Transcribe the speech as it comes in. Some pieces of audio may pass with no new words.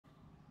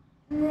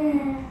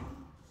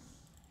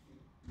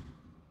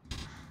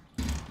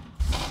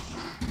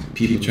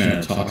People trying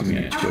to talk to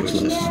me on Twitch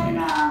last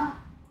night.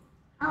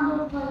 I'm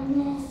a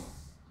banana.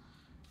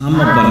 I'm a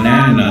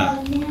banana.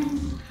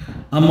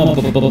 I'm a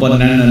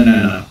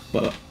banana.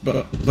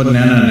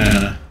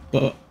 Banana.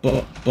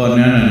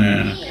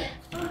 Banana.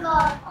 You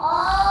forgot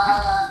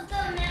all of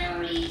the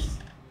memories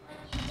when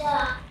you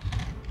die.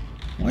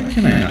 Why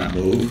can I not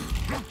move?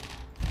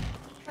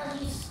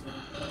 Because you're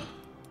stupid.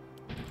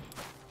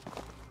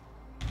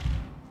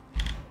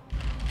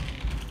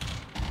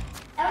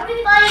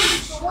 Everybody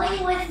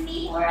join with me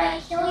or I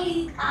kill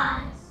you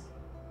guys.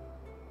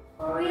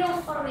 For real,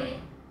 for real.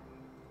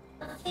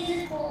 The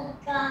physical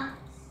guys.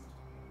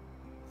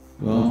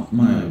 Well,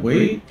 my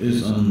weight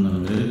is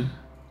unlimited.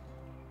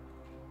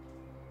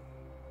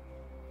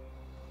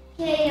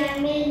 Okay,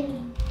 I'm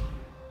in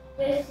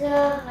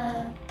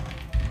reserve.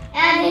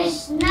 And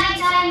it's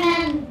nighttime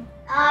and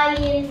I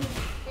am.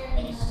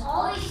 It's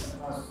always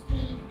supposed to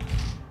be.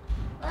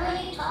 What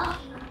are you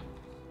talking about?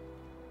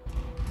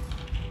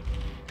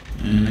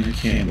 And I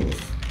can't move.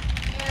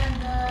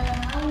 And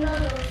I'm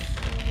gonna go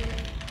show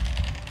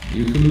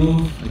you. You can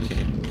move? I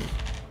can't move.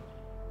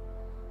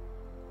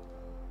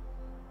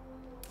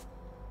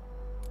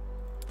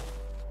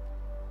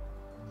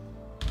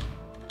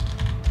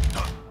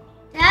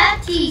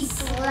 Daddy's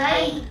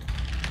slave.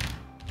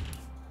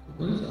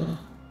 What is up?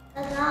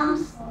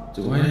 Alarms.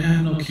 Do I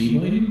have no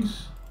keyblades?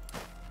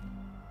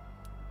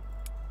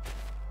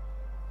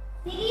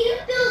 We need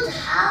to build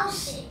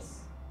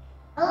houses.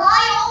 Well, I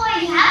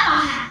already have a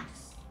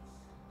house.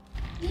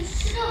 You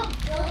should have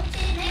built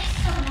it next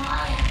to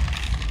my house.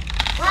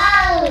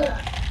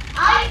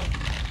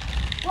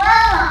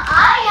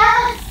 I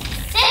have a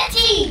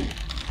city.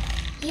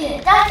 Yeah,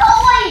 that's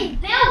all I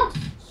built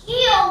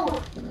here.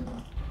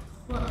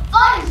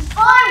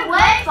 Far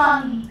away from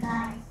you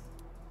guys.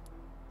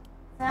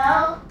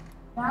 So,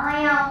 my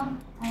own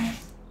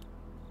house.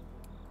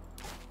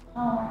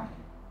 Oh.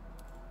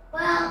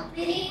 Well,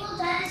 medieval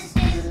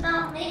dynasty is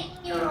about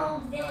making your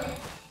own village.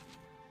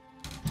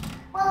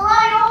 Well,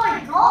 I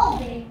already go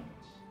there.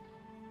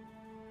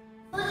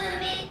 But I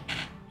mean,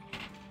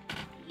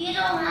 you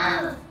don't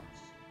have a.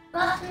 You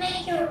have to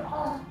make your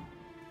own.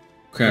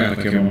 Crap, I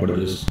can't remember what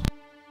it is.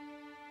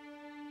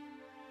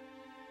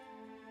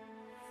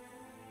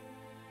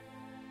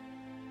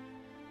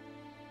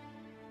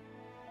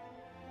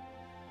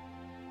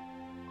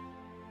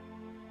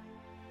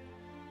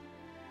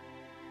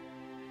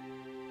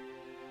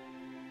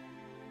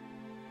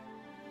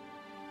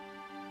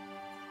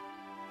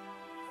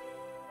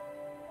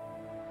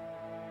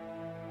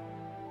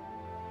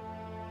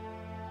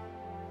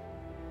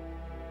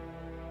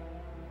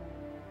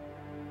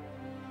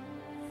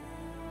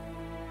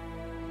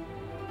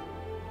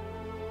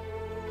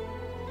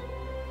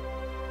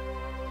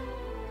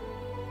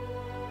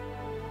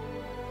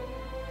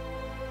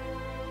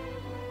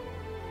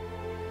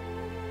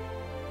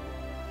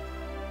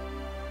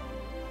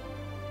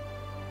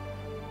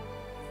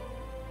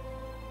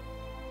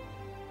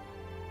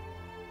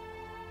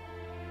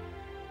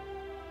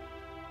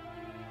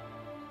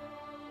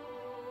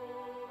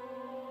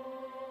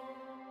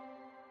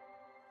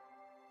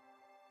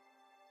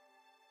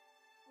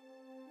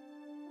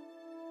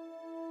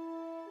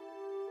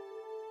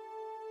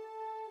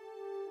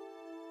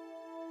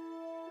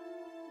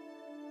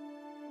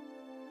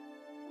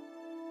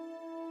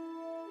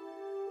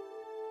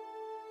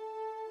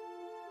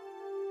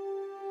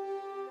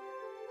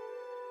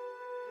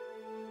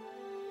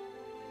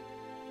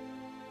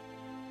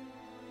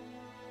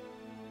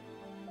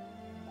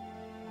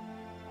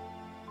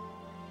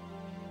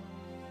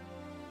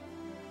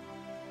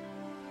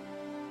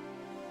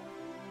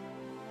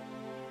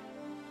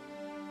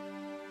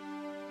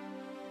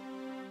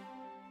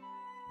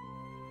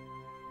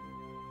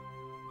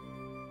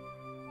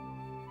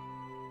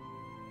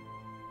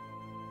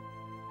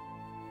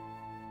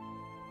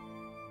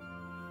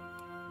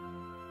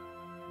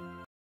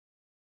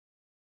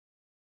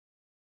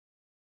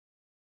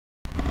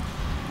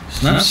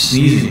 It's not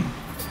sneezing.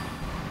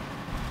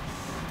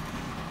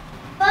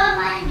 But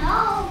my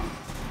nose.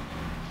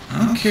 I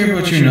don't care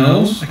about your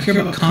nose. I care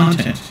about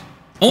content.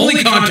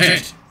 Only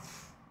content!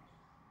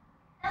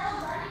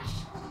 How much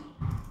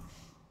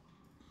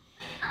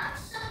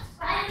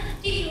subscribers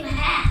do you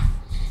have?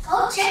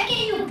 Go check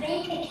in your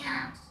bank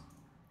account.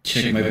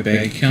 Check my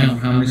bank account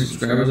for how many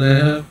subscribers I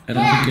have? I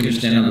don't think you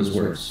understand how this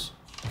works.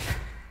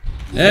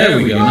 There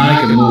we go, now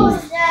I can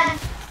move. Check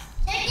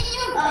in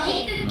your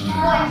bank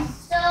account.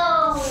 So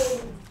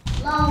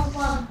long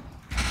from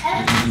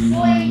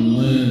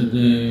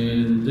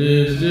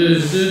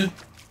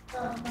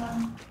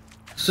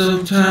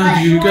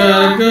Sometimes you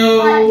gotta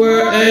go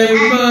where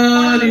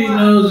everybody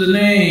knows the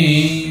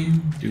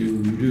name.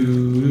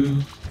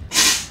 Do.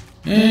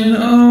 And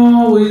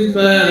always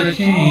glad I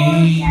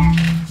came.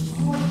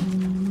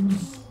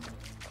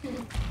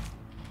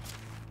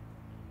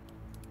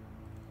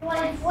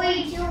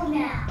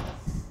 Now.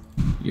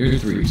 You're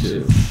 3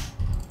 too.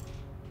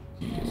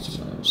 Can't get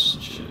survivors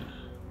and shit.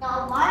 No,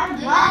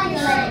 I'm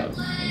running.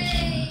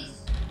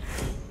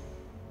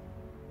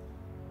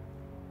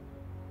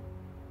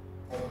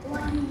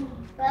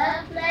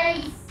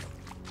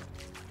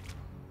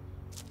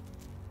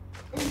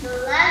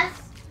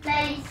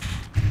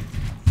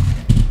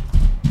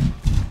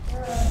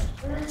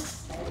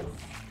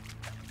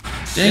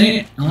 Dang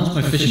it! I lost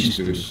my fishing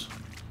spears.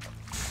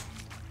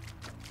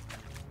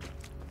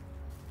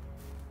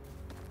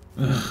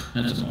 Ugh,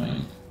 that's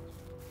annoying.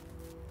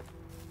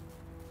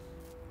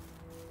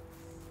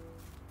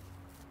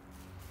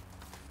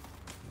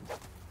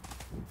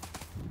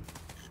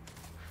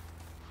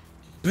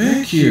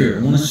 Back here!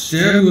 I want to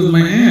stab you with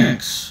my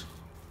axe.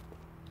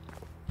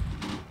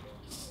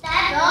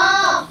 Stand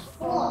up!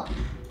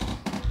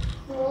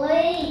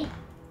 Sleep!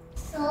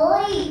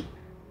 Sleep!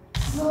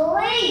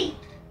 Sleep!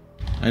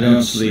 I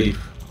don't sleep.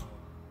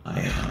 I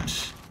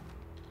hunt.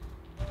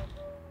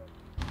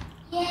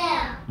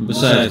 Yeah. And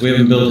besides, we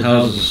haven't built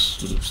houses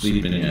to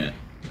sleep in yet.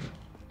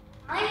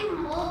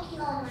 I'm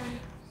working on it.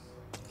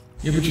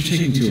 Yeah, but you're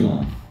taking too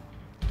long.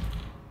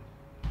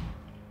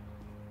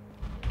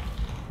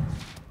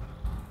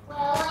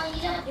 Well, I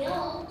need to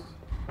build.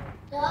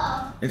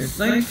 Duh. It's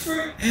like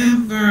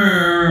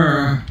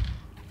forever.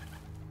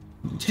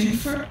 It'll take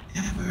forever.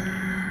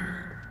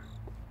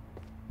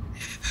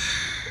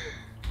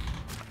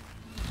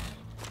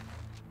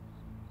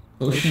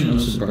 Potion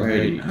of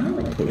sobriety. I don't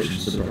like potion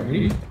of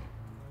sobriety.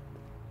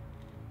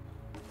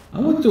 I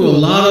went through a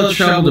lot of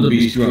trouble to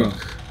be drunk.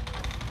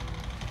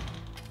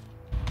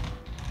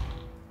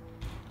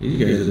 These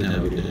guys didn't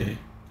have a good day.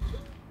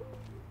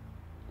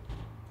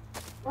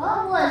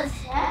 What was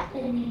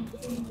happening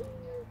to you?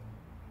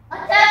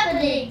 What's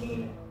happening to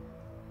you?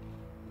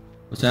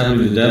 What's happening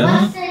to the devil?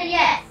 What's the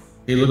yes?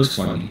 He looks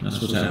funny.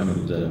 That's what's happening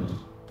to the devil.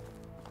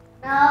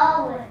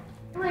 No,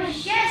 it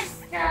was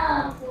just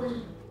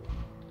funny.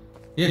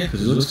 Yeah, because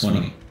he looks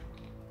funny.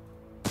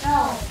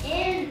 No,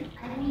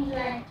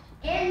 like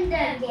in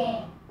the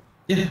game.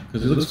 Yeah,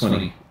 because he looks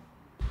funny.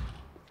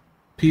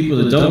 People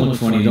that don't look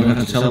funny don't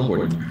have to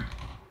teleport anymore.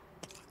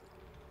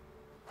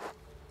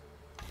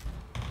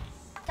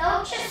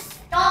 Don't just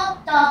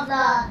stop the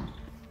blood.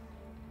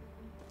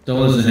 Don't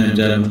listen to him,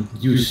 Devin.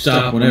 You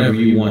stop whenever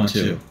you want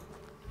to.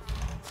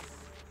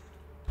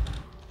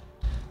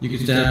 You can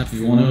stop if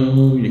you want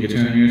to, you can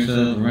turn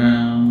yourself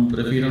around, but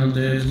if you don't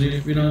dance,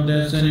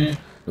 then you're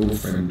no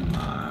friend of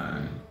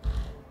mine.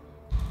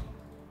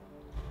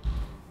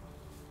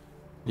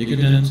 You can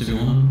dance if you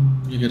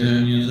want, you can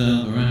turn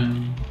yourself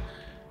around,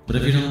 but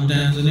if you don't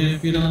dance, then you're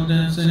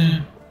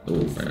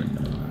no friend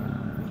of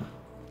mine.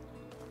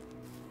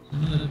 Is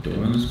there another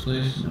door in this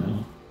place?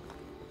 No.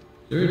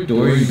 Is there a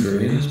Dorian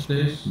Gray in this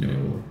place?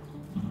 No.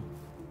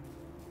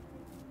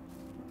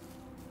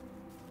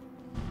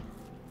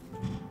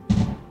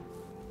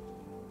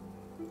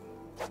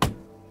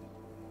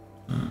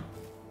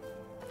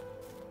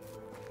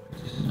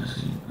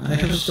 I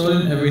have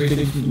stolen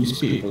everything from these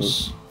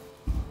peoples.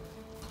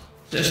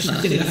 There's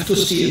nothing left to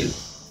steal.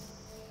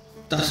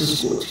 Das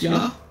ist gut,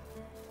 ja?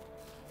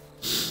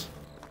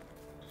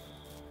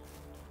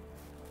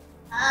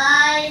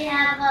 I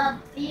have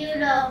a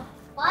beautiful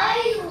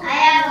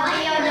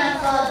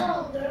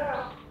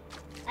girl.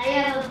 I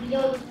have a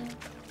beautiful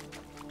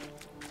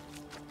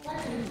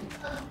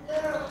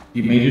girl.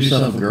 You made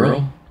yourself a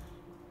girl?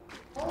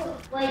 Oh,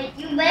 wait,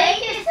 you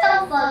made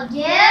yourself a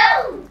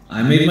girl?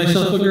 I made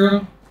myself a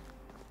girl?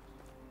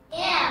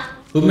 Yeah.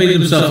 Who made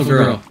himself a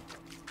girl?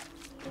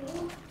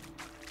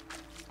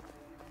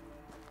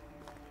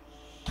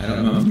 I don't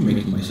remember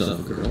making myself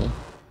a girl.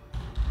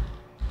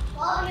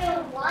 Well,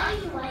 you're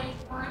white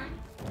one.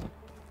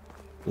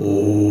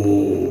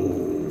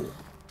 Oh.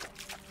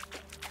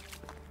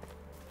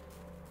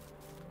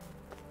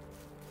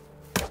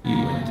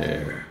 You went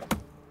there.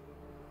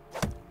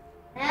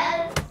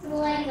 That's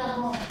like a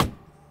boy.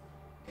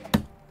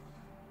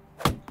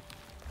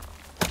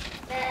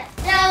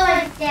 No,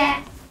 it's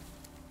that.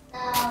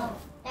 No,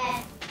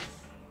 that's.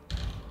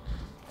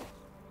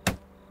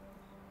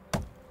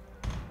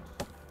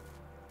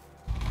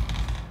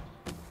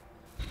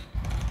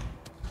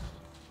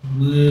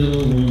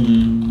 Little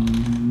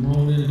woman,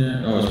 walking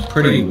down. Oh, it's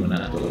pretty woman,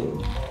 not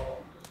little.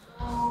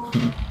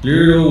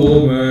 Little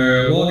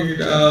woman walking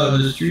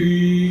down the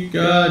street,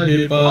 got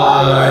hit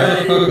by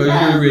a car 'cause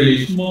you're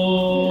really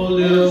small,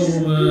 little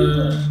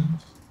woman.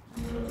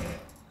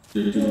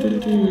 Do, do, do,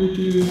 do, do, do,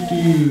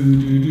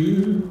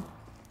 do.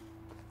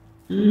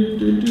 Do,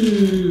 do,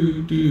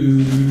 do,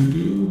 do,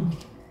 do.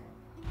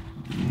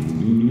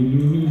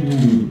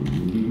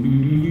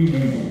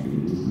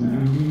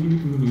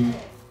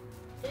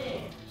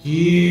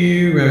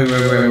 Here,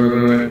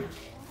 rabbit.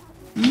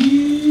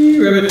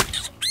 Here, rabbit.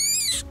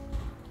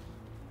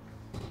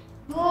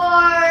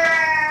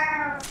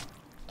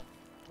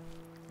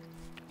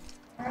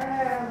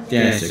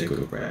 That's a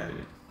good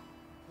rabbit.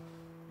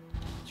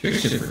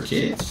 Tricks are for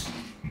kids.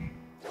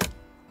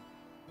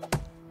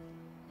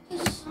 You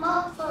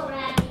smoke for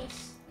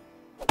rabbits.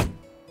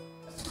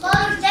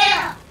 Smarter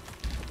than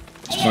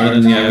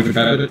Smarter than the average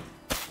rabbit.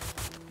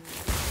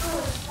 Oh,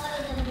 it's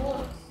smarter than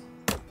wolves.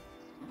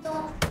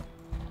 Don't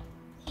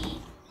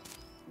eat.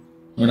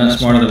 We're not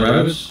smarter than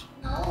rabbits.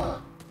 No.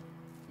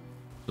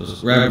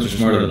 Those rabbits are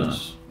smarter than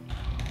us.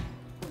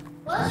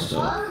 What's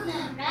smarter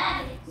than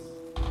rabbits?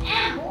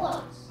 And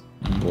wolves.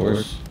 And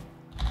boars.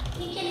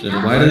 We can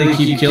Then why do they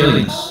keep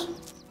killing us?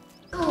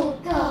 Go.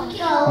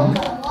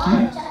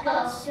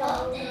 Don't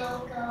stop.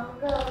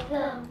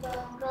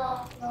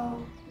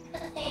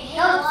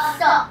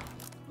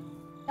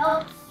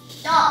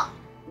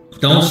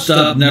 Don't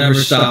stop, never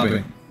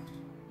stopping.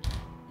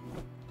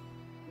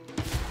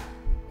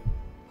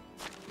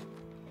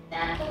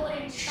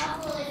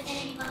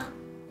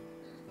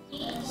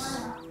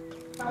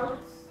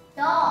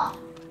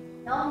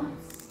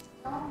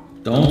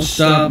 Don't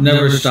stop,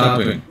 never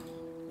stopping.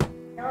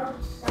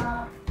 Don't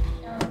stop.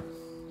 Don't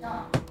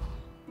stop.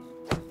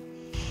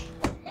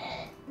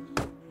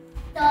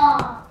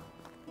 Stop.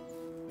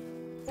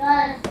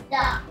 Gotta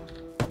stop.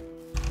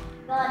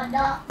 Gotta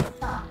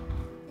stop.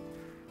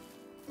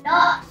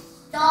 Stop.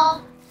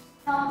 Stop.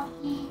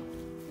 Stopping.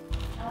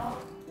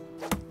 Stop.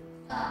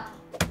 Stop.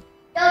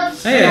 Don't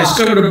stop. Hey, I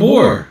discovered a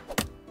boar.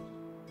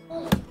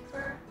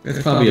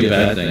 That's probably a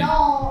bad thing.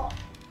 No.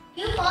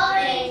 You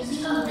already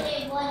discovered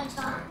it one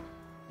time.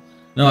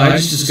 No, I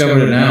just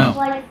discovered it now.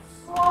 Like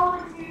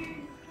 400.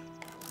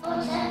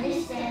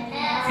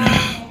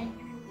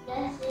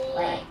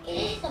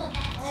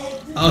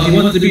 Oh, he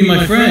wants to be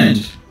my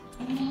friend.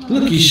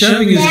 Look, he's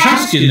shoving his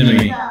tusk into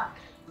me.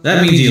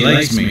 That means he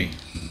likes me.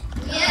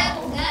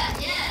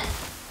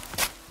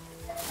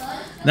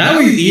 Now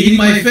he's eating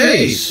my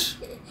face.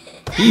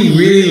 He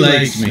really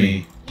likes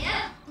me.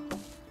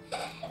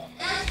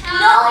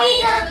 No,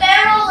 he's a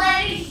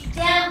barrel-edged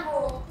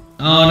devil.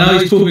 Oh, now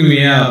he's pooping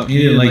me out. He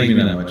didn't like me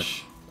that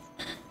much.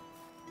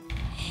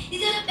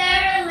 He's a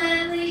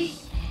barrel-edged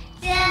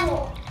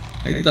devil.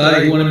 I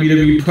thought he wanted me to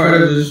be part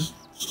of his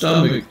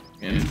stomach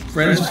and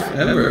friends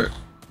forever.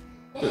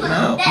 But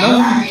no,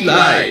 he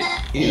lied.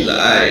 He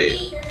lied.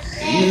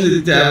 He's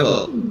a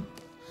devil.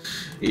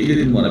 He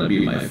didn't want to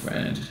be my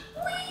friend.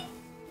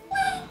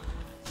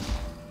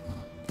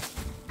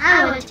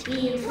 I want to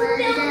be a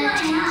friend.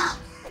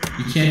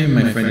 You can't be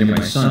my friend, you're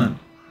my son.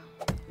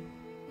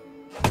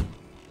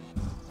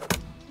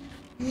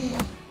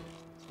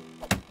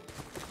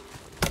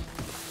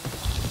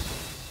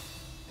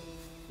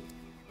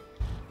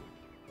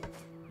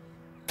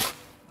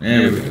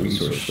 There we go,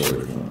 resource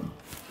storage one.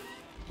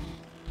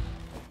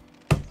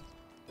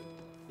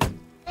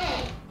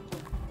 Hey,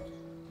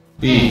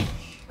 B.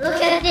 look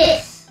at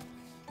this.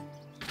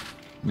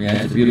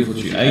 Yeah, it's a beautiful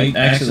tree. I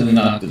accidentally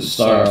knocked the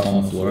star off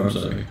on the floor, I'm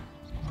sorry.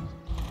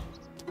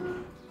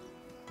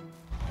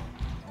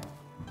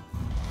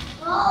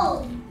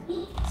 Oh,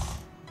 wheat.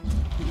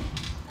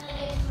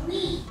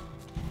 Wheat.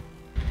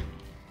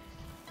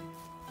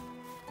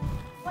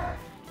 What?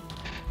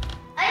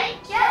 I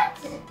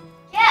kept it.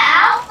 Get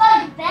out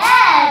my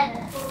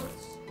bed.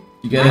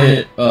 You gotta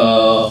hit,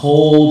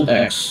 hold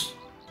X.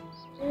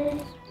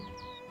 What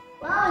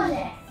was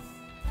it?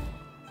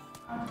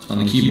 It's on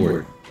the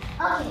keyboard.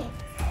 Okay.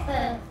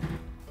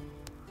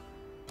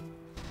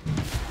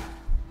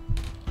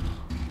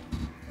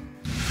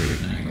 Great,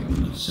 hang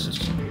on, let's send this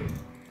one.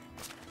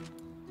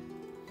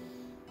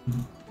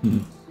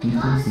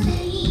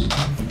 Constantly.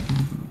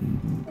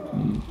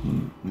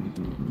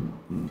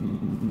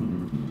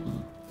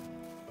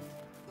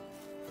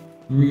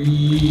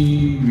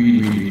 Read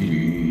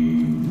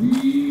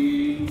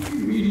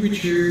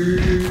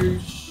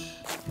Richards.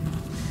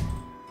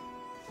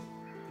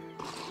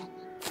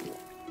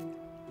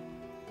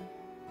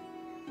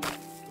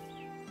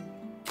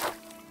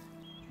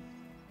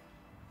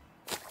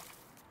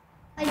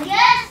 I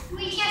guess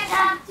we just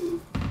have to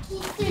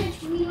keep the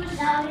tree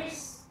without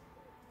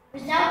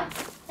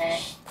the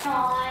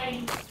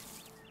sky.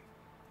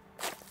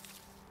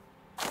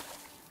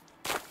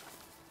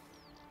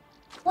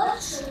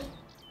 What tree?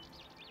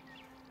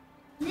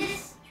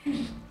 This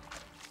tree.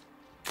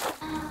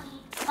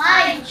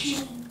 My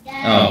tree.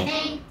 That Oh. I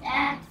think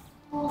that's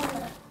for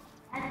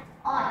that's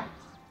art.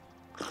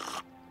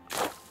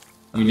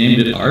 You named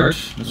it Art?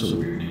 That's a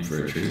weird name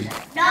for a tree.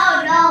 No.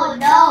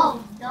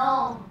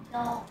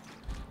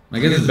 I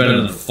guess it's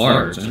better than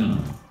fart, I don't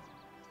know.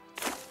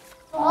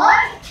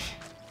 What?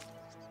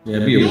 Yeah,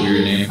 it'd be a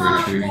weird name for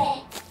a tree.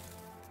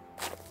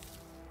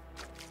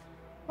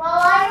 Well,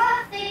 I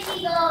was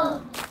thinking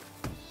of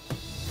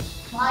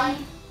why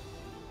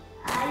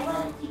I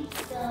was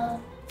thinking of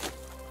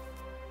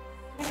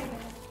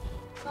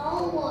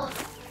no,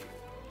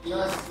 he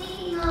was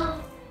thinking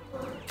of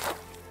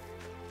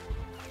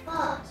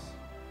bugs.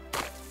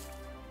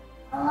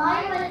 Well, I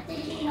was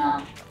thinking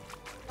of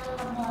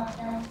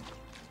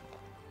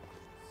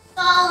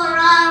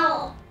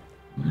Colorado.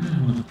 I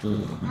don't want to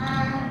build a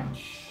hunting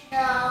lodge.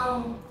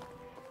 No.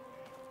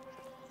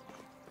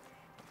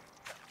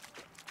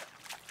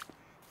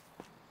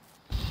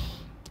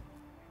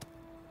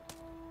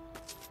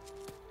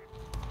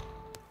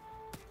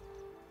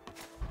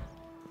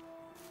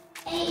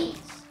 Eight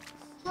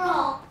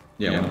straw.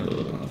 Yeah, I want to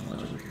build a hunting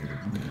lodge over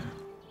here. Okay.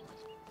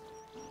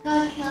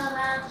 Go kill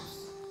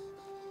mouse.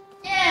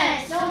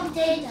 Yeah, don't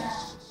take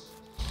that.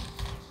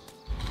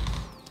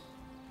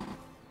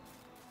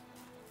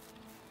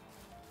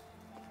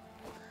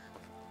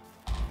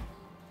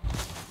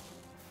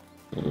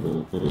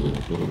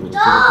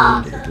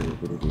 Dog!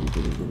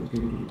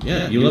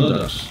 Yeah, you love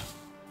ducks.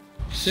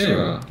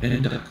 Sarah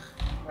and duck.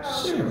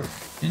 Sarah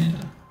and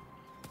duck.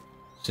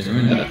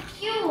 Staring at.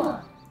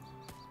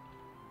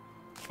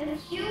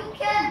 If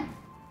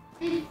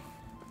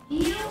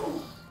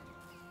you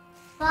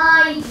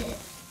find it.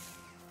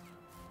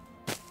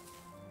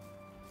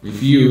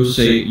 If you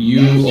say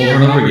you over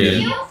and over If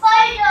again. you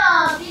find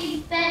a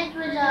big bed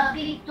with a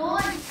big door,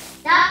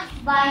 that's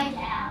my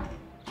town.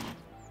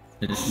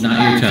 It's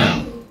not your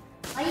town.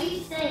 What are you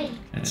saying?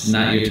 It's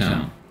not your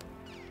town.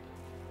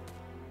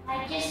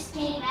 I just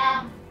came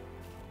out.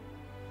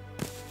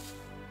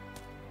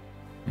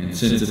 And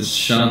since it's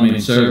Sean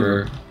main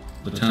server,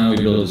 the town we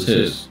build is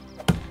his.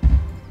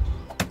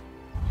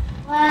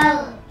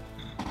 Well,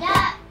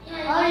 that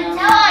until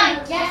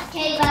I just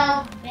came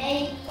out,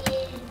 maybe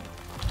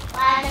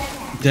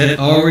That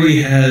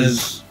already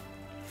has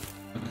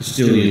a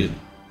Castilian.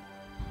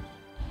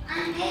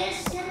 I made a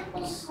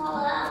simple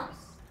small house.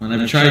 When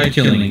I've tried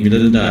killing him, he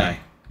doesn't die.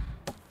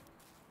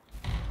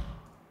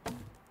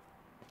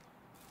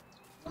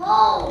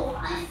 Whoa!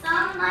 I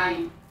found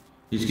my.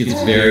 He just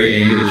gets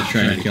very angry that you're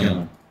trying to kill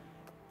him.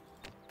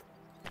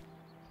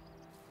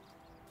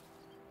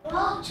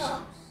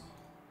 Rotos.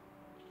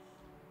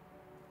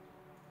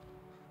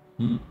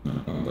 No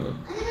problem, buddy. I'm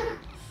gonna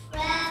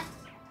craft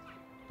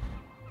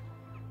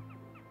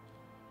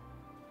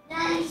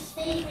Daddy's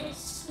favorite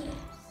soups.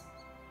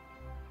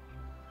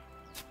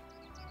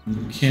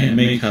 You can't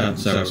make hot and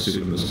sour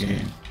soup in this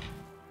game.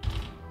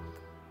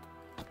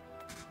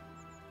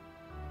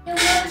 Then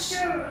what's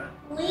your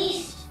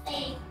least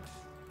favorite?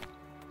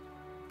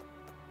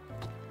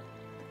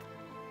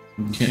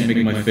 You can't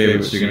make my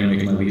favorite, so you're gonna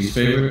make my least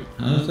favorite?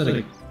 How is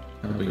that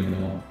helping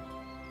at all?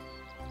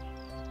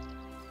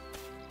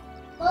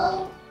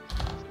 Well,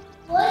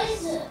 what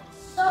is it?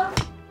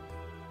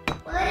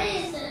 What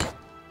is it?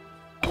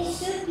 A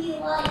soup you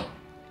like?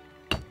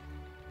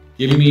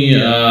 Give me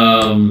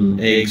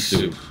egg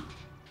soup.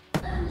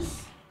 Let me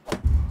see.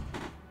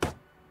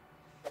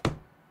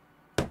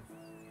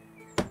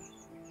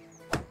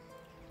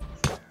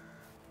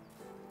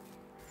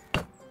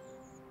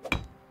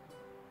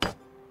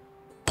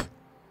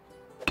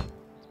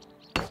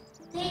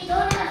 They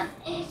don't have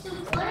egg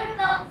soup. What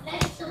about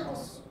vegetable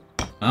soup?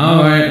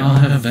 Alright, I'll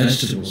have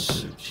vegetable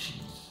soup.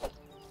 Jeez.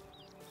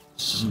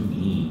 So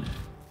mean.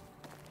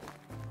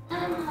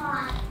 Never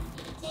mind.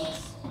 It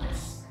takes much.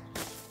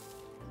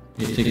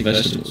 Hey, take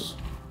vegetables.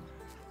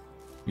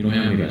 You don't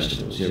have any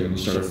vegetables. You haven't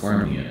even started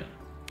farming yet.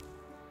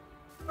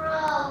 Bro,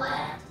 I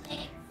have to make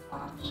a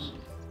funky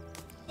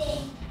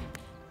thing.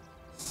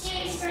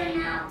 Serious right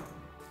now?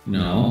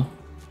 No.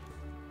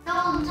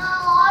 No,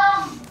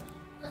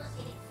 let's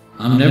see.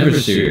 I'm never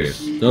serious.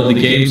 Though the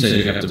game says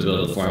you have to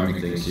build a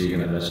farming thing so you can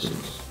have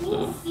vegetables.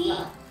 So.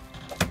 Yeah.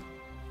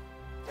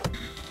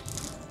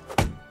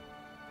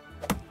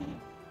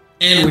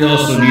 And we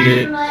also need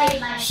it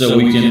so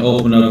we can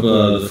open up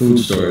the food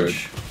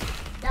storage.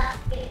 That's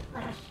big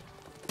punch.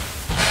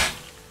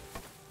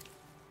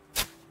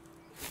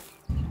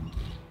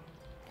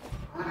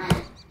 I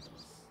wanna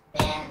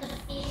expand the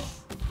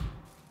feast.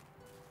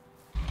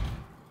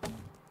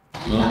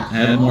 Well,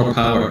 add more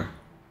power.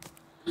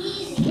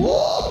 Easy.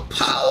 Whoa,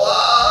 power!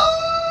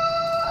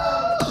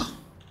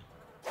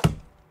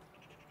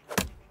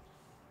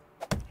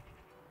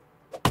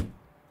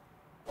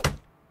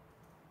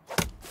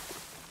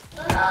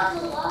 What are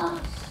the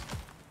logs?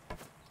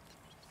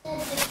 Said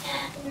the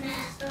captain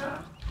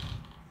master.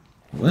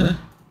 What?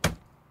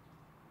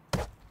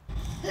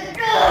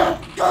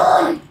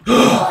 Die!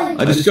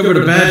 I discovered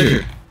a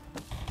badger.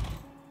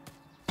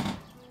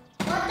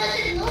 What does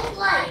it look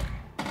like?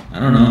 I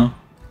don't know.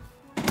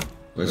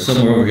 But it's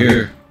somewhere over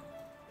here.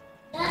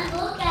 Then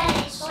look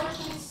at it so I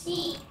can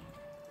see.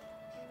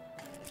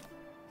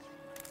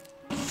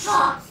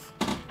 Shots!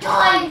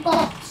 Die,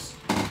 box!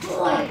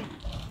 Joy!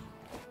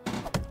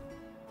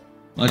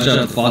 Watch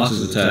out, the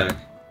foxes attack.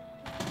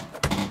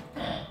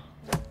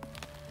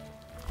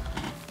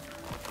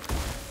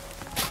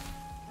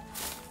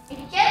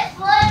 It gets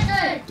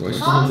blizzard! Do I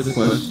still have the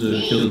quest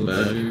to kill the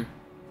badger?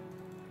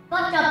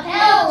 But the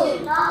pill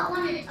do not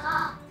want to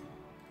talk.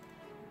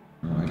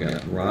 Oh, I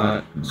got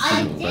rot and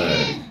I single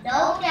bag. didn't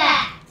know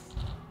that.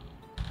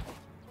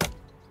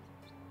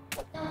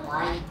 Then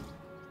why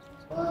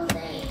will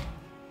they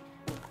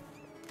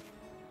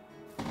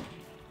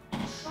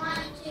try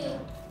to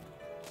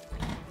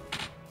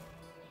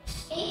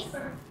escape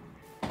her?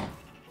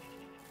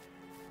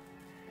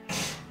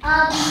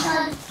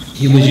 Because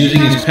He was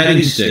using his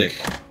petting stick.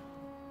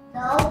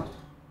 no.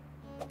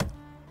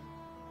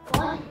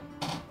 What?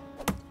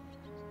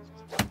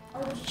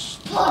 I'll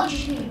just punch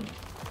you.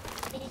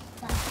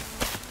 It's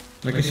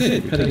not. Like I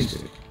said, petting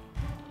stick.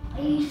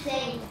 Are you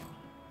saying?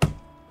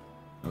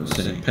 I was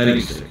saying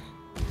petting stick.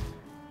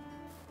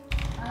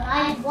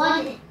 I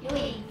wasn't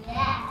doing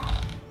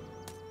that.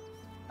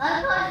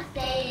 I'm not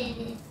saying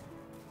this.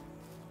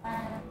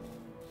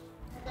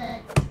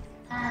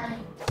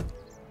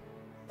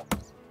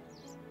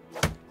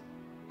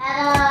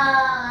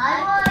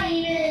 I won't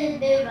even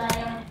do my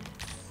own.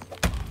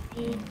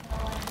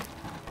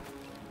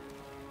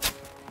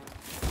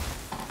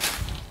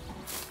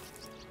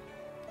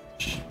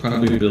 Should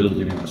probably build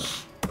your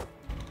house.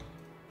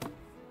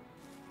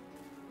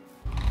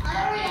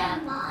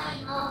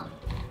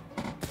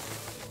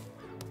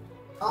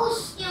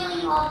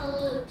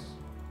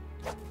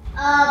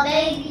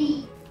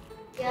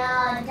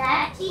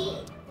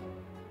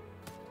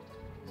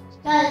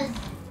 Because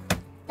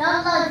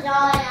those are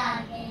John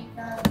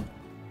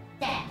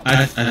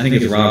and I think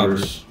it's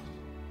robbers.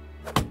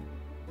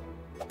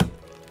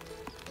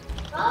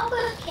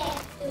 Robbers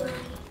can't do it.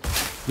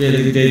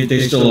 Yeah, they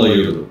stole all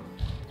your loot.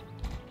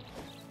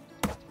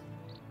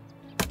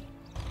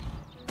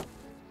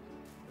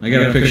 I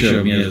got a picture of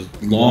him. He has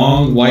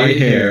long white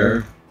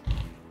hair,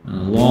 a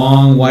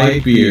long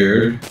white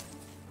beard,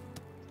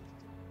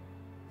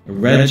 a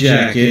red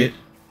jacket,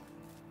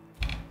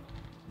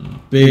 a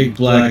big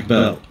black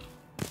belt.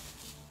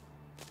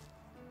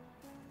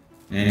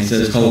 And he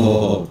says ho ho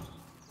ho.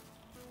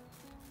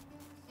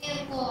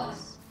 Santa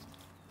Claus.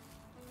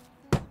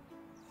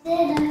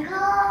 Santa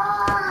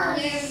Claus.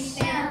 There's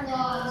Santa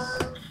Claus.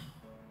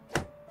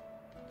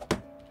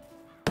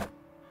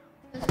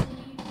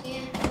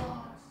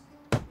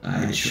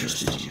 I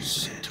trusted you,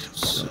 Santa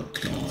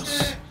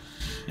Claus.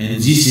 And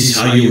this is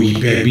how you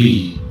eat,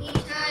 baby. Each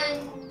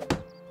time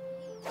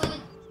put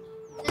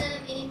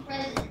them in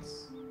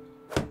presents.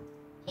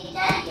 Hey,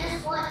 Dad,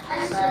 guess what?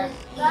 I said,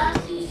 got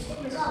to do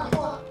some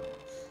parkour.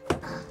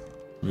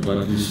 We're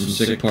about to do some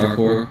sick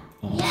parkour.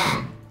 Oh.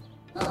 Yeah.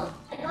 Look,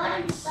 I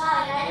got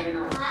inside. I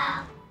didn't know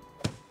how.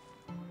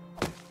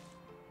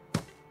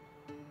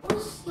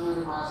 Who's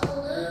stealing all the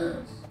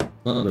loot?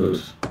 What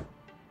loot?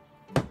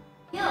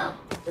 Yo,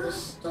 you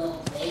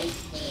stole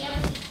basically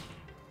everything.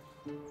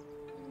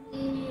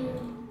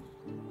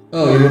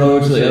 Oh, you went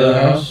over to the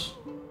other house?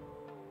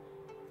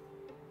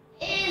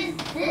 Is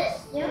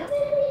this your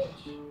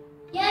village?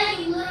 Yeah,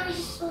 you literally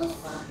stole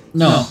from.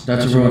 No,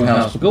 that's a ruined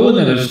house. But go in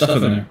there, there's stuff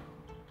in there.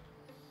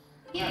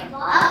 Here, I'm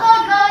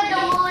gonna go in the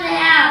wood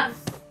house.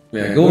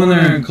 Yeah, go in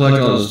there and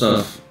collect all the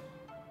stuff.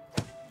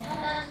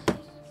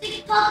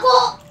 Six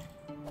parkour.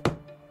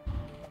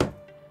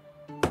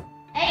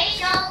 Hey,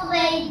 shovel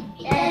lady.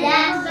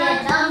 That's it.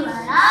 I'm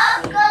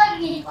gonna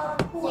get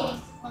parkour.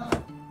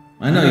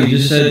 I know, you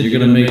just said you're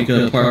gonna make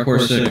parkour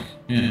sick.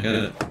 Yeah, got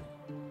it.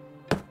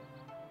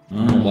 I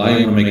don't know why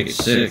you wanna make it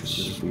sick, it's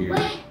just weird.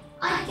 Wait,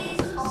 I did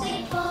some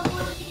sick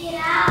parkour to get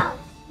out.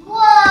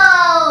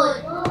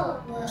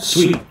 Whoa!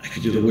 Sweet, I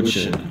could do the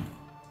woodshed now.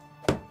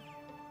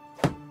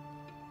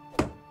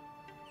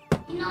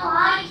 You know,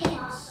 I can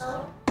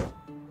also.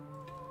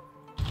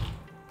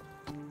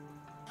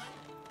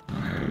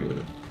 Alright, we do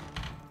it.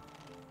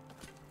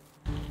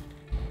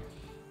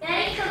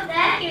 Daddy, come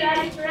back here.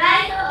 I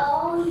tried to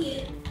own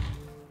you.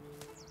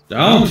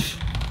 Don't!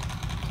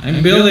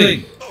 I'm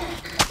building!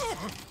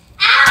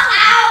 Ow,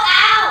 ow,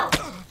 ow!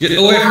 Get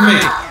away from me!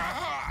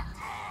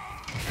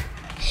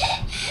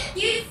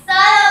 You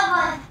son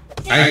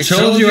of a... I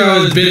told you I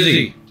was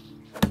busy!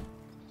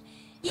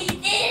 You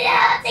didn't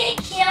have to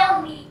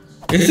kill me.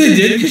 Yes, I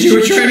did, because you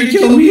were trying to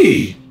kill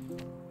me!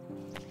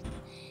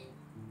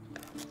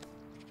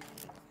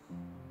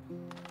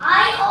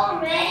 I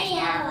already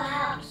have a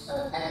house, so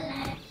it doesn't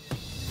matter.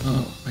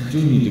 Oh, I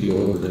do need to go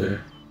over there.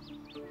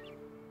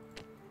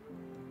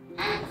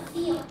 And the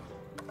field.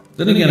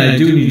 Then again, I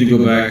do need to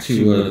go back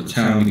to the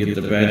town to get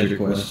the badger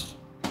quest.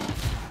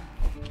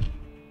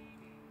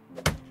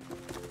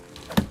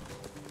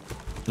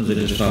 Because I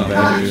just found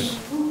badgers.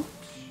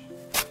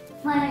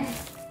 Money.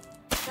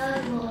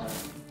 Those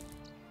boys.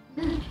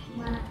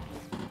 Money.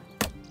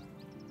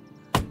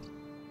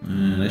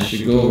 And I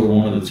should go over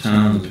one of the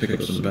towns and pick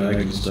up some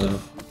bags and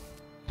stuff.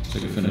 So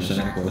I can finish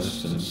that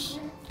quest since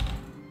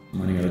I'm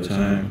running out of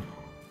time.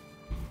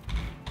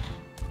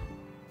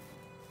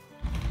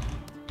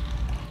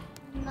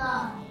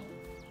 No.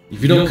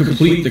 If you don't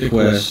complete the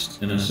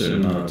quest in a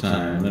certain amount of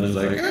time, then it's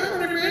like...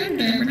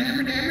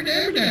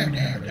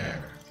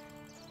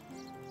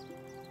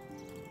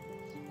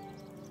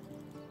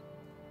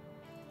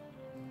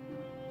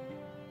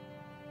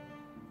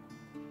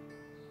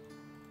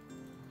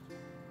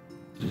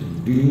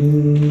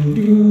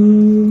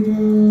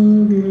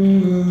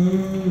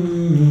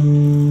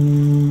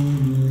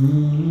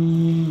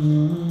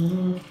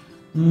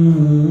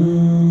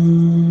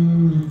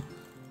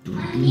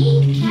 I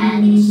need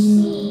cabbage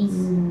seeds.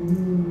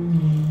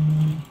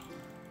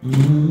 I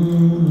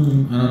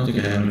don't think I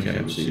have any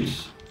cabbage seeds.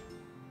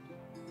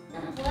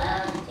 Where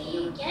do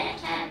you get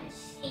cabbage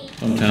seeds?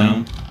 From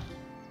town.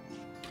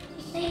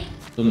 You say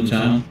From the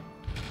town.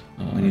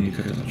 Oh, I need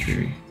to cut down a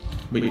tree.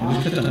 Wait,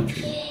 just cut down a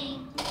tree.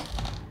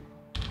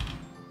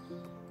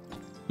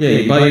 Yeah,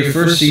 you buy your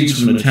first seeds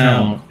from the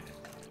town,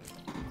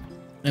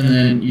 and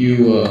then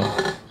you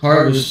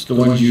harvest the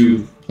ones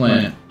you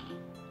plant,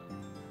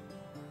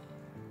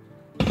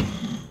 and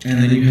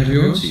then you have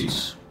your own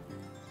seeds.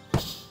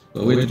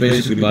 But we have to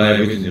basically buy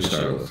everything you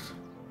start with.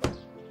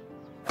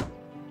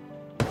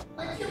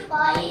 once you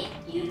buy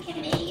it, you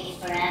can make it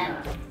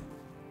forever.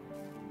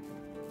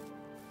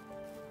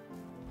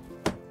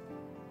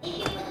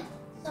 Maybe with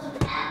some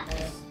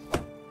apples.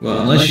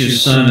 Well, unless your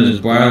son is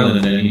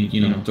violent and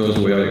he, throws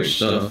away all your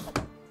stuff.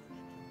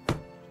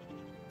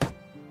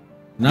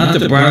 Not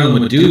that Brylan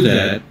would do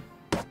that.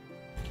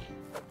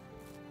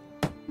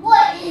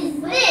 What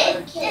is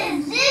this?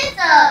 Is this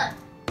a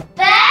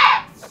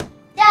bat?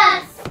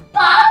 That's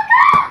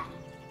Sparker?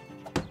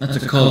 That's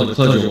a call to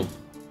cudgel.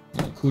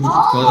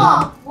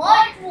 Oh,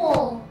 what?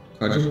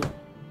 Cudgel?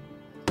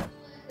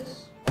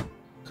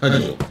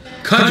 Cudgel.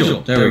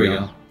 Cudgel! There we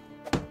go.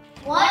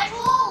 What?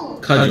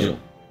 Cudgel.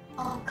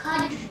 Oh,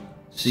 cudgel.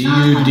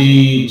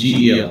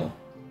 C-U-D-G-E-L.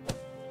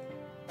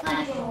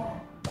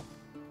 Cudgel.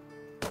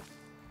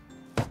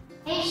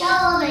 Hey,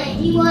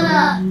 Solomon, you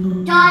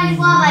wanna die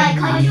for my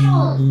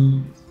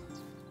cudgel?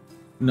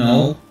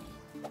 No.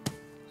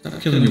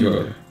 Stop killing your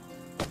brother.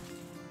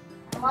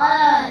 I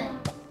wanna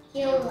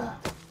kill her.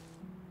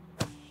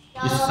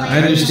 Yes, I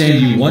understand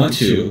you want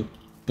to,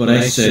 but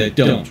I said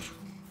don't.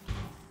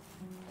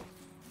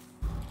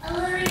 I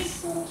literally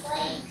stole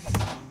plates.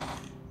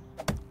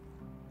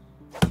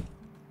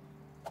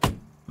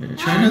 Yeah,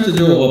 try not to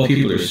do it while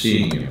people are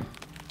seeing you.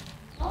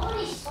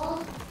 Nobody stole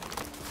them.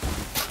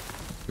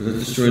 Because that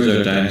destroys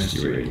our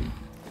Dynasty rating.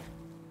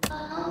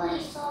 But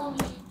nobody stole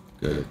me.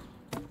 Good.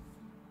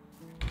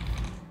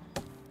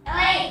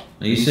 Hey!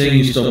 Are you saying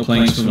you stole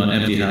planks from an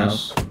empty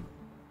house?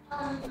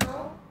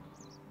 No.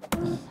 It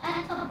was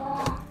at the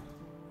bar.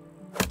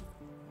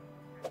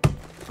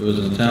 It was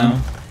in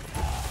town?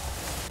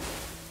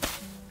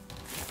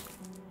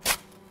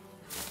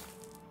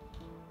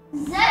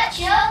 Is that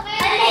Joe?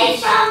 I need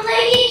some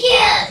lady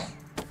kiss!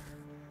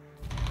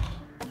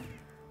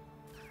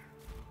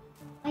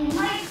 I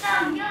might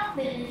sound your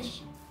village,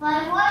 but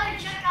I want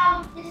to check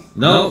out this.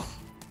 No.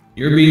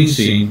 You're being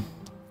seen.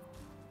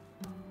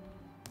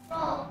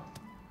 Oh.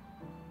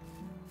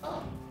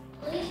 Oh,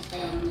 at least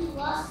they only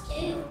lost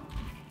 2.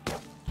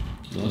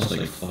 You lost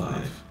like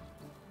 5.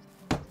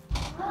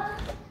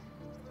 What?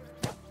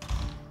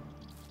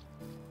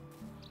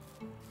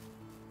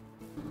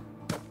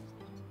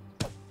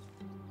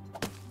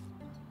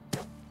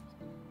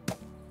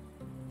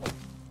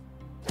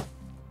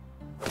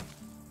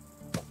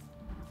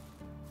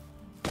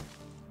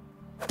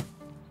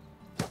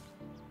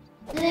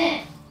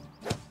 This.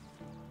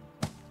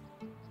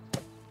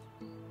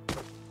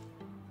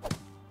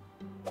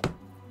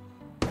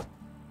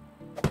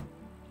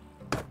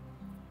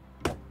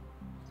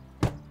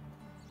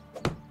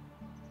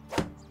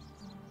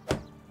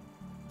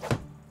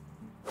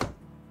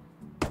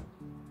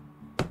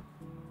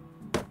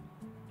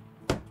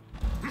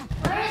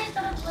 Where is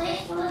the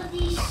place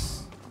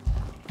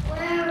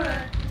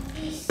where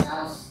these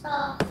sell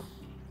stuff?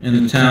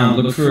 In the town,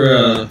 look for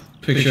a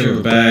picture of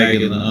a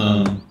bag in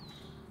the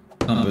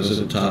compass at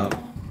the top.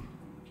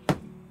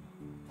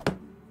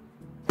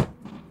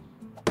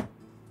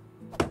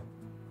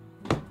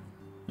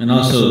 And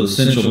also the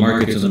central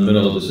market's in the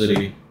middle of the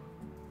city.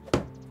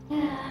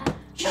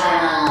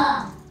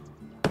 China!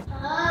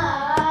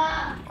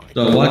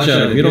 So watch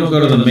out, if you don't go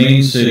to the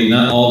main city,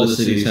 not all the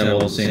cities have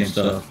all the same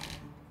stuff.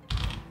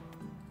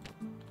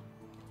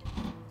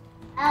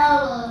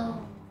 Hello.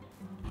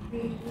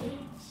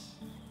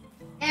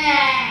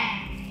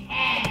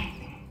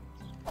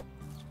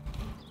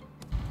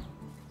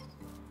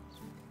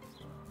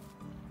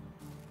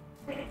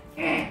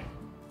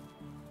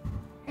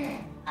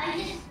 I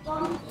just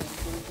bumped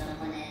into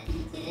someone and he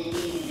didn't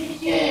even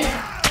do.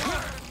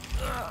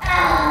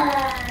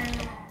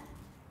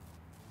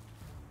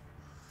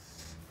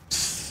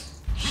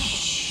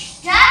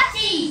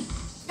 Dynasty,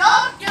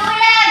 don't do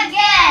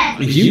that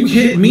again. You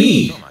hit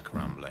me! Stomach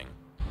rumbling.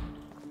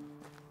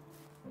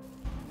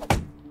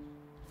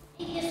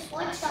 Take this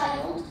one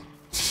child.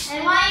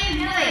 And what are you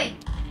doing?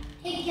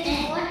 Take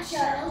this one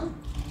child.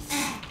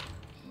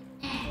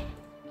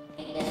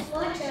 Take this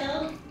one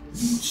child.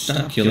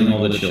 Stop killing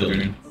all the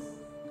children.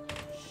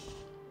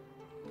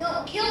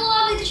 Don't kill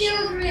all the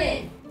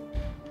children.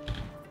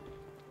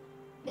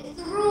 It's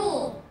the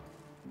rule.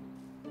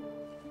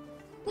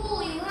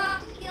 Rule, you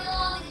have to kill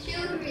all the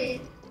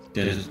children.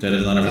 That is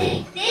not a rule.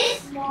 Take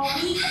this,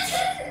 Mommy.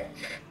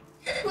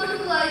 What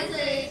do I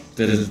say?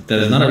 That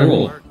is not a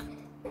rule.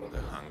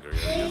 The hungrier.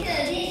 Take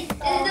this. It's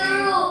the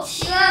rule.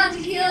 You have to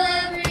kill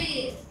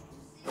every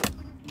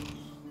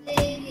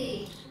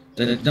baby.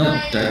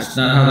 That's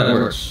not how that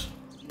works.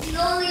 You can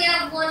only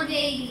have one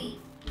baby.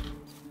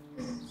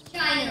 It's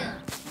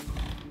China.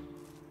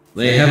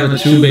 They have a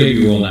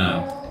 2-baby rule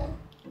now.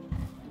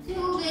 2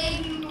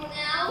 baby rule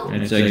now?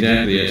 It's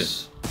exactly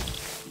this.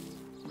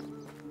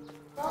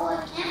 Well,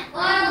 I can't. I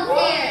don't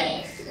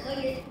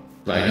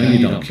care. I know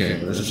you don't care,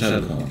 but that's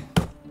beside the point.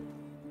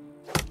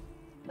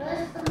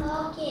 Where's the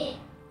market?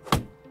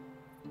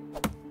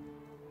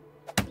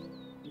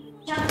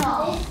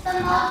 Jungle. Is the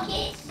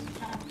market?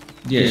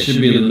 Yeah, it should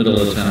be in the middle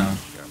of the town.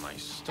 You're my I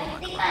stomach.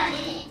 think I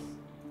did it.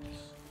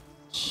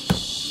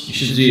 You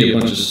should see a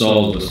bunch of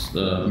stalls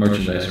with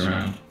merchandise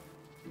around.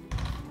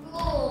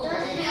 Cool.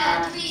 Doesn't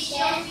have 3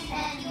 chefs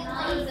and you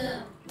like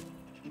them.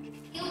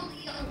 Kill the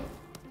young.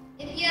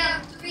 If you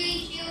have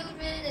 3 children,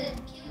 then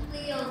kill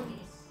the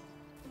youngest.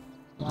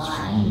 What's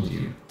wrong with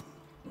you?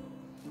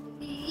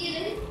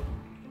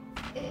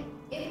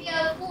 If you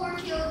have 4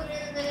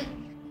 children, then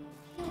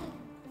kill.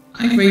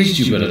 I raised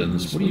you better than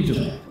this. What are you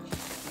doing?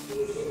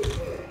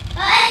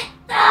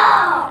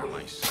 No!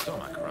 My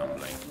stomach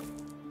rumbling.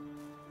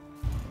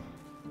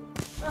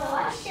 Bro,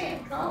 I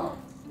should go.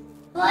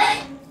 What?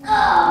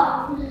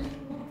 Oh!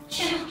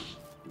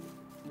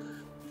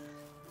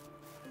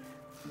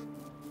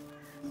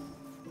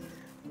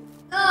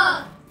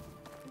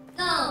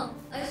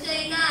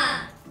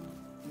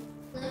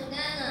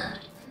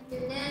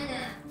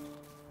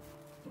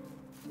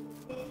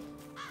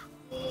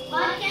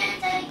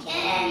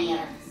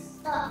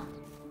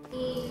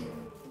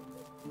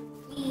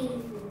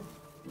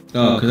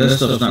 Oh, because that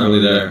stuff's not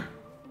really there.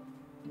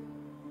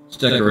 It's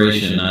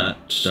decoration, not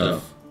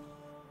stuff.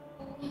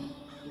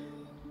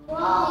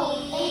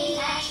 Whoa, they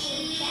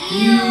actually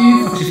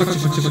Foxy, foxy,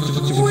 foxy, foxy,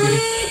 foxy,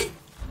 foxy.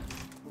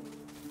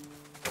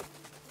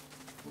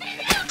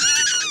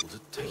 The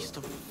taste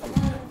of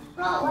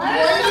Bro,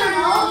 where's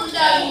your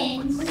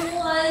games?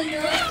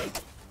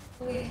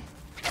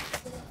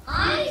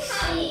 I'm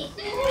saying.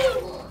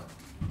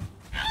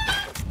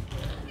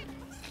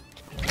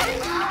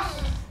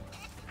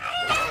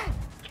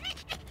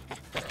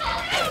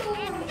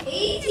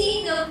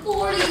 18 to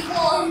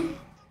 41.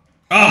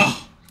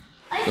 Oh!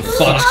 The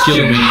fox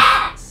killed me.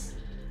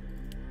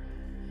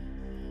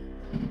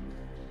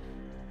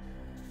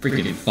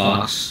 Freaking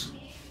fox.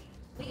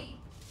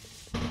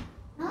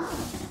 No,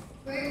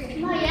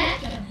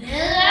 that's a villain.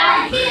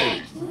 I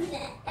can't do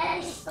that.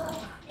 That is so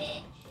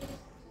bitch.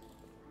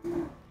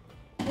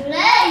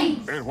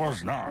 It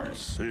was nice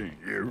seeing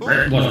you.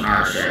 It wasn't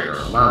our share.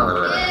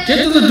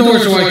 Get to the door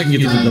so I can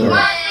get to the door.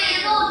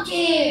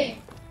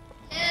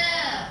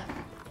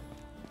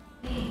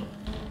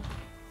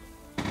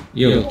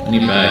 Yo, I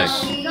need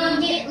bags. You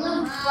don't get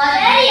loot, but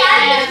hey,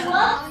 I just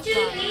walked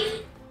to me.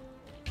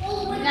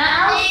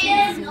 Now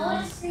they're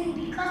noticing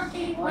because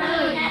they were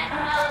in that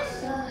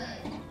house.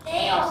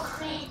 They all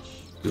cringe.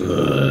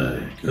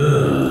 Good,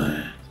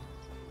 good.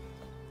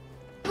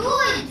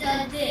 Good,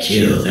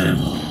 Kill them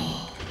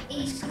all.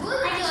 it's good.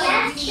 I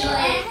can't kill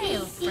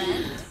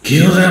everything.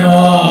 Kill them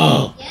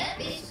all! Yep,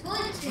 it's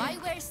good to My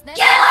ware's never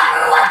kill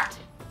everyone.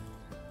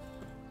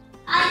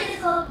 I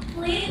just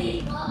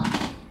completely lost.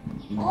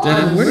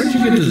 Dad, where did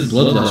you get this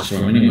bloodlust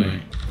from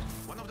anyway?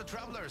 one of the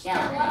travelers.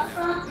 Yeah, what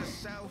from? In the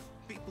south,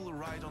 people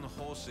ride on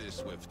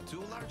horses with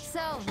 2 large So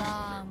pouches in their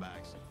long.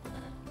 bags.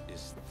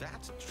 Is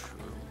that true?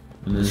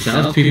 In the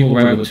South, people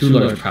ride with 2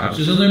 large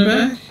pouches on their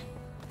back?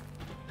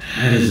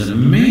 That is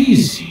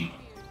amazing.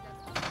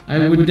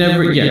 I would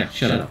never. Yeah,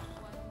 shut up.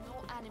 no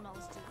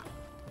animals do.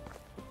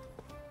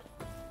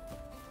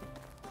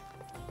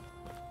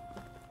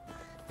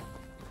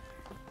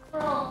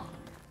 Bro.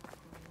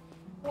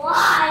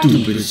 Why?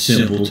 Stupid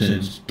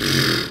simpletons.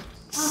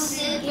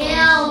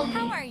 Kill.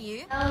 How are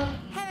you?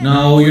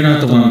 No, you're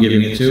not the one I'm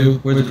giving it to.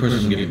 Where's the person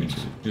I'm giving it to?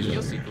 Who's You'll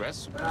over see, here?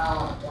 Chris. Bro,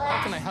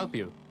 How can I help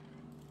you?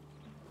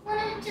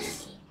 wanted to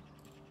see.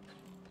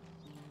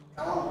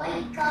 Oh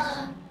my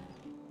god.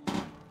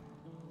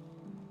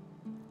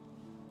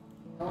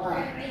 Oh,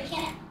 I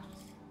can't.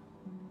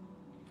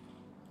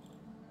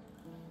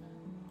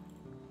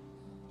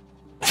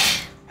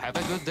 Have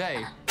a good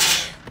day.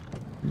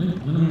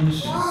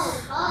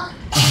 Oh, god.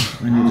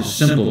 I need a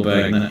simple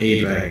bag, not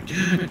a bag.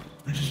 Damn it.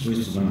 I just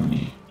wasted my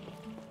money.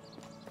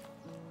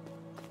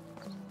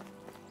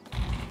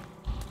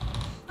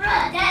 Bruh,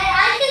 Dad,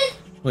 I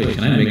Wait,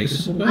 can I make a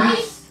simple bag?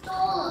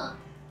 stole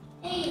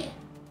hey,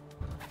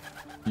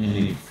 I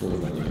need 4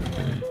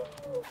 okay.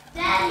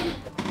 Daddy,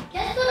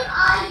 guess what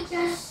I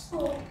just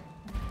stole?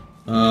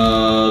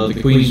 The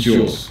Queen's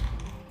Jewels.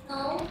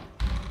 No,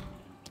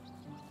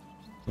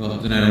 Well,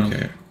 then I don't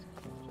care.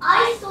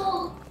 I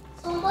stole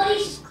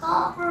somebody's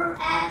copper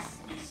axe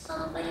and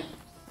somebody's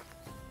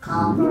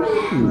copper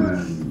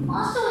hammer.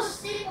 Also a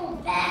simple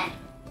bag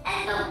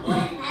and a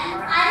wooden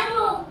hammer. I don't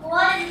know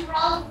what is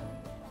wrong.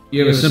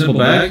 You have a simple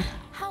bag?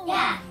 How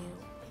Yeah. are you?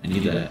 I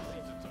need that.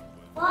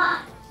 What?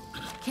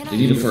 Can They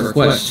need it for a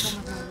quest.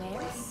 some of your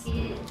wares?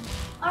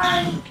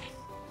 Alright.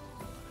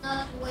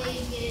 Not the way you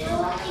get it.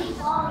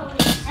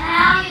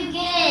 How you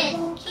get it?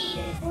 We'll keep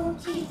it for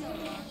 2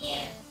 million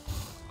years.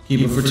 Keep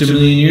it for 2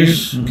 million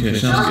years? Okay,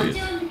 sounds No, good. do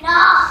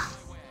not.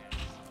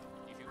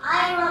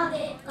 I love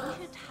it. You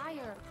should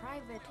hire a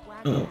private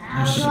Oh, wagon. How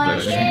there's do simple I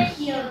bags right here. get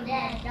you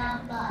that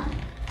number?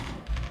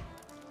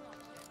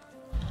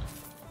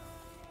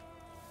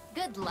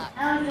 Good luck.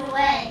 Out of the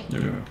way.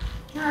 There we go.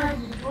 Because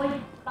the boy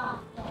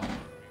popped off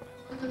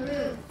on the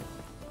roof.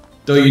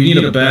 Though you need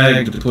a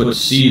bag to put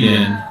seed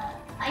in. I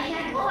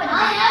can't go in.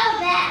 I have a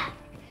bag.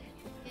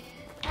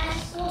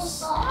 That's so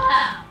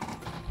soft.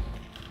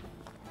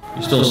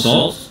 You stole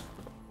salt?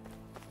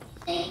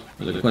 They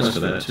There's a quest for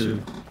that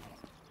too.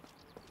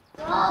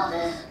 draw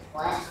this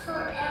quest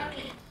for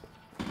everything.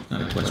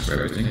 Not a quest for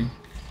everything.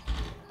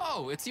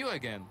 Oh, it's you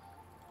again.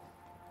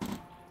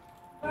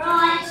 Bro,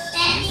 I'm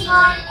standing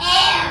on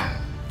air.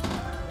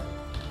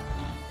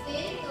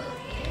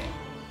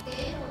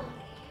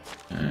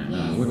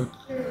 And what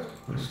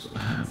quest do I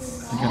have?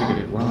 I gotta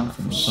get a rock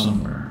from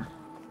somewhere.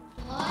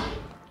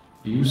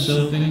 Do you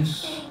sell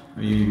things?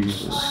 Are you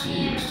useless?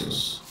 You're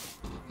useless.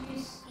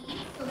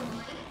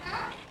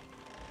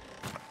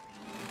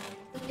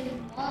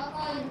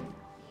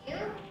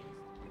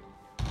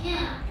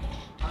 Yeah.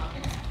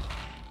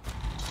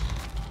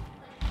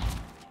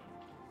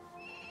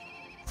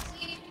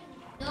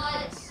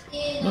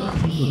 Look,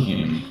 who's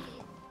looking at me?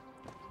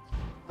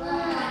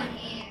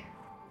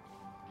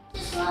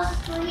 Just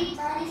lost 3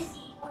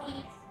 Dynasty points.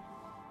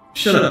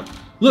 Shut up.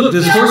 Look,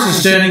 this horse is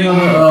standing on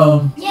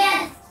the,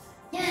 Yes!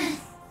 Yes!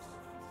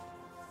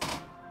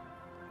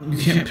 You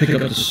can't pick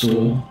up the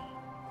stool.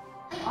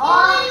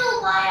 I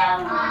know why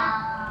I'm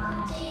not.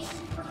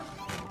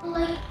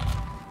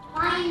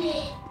 find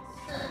it.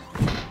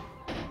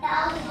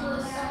 1,000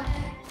 or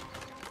something.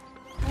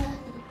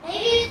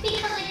 Maybe it's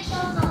because I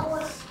killed the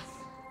horse.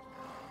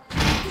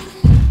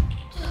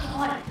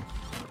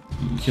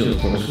 You killed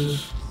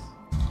horses?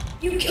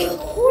 You killed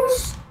the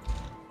horse?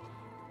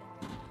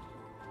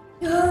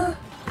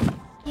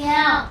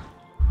 Yeah.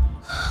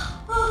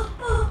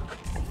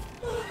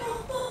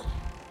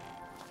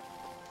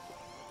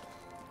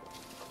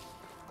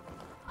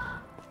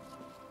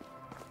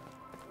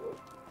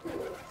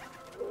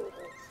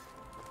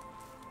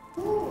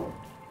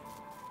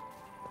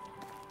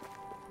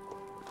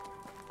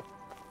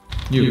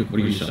 You, what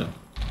do you say?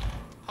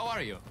 How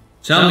are you?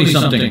 Tell me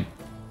something.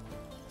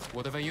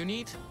 Whatever you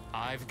need,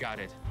 I've got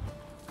it.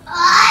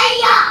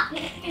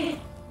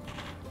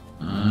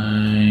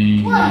 Wait,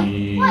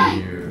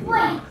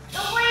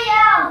 the way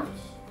out.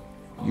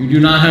 You do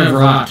not have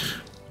rot.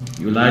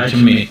 You lied to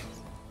me.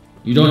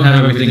 You don't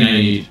have everything I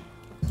need.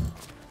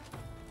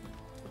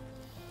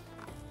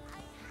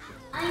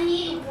 I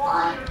need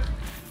water.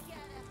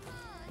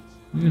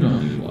 You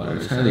don't need water.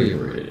 It's highly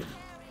overrated.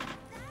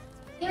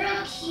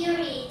 You're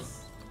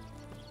curious.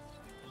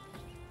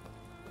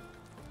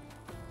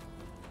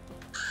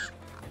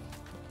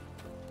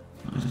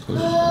 I suppose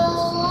it's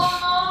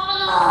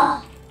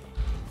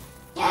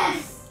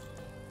Yes.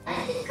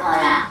 I just got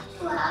out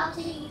to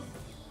outings.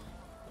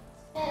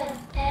 Instead of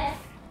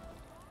F.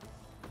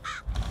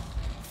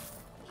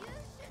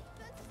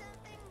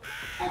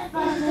 F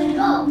was the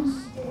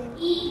goat.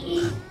 E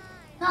is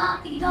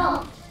not the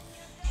goat.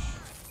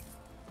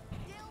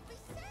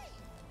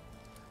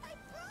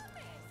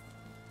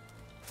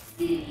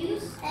 You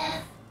use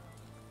F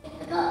with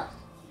the goat.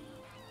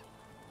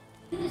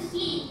 Use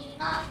E, you're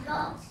not the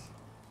goat.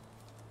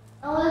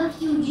 Or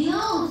if you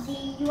use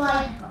E, you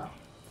are the goat.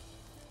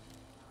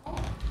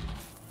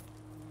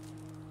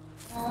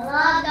 Well,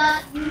 I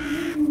got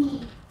you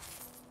me.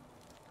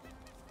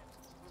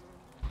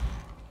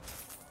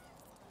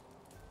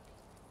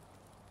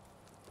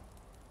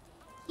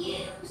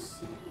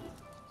 Use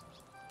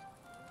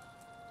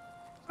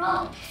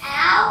Bro,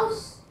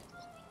 cows?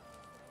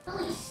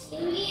 Really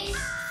serious?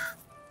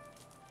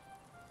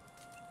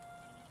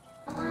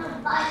 I want to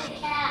buy the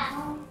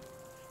cow.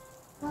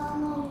 No.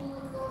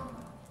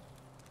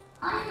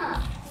 I don't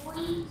have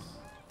coins.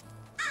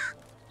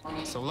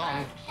 So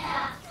long.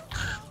 Cow.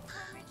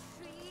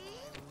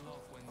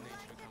 Love when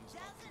nature comes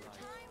back to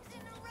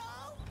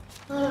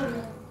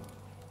life.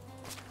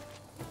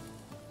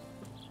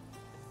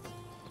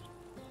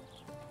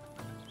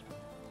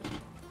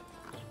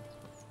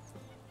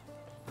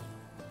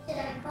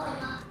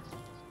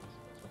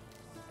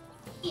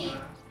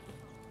 Here.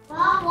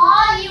 Well,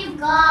 why are you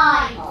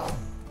guys?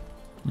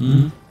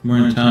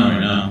 We're in town right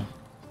now.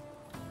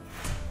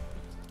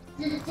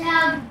 The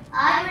town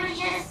I was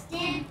just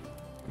in.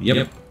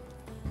 Yep.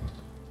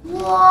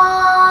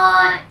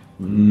 What?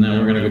 Now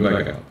we're gonna go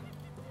back out.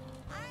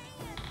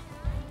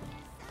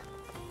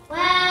 Well,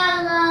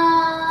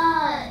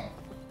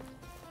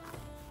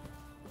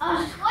 I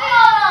was going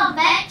on a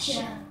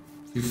adventure.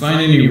 If you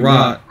find any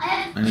rot, I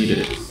have I need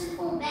two it.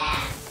 simple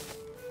bags.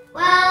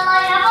 Well,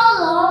 I have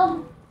a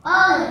long.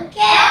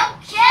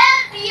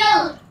 Can't be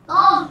a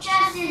long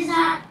chest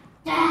at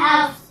the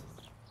house.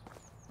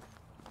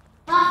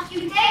 But if you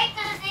take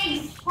the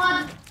things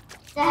from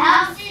the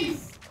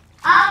houses,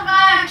 I'm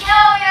gonna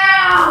kill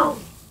you.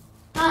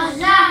 'Cause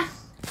that's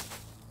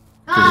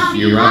gonna Because be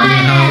you're robbing the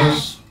my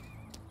houses?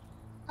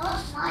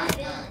 That's my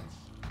village.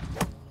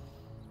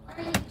 What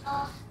are you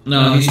talking?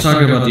 No, he's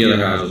talking about the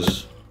other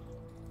houses.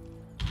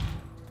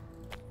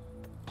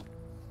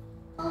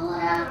 Oh,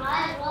 whatever.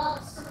 I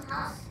robbed some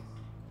houses.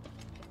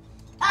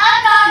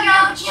 I'm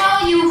gonna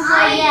kill you for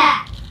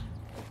that.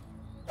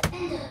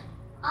 And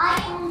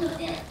I own the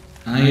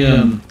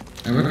village.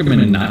 I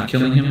recommend not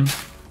killing him.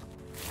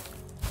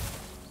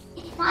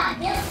 It's my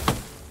village.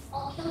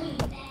 I'll kill you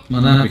back.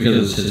 Well, not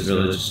because it's his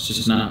village, it's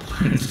just not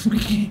part of the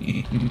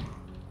game.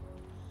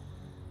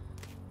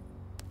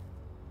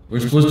 We're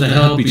supposed to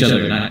help each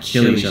other, not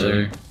kill each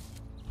other.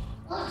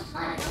 Well, it's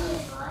my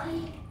village,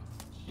 right?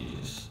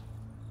 Jesus.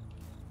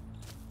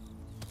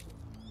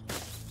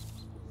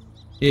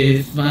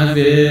 It's my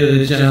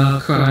village, I'll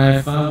cry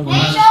if I want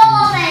Hey, to.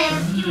 Joel,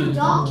 if you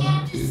don't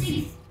get to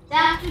six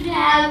back to the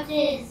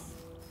houses,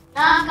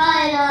 I'm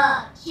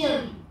gonna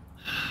kill you.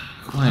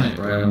 Quiet,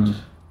 Ryland.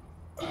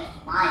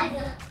 It's my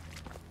village.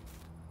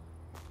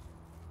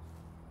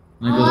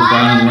 I go to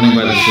Brian running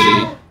by the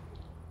city.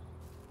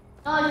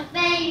 So it's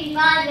maybe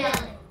my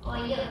village or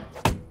you.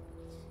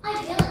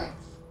 My village.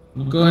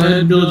 Well, go ahead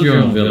and build your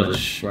own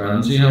village,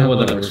 Ryland. See how well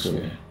that works for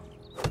you.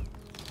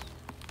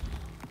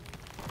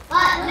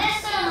 But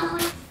listen, how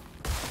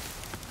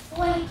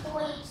much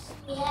points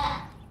we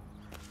have.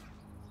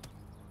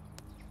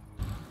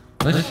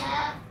 We What?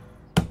 have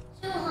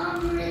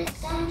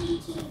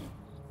 272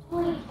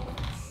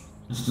 points.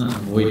 It's not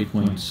void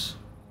points.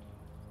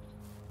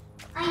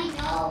 I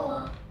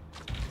know,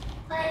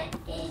 but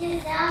it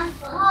is down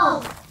for.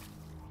 Oh!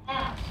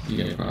 Ouch. You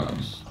get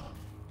problems.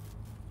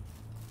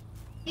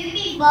 Give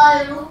me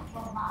my room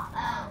for my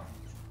house.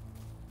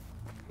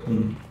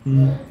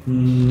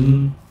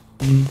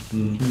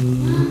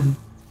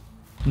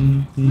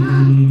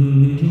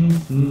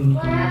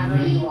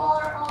 Wherever you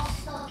are, I'll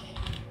suck it.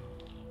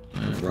 I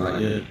have rot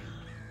yet.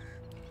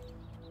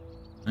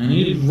 I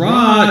need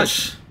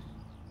rot!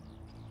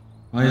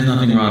 Why is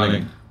nothing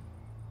rotting?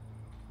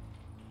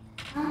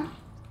 Huh?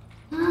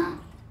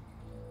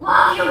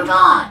 What have you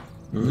done?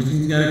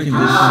 Everything's got a condition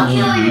I'll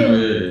kill you.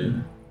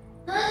 100.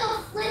 There's a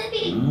I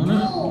flipping want it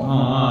bull.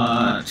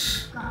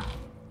 rot.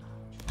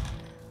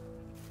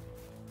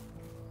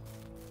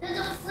 There's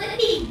a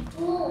flipping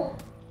bull.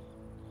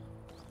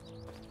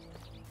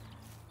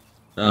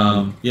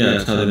 Yeah,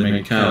 that's how they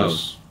make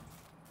cows.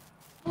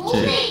 Bulls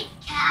make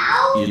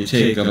cows? You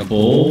take a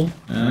bull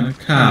and a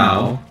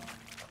cow,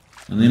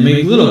 and they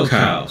make little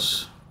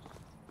cows.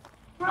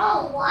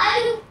 Bro,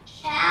 why do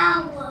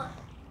cows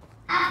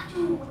have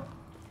to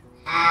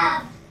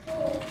have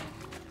bulls?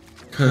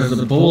 Because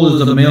the bull is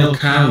the male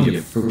cow,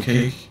 you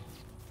fruitcake.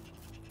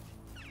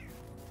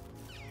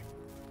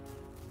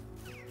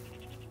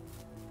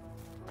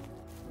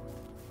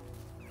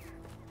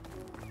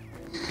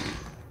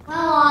 Where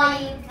are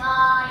you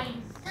guys?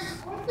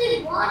 There's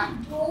only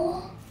one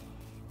bull,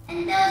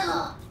 and there's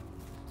a...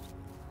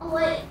 Oh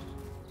wait.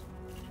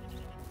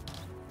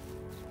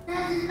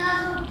 There's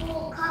another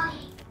bull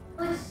coming,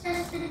 but it's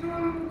just a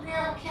normal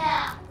male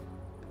cow.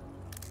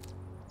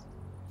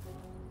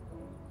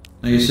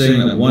 Are you saying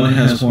that one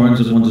has horns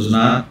and one does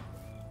not?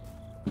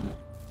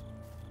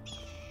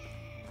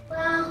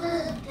 Well,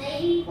 does a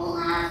baby bull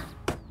have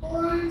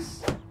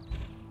horns?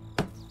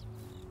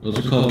 Those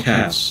are called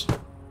calves.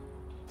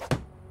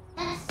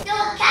 That's still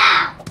a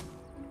cow.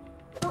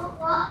 But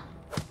what?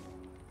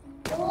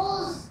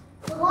 Bulls?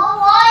 What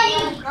are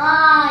you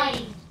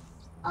guys?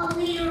 A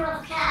leader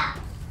of cows.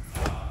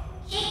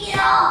 Kick it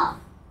off.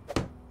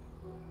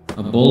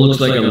 A bull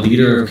looks like a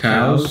leader of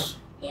cows?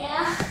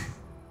 Yeah.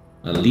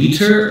 A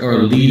liter or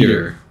a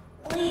leader?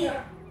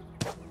 Leader.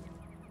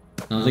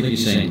 Sounds like you're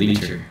saying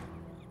liter.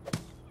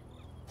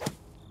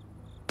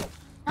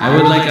 I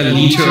would like a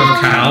liter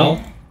of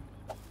cow.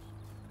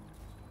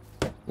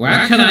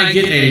 Where can I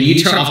get a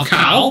liter of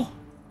cow?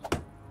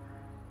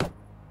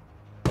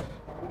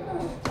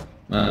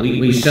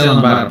 We sell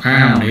them by the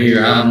pound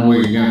here. I don't know where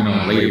you're getting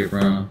no liter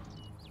from.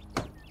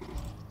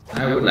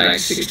 I would like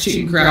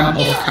 16 grams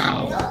of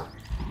cow.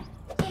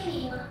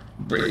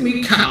 Bring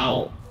me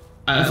cow.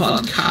 I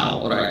want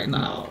cow right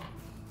now.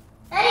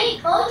 Hey,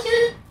 go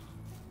to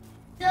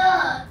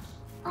the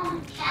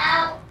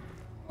cow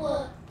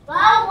wood.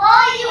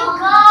 Why you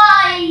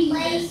guys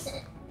place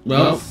it?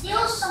 Well,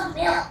 Steal some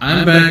milk.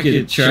 I'm back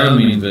at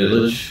Charlemagne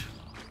Village.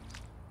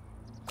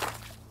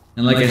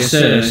 And like I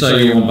said, I saw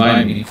you won't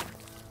buy me.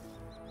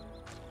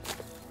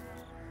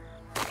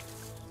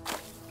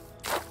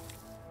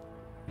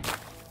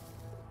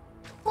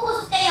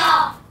 Stay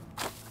off.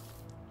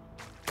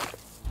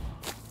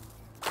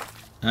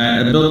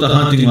 I built a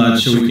hunting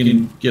lodge so we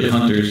can get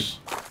hunters.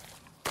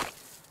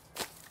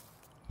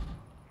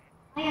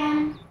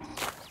 Okay,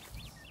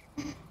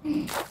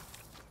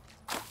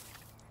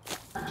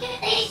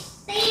 they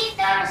say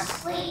they're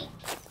asleep.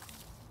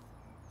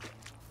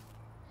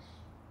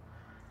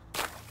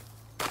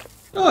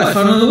 Oh, I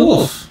found another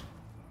wolf.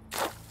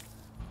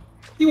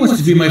 He wants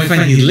to be my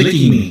friend. He's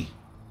licking me.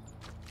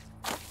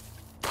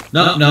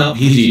 No,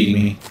 he's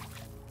eating me.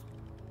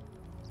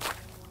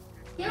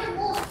 Your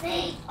wolf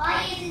face,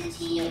 why isn't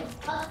he your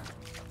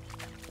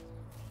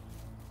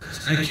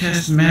I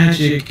cast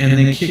magic and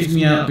they kicked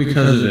me out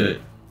because of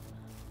it.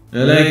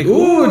 They're like,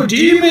 ooh,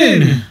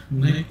 demon!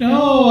 I'm like,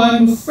 no,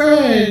 I'm a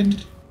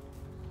friend.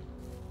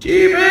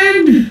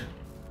 Demon!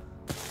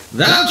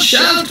 Thou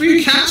shalt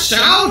be cast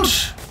out!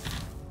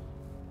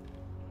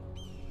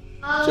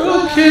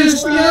 Don't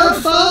cast me out,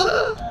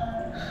 Father!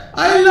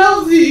 I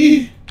love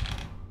thee!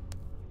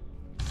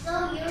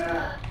 So you're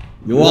a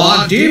You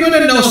are a demon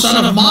and no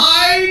son of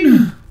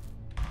mine!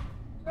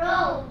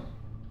 bro.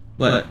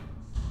 What?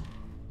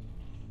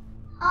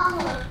 I'm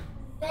a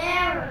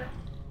bear.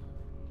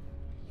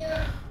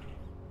 Your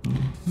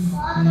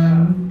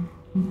father.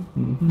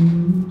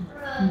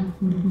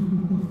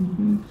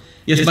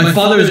 Yes, my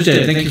father is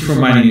dead. Thank you for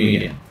reminding me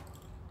again.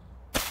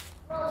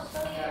 Bro, so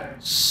you're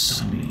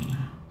Sonny.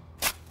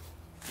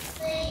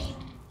 saying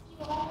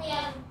you only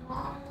have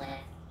one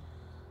left.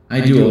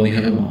 I do only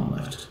have a mom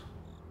left.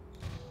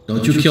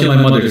 Don't you kill my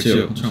mother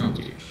too. What's wrong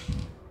with you?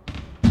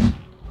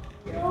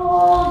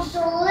 Oh,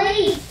 so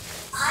late.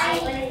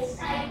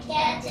 I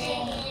can't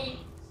take it.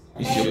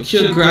 If you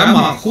kill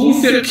grandma,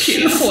 who will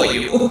kill for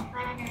you?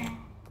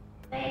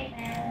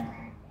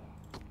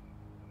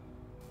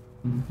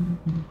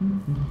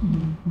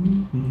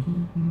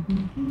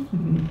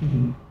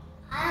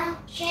 I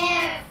don't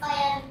care if I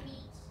have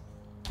meat.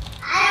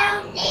 I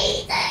don't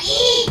need to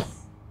eat.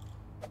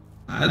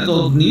 I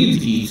don't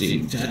need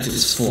eating. That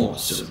is for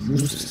some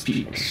useless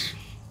people.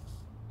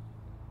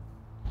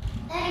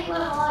 Daddy,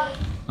 where are you?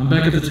 I'm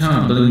back at the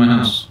town. I'm building my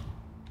house.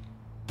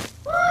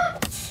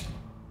 What?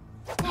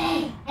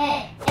 Hey,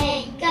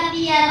 you got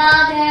me a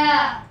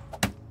mother.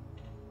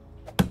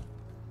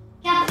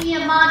 Got me a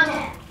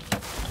mother.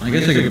 I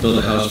guess I could build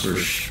a house for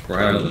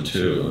Sprout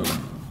too.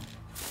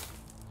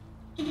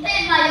 You built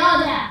my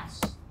old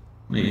house.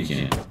 Maybe you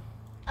can't.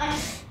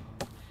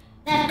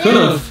 That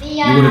Could've. built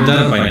You would have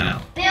done it by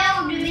now.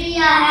 Build me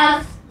a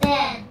house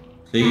then.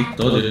 See?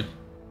 Told you.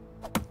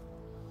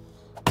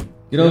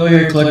 Get over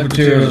here, collect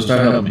materials, and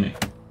start helping me.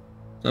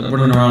 Stop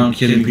running around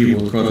killing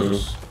people with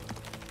puzzles.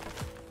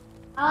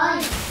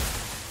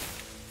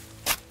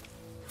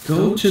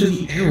 Go to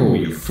the arrow,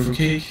 you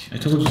fruitcake. I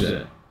told you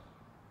that.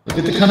 Look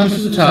at the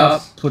compass at the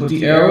top, put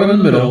the arrow in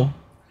the middle,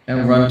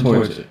 and run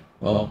towards it.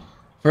 Well,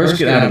 first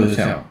get out of the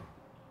town.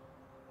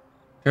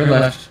 Turn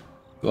left,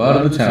 go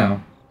out of the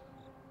town.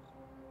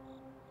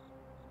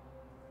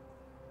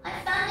 I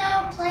found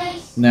our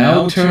place.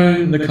 Now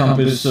turn the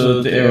compass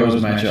so that the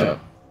arrows match up.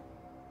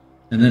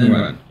 And then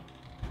run.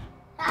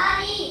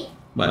 Daddy,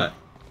 What?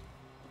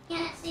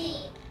 can't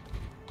see.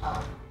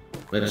 Oh,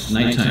 But it's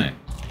nighttime.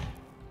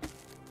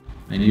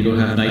 And you don't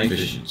have night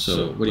vision,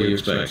 so what do you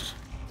expect?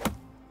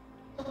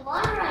 the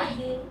water I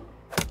do.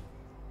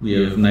 We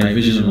have night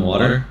vision in the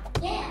water?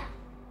 Yeah.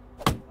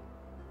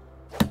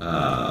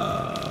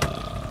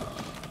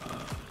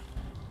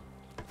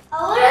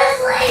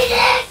 Honestly,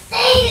 that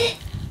thing.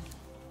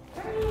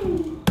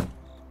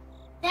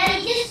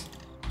 Daddy, just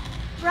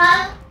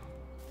run.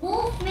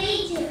 Move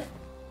me to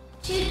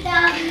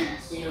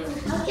 2002.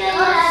 Okay,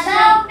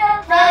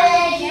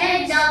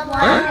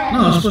 What?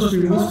 No, it's supposed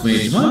to be Wolf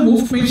Mage. Am I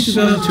Wolf Mage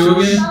 2002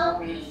 again?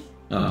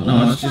 Oh,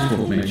 no, it's just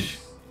Wolf Mage.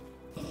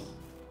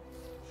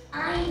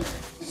 I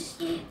just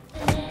skip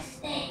the next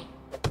thing.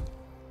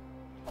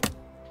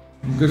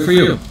 Good for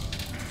you.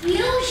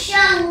 You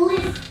shall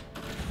live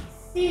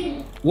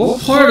soon.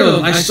 What part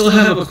of I still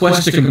have a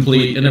quest to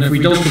complete, and if we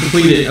don't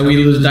complete it, we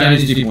lose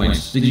Dynasty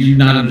points? Did you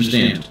not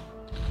understand?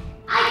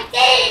 I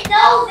didn't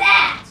know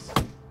that.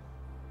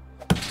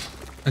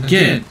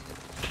 Again,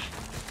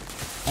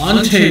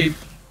 on tape,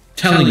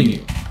 telling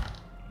you.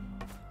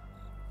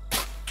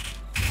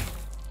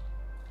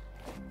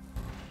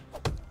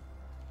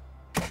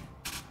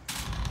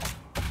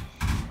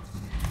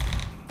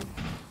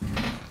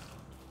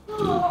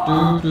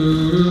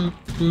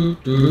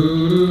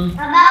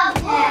 About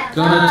that.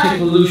 Gonna take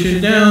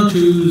pollution down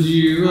to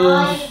 0.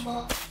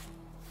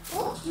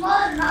 Looks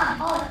smart, not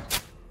hard.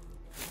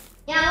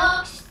 Yeah,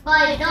 looks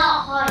but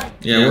not hard.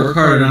 Yeah, work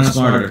harder, not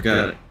smarter.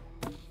 Got it.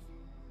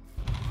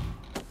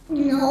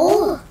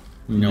 No.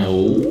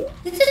 No.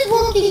 This is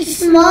working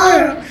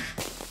smarter.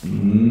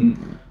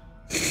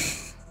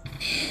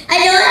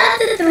 I don't have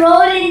to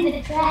throw it in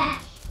the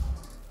trash.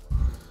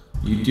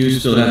 You do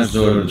still have to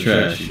throw it in the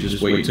trash. You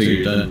just wait until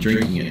you're done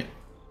drinking it.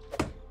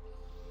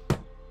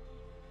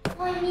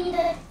 I need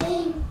that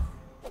thing.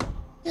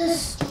 The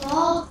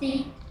straw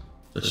thing.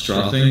 The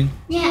straw thing?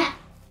 Yeah.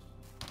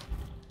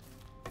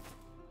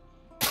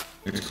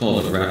 It's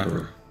called a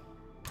wrapper.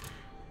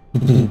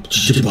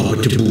 Where's your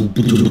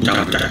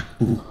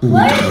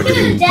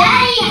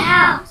daddy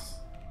house?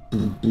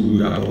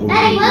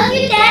 Daddy, where's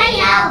your daddy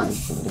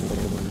house?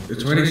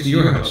 It's right next to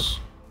your house.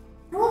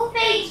 Wolf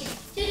Page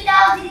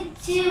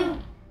 2002.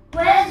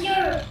 Where's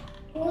your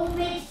Wolf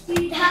Page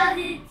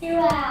 2002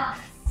 house?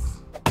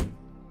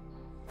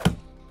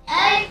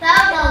 I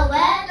found a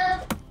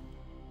random.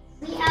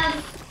 We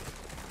have.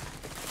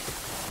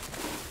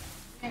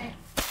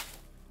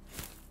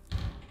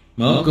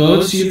 Well, go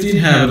and see if the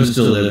inhabitants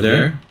still live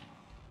there.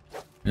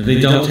 If they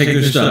don't, take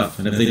their stuff.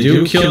 And if they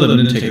do, kill them and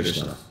then take their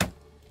stuff.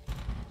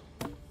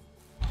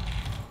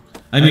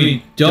 I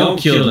mean, don't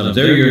kill them.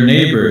 They're your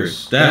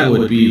neighbors. That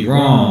would be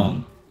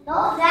wrong.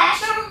 No,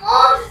 that's your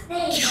mom's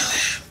thing. Kill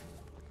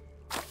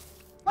them.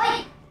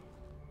 Wait.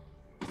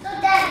 So,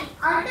 Daddy,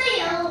 aren't they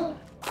yellow?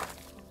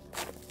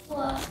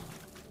 What?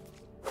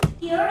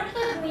 The earth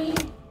is green,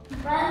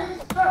 red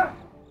is purple.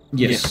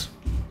 Yes.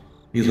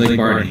 He's like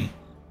Barney.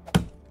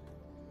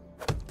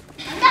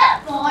 I'm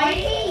not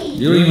Barney.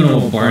 You don't even know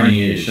what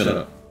Barney is. Shut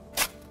up.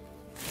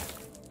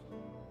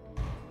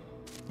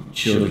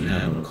 Children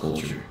have no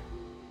culture.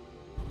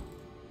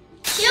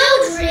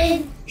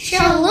 Children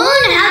shall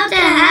learn how to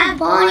have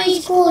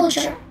Barney's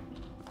culture.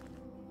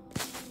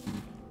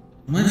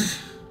 What?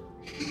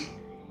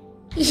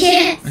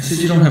 Yeah. I said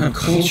you don't have a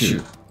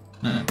culture.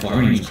 Not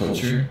Barney's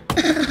culture.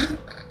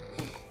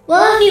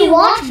 Well, if you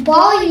watch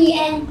Barney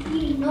and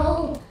you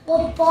know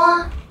what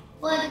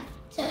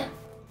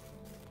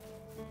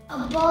a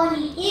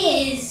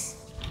Barney is,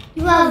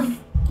 you have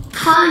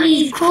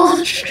Barney's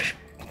culture.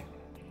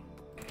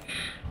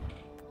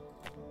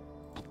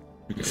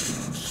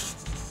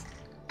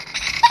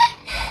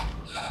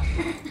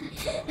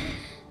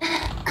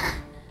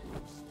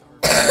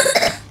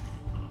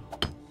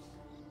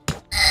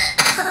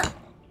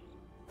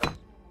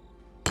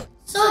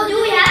 So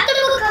do we have to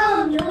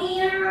become a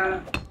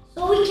millionaire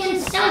so we can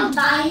sell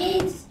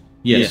diamonds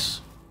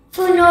Yes.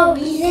 for no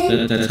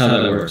reason? That's how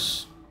that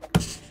works.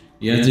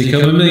 You have to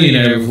become a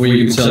millionaire before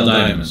you can sell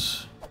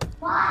diamonds.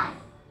 Why?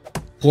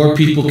 Poor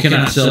people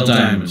cannot sell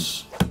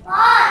diamonds.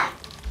 Why?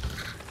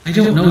 I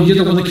don't know. You're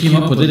the one that came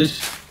up with it.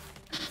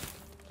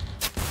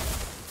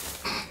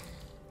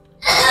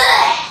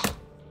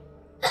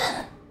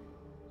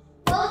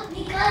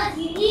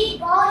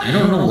 I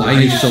don't know why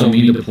you're so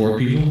mean to poor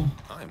people.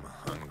 I'm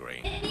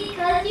hungry. It's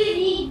because you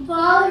need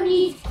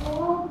body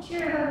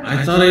culture.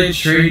 I thought I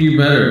trained you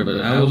better, but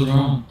I was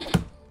wrong.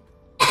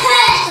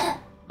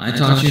 I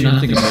taught you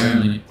nothing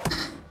apparently.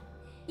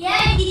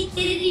 Yeah, you didn't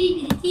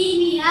even teach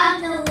me how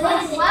to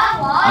listen.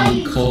 Why are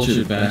you?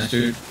 Uncultured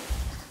bastard.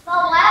 But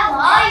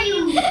why are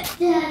you,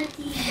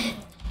 Daddy?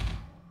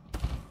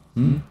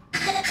 Hmm?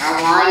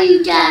 How are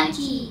you,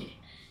 Daddy?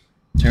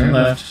 Turn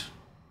left.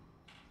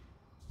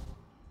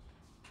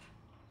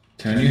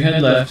 Turn your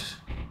head left.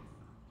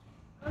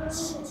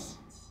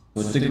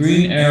 With the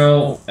green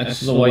arrow next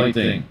to the white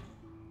thing.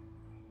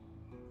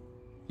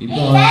 Keep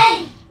going.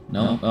 Daddy,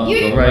 No,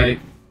 go right.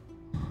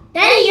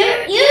 Daddy,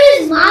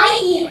 yours is my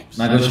ears.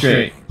 Now go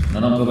straight. No,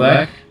 go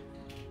back.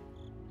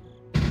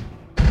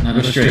 Now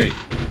go straight.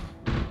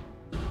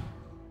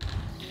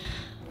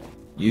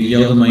 You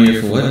yelled in my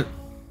ear for what?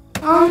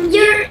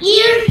 Your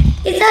ear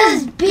is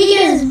as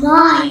big as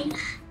mine.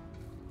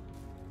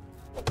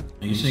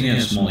 Are you saying you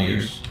have small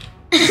ears?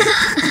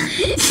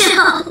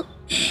 No,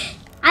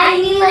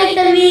 I mean like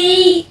the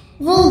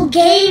medieval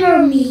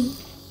gamer me.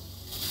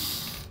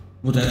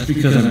 Well, that's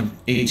because I'm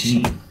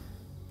 18.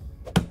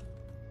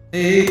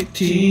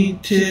 18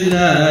 till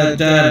I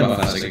die.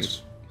 About 5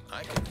 seconds.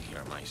 I can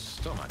hear my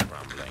stomach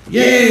rumbling.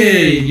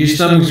 Yay! Your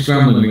stomach's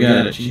grumbling. We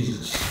got it.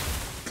 Jesus.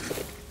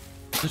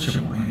 Such a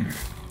whiner.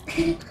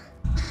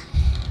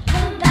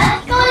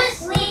 Let's go to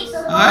sleep.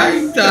 So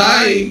I'm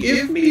dying.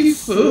 Give me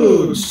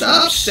food.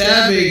 Stop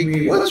stabbing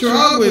me. What's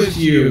wrong with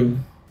you?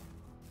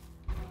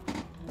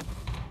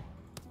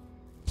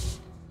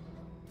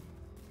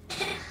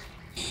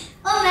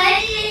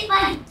 imagine if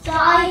I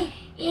die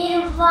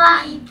in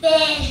my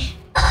bed.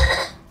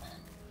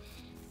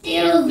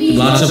 It'll be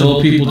Lots of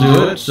old people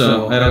do it,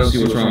 so I don't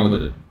see what's wrong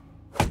with it.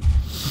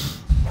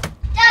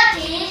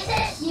 Daddy, is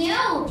it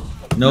you?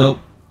 Nope.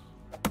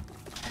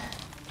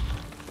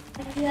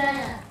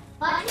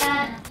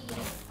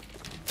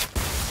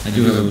 I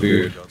do have a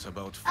beard. Forgot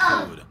about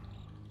Oh. food.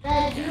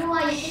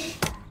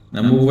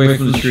 Now move away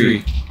from the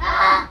tree.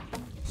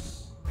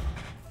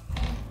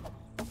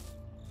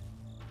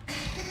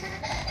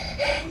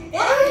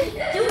 What are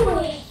you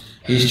doing?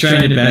 He's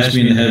trying to bash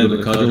me in the head with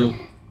a cudgel.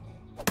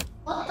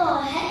 What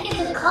the heck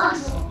is a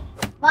cudgel?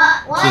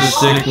 What? It's a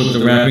stick with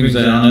the wrappings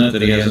on it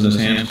that he has in his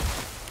hand.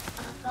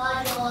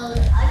 Cudgel.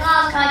 I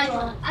got a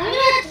cudgel. I'm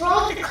gonna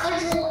throw the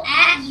cudgel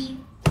at you.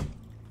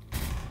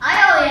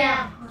 I already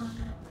have a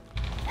cudgel.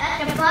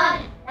 That's a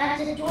button.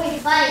 That's a toy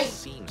fight.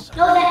 Seems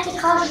No, that's a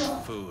cudgel.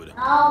 food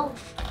No,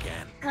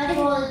 again.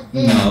 cudgel is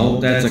this. No,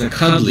 that's a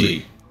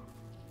cuddly.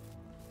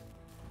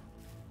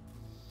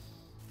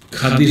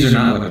 Cuddlies are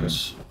not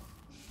weapons.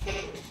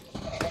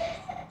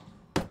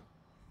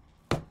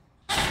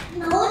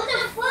 No, it's a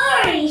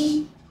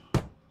furry.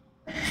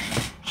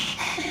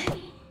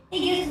 Hey,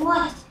 guess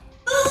what?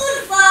 Food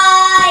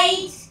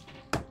fight!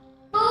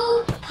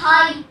 Food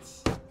fight!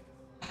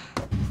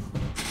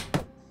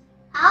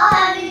 I'll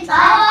have it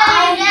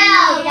right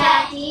now,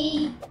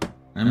 Daddy.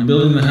 I'm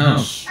building the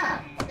house. I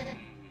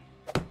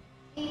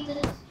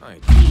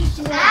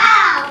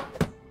Ow!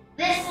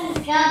 This is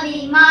gonna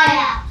be my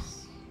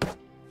house.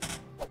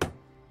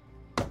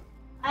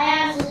 My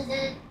house is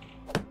the...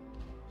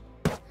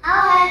 How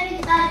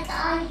haven't I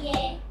done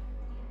yet?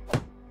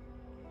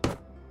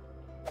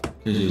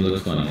 Because you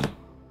look funny.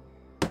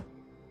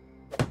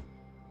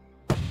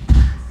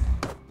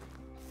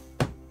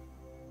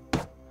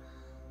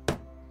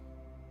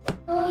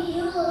 Oh,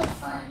 you look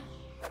funny.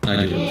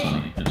 I do look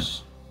funny,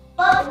 yes.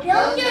 But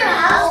build your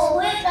house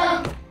with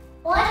a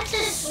want to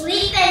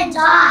sleep and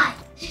die.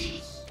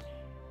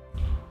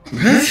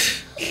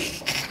 What?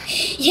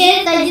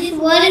 Yes, I just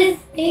want to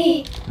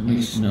sleep. That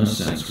makes no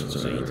sense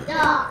whatsoever. No.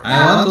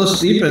 I want to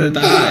sleep and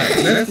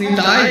die. Let me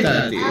die,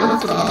 Daddy.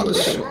 What's wrong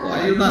with you?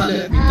 Why you not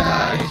let me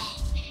die?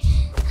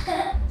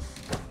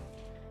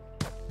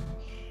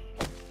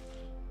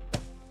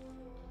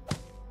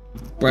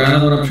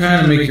 Brown, when I'm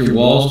trying to make your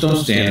walls, don't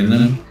stand in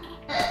them.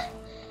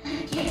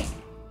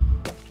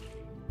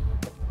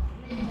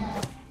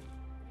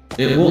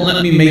 It won't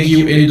let me make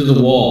you into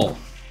the wall.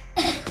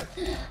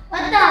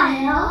 What the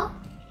hell?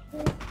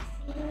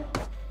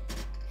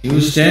 He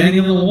was standing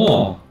in the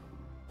wall.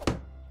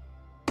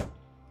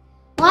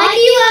 Why do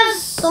you have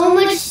so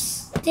much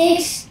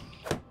sticks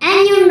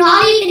and you're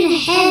not even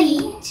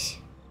heavy?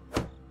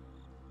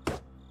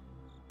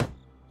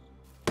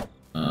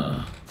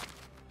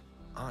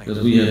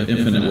 Because we have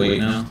infinite weight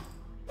now.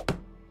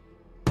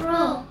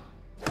 Bro,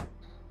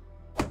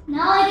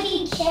 now I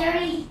can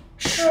carry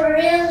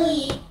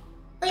Trilly.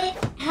 Wait,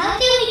 how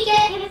can we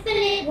get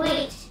infinite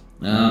weight?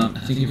 I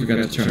think you forgot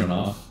to turn it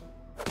off.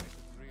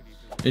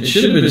 It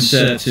should have been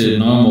set to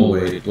normal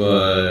weight,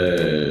 but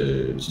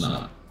it's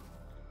not.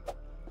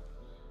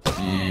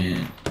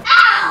 And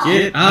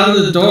get out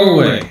of the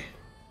doorway.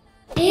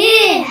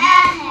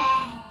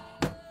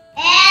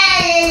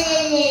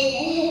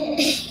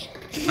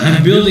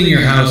 I'm building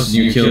your house and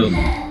you killed me.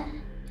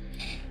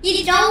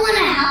 You don't want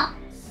a house,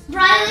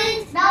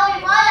 Rylan? No,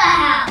 we want a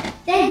house.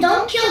 Then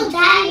don't kill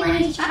Daddy when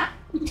he's trying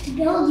to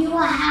build you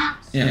a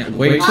house. Yeah,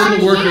 wait till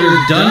the worker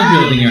is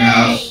done building your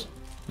house,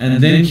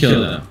 and then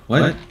kill them.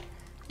 What?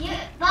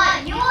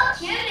 But you're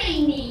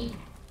killing me.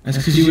 That's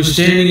because you were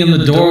standing in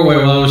the doorway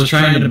while I was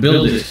trying to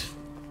build it.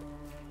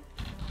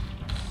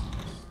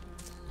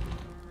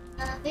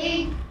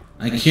 Nothing.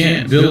 I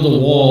can't build a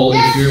wall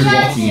if you're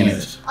walking in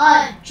it.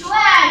 A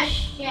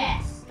trash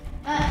chest.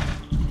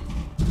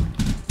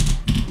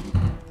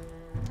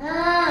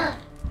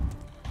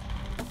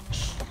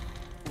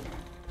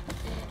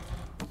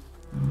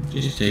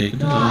 Just take the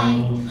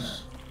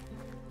dolls.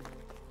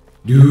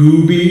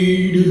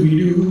 Doobie doobie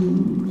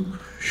doo.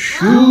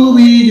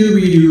 Shooby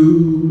doobie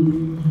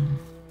doo.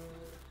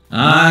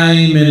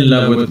 I'm in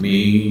love with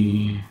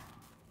me.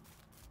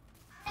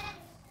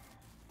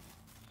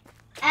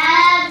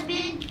 And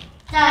big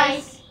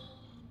dice.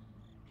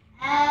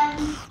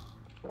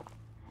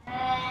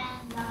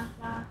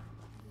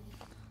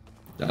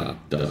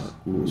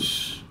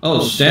 Whoosh.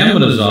 Oh,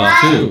 stamina's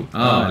off too. Oh,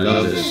 I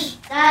love this.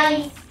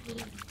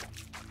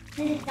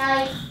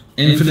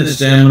 Infinite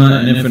stamina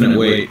and infinite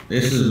weight.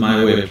 This is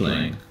my way of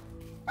playing.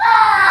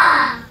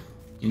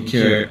 You can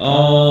carry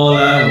all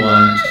I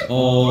want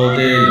all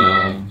day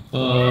long. Ba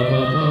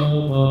ba ba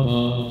ba ba.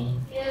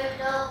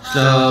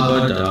 Shabba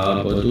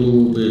dabba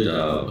dooba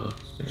dabba.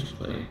 Let's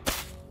play.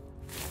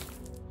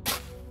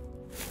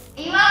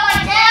 You on my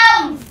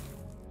town?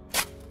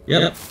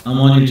 Yep, I'm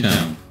on your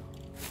town.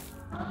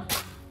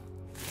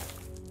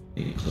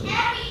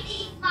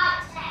 Everything's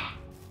my town.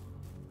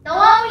 The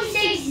one we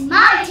say is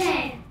my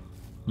town.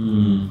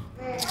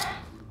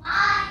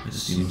 This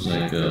seems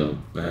like a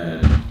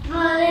bad.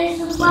 But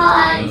it's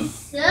my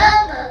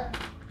server.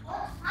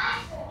 What's my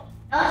server?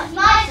 Oh, it's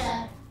my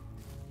server.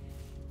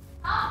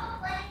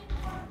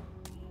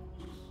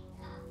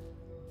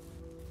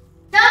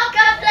 Don't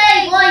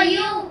complain while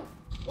you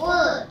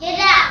will get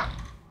out.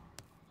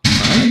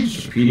 I'm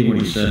just repeating what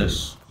he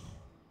says.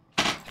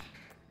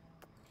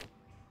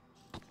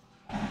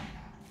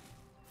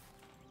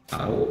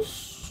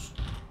 House.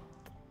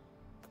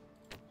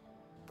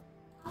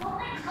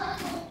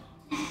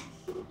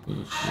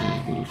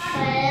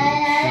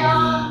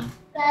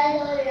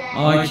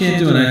 Oh, I can't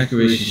do an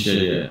excavation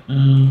shed yet.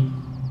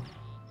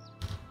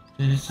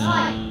 This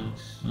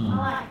sucks.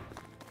 Oh.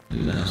 Look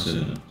at the house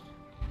set up.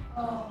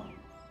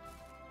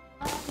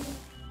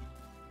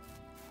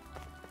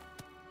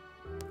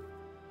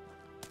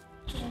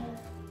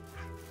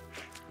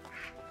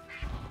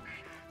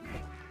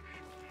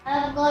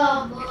 I've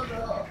got a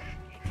burger.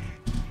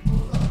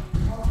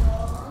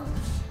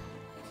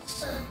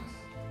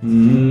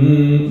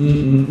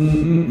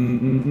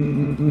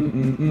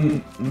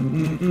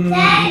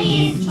 Daddy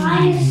is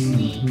trying to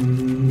sleep.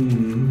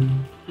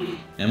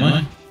 Am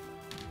I?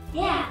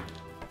 Yeah.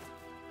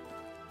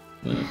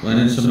 Why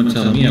didn't someone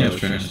tell me I was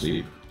trying to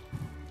sleep?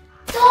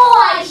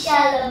 Toy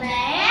Shelter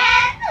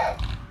Man!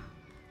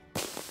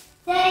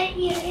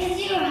 Daddy,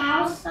 is your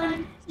house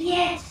done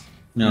yet?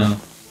 No.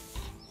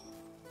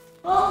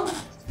 Oh.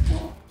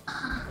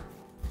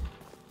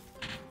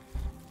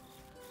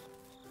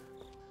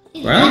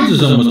 Rounds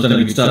is almost done if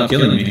you stop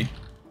killing me.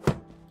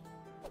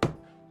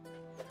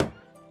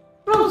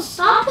 Bro,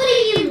 stop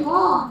putting in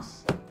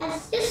logs.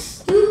 That's just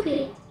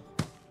stupid.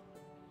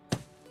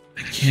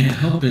 I can't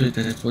help it.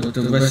 That's what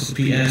the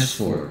recipe asks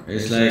for.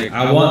 It's like,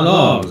 I want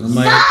logs. I'm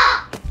like,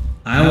 Stop!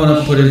 I want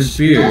to put in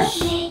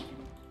spears.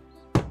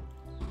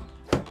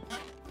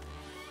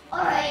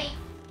 Alright.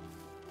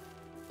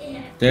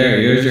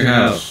 There, here's your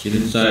house. Get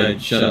inside.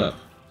 Shut up.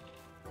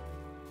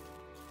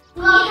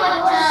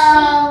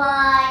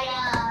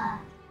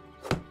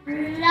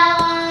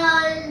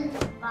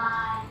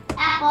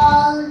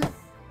 Apples.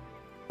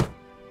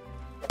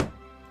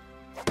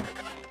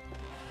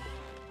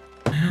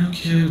 I don't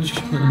care what you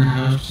put in the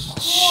house.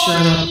 Just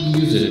shut up and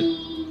use it.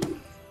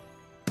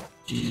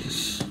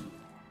 Jesus.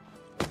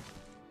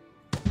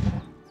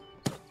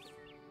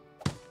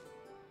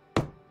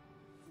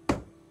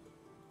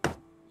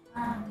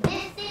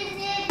 This is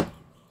it.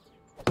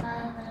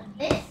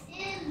 This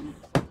is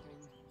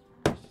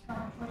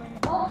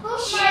copper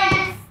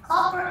chest,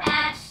 copper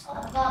axe,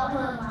 copper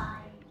line.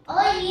 All I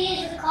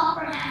need is a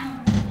copper hammer.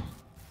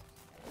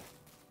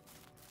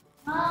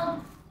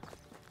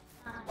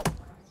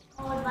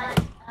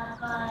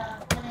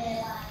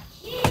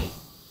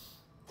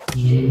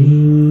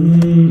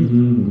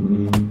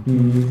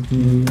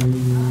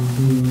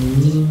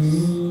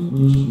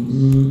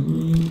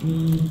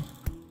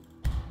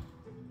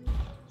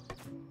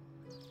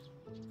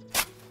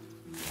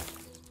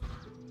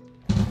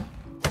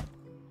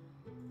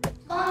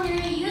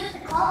 Use the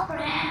copper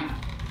hammer.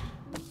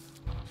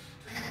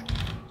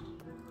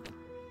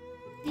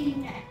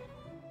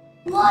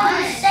 What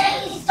you say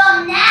is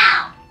done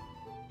now?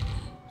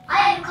 I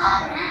have a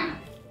copper hammer.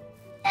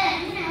 Hey,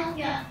 I'm gonna help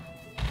you.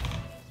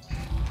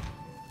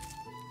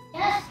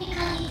 Just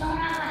because you don't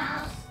have a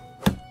house.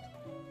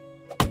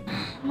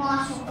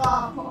 Marshall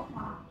got a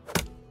Pokemon.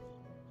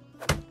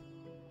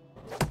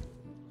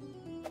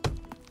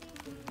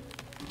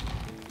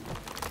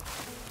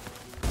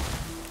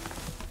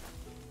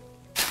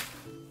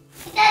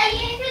 Daddy,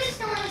 you're just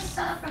stealing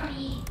stuff from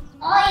me.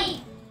 Oi!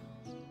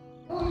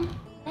 We'll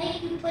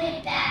make you put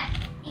it back.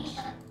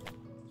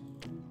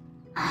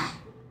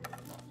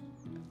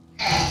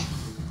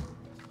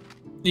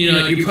 You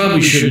know, you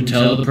probably shouldn't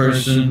tell the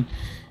person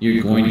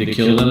you're going to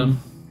kill them.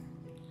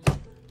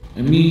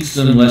 It makes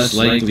them less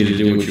likely to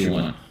do what you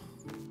want.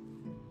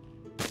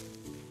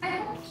 I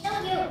won't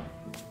kill you.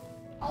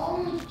 I'll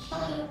only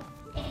kill you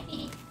if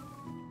you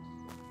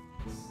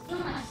steal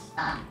my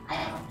stuff. I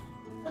don't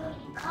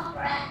fucking copper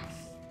axe.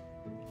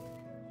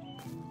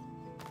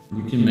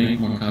 You can make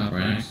more copper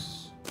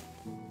axes.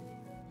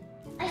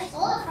 I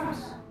stole it from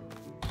someone.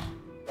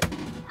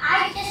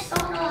 I just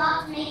don't know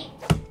how to make it.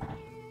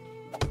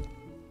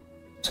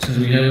 It's because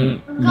we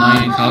haven't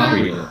mined copper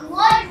yet.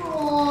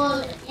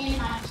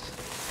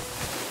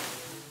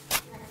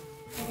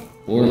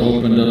 Or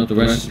opened up the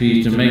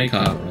recipe to make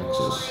copper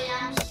axes.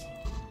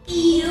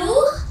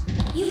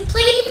 You've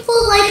played it for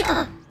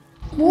like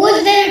more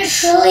than 1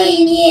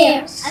 trillion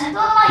years. I put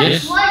my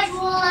Yes. blood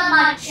rule in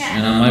my chest.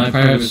 And on my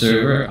private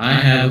server, I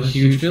have a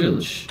huge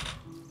village.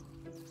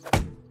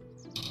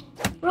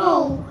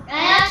 Bro,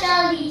 I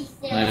actually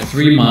I have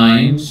 3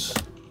 mines,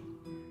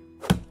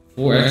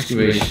 4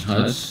 excavation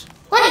huts.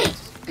 Wait!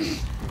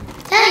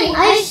 Daddy,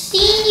 I've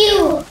seen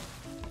you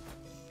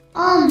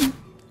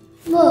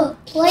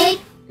look, play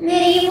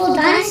medieval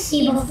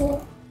Dynasty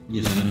before.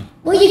 Yes, I know.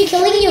 Were you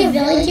killing your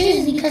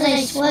villagers? Because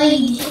I swear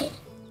you did.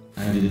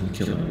 I didn't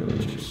kill my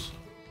villagers.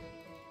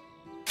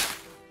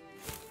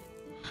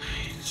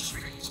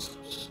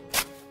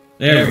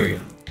 There we go.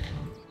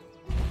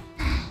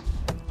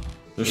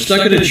 They're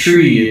stuck in a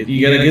tree.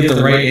 You gotta get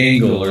the right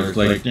angle, or it's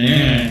like,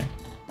 eh.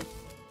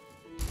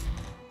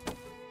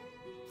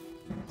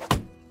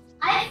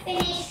 I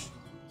finished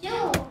 2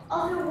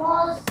 of your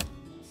walls.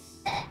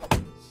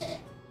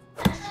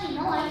 Actually,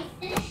 no, I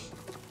finished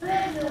 3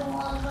 of your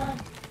walls, but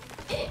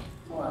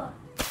 4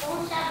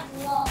 don't have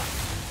walls.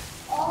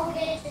 All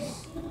get the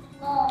stupid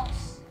walls.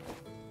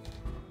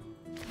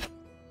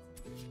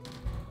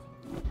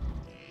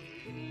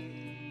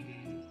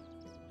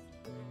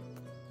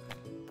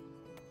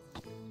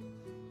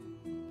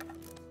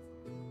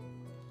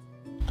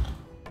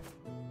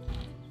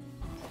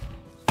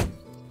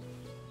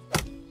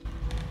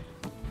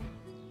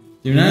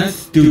 They're not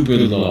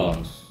stupid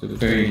logs. They're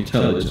very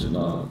intelligent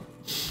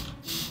logs.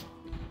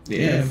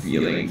 They have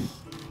feelings.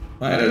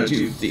 Why don't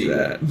you see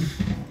that?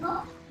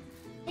 No,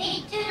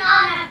 they do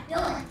not have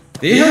feelings.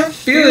 They have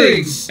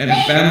feelings and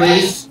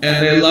families,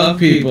 and they love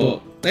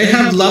people. They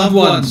have loved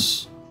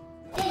ones.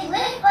 They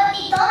live, but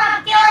they don't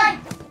have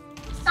feelings.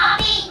 Stop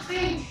being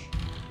cringe.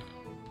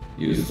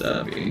 You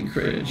stop being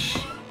cringe.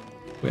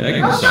 Wait, I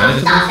can send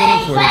it to me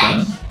before it's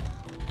done?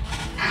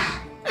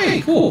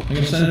 Hey, cool. I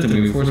can send it to me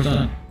before it's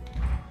done.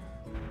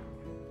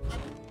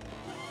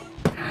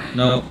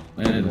 No,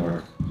 that didn't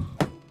work.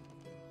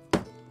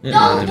 It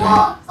Don't lied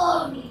walk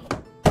for me. to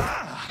me.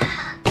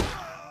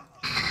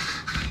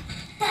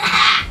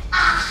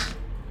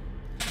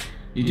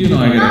 You do know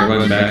I gotta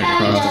run back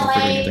across the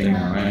freaking thing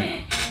now,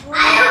 right? I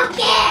don't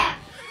care.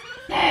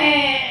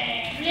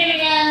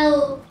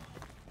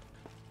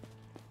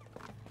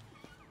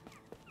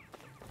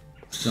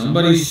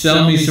 Somebody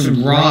sell me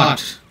some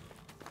rot.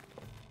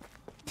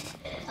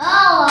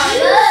 Oh,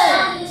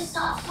 good.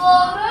 Stop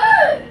for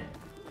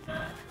me.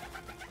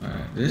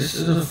 Alright, this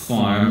is a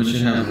farm. It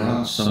should have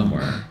rot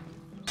somewhere.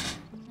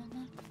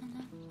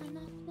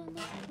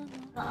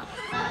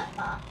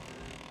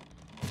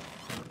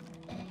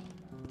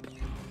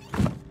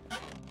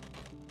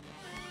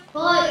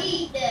 Go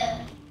eat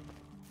them.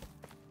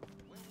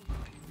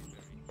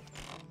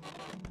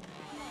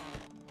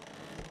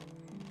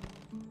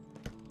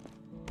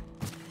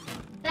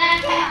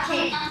 Back at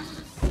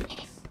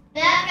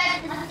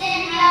the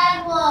city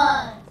I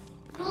was.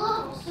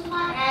 Look,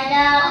 someone and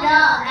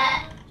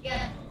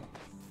yeah.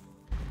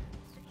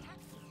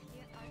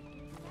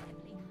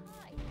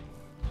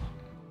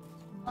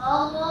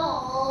 Oh no,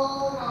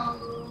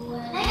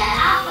 I got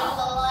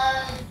alcohol.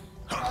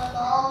 The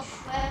long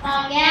trip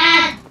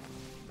again.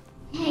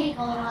 Hey,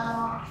 go on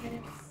long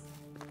trips.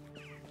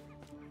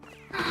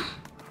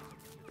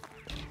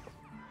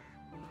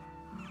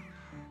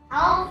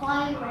 I'll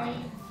find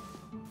rain.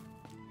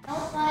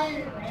 I'll find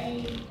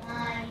rain.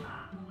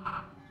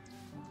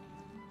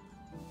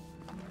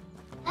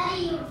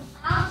 Daddy, your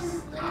house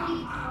is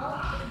literally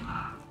broken.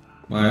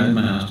 Why is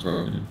my house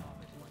broken?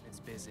 It's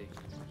busy.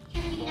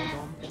 Can you not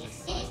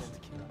fix it?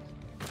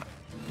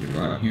 You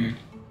rot here?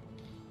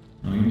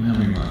 No, you don't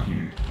have any rot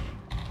here.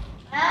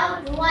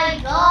 How do I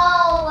go?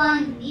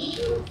 I need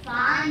to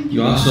find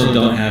You also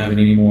don't have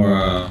any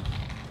more,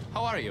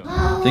 How are you?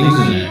 How things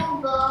in are there.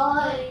 you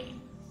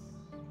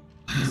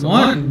guys?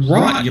 What?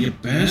 Rot, you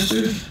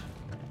bastard!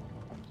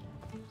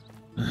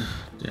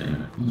 Damn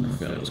it, I'm gonna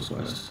fail this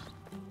quest.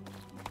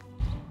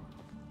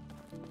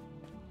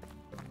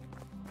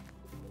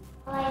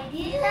 I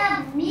did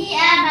have me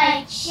at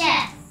my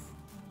chest.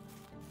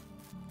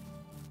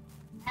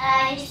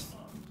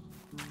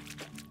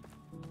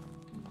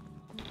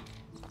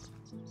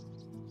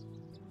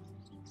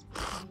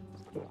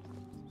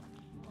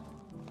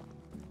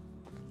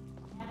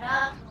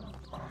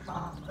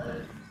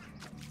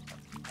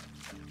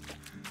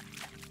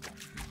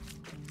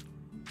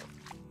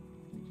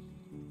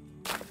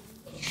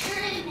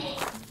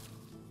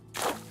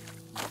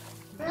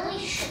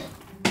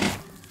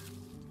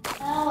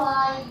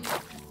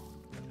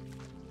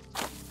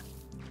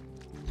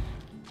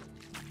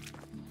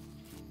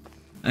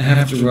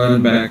 have to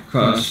run back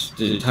across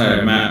the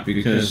entire map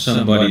because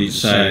somebody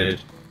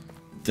decided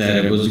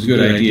that it was a good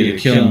idea to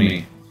kill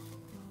me.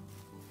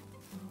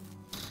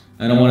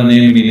 I don't want to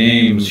name any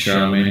names,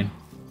 Charlemagne.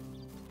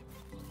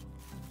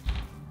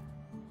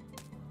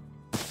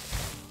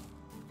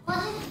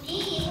 Wasn't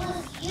me, it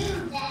was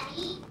you,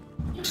 Daddy.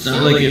 It's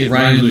not like it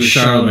rhymes with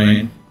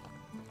Charlemagne.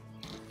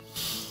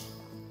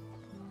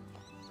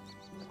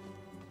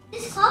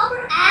 This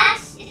copper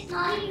axe is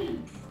not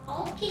even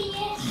broken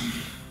yet.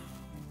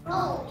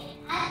 Bro,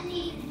 it hasn't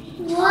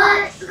even been.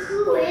 What?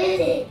 Who is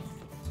it?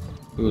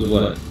 It was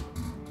what?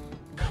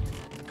 The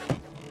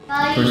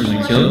Well, person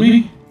that killed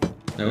me?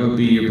 That would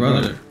be your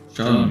brother,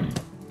 Charlemagne.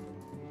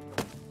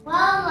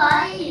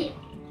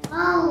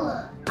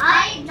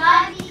 I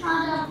died because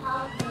of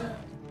hunger.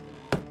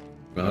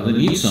 Well, then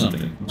eat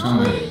something. What's wrong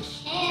with Nobody you?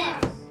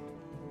 cares.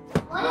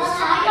 What is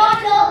I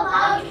don't know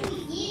how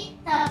to eat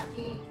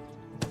something.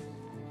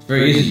 It's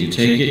very easy. You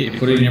take it, you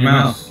put it in your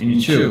mouth, and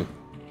you chew.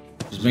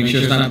 Just make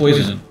sure it's not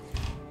poison.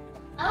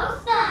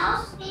 How's the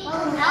house being?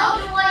 How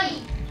do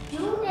I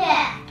do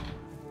that?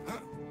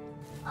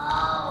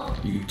 Oh.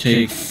 You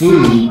take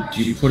food,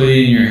 you put it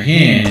in your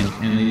hand,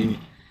 and then...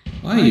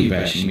 Why are you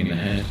bashing me in the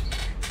head?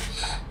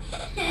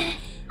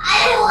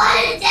 I don't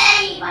want to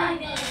daddy my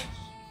village.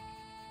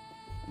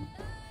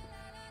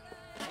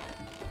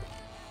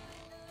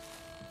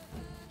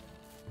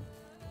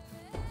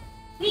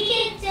 We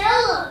can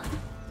tell him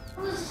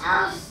whose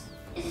house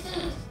is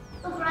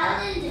the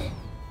Brandon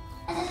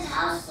has his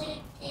house like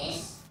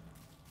this.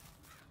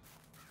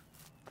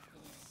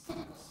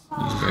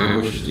 These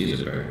berry bushes,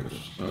 these are berry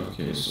bushes.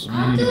 Okay, so I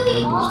How need do to we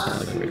build all this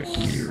tower right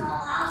see here. small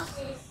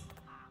houses?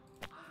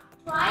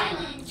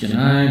 Brandon. Can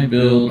I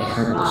build a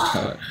herbalist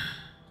hut?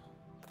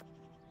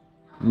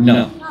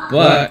 No,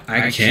 but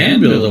I can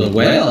build a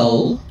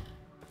well.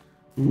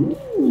 Ooh,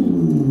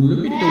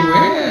 look at the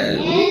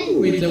well.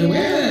 Ooh, it's a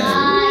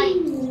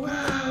well. Ooh,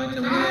 wow, it's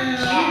a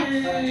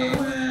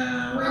well.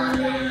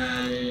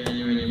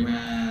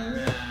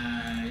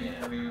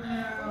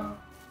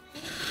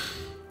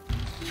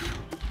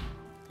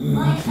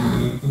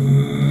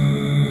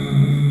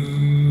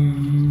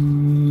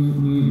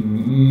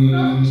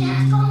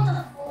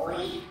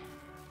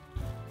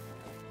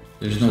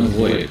 There's no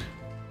void.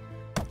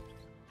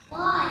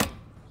 Why?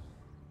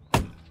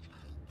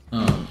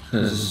 Oh,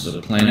 because this is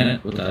a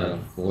planet without a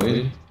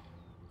void.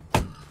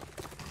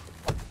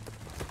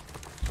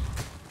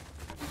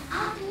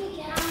 How do we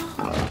get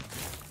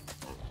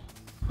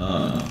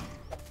out?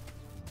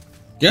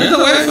 Get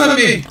away from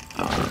me!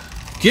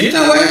 Get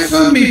away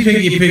from me,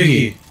 piggy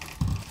piggy!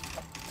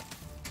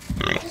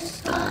 The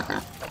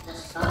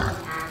skull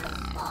has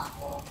a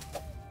bottle.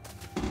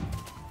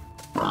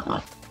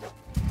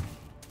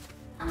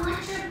 I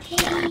want your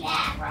piggy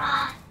back,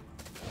 Rod.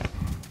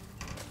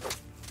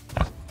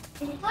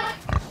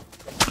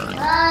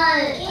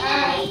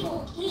 Enable,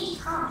 please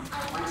come. I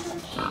want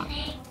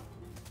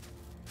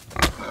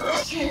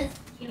your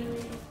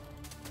enable.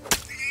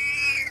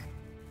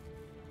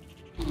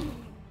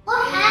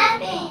 What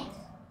happened?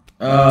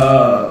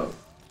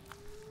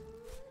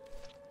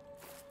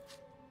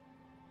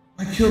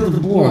 I killed the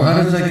boar.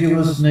 How does that give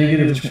us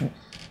negative?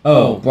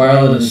 Oh,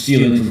 Barlin is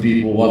stealing from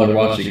people while they're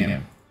watching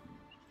him.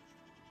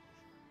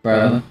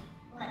 Barlin?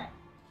 What?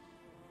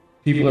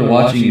 People are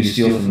watching you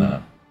steal from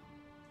them.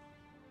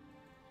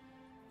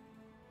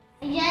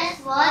 Guess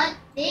what?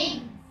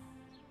 Big.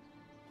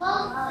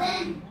 Well,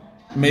 then.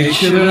 Make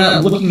sure they're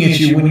not looking at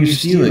you when you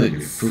steal it, you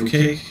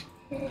fruitcake.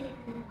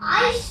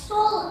 I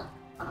stole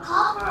a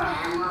copper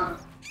hammer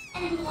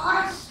and a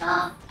lot of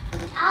stuff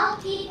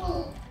without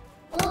people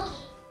looking.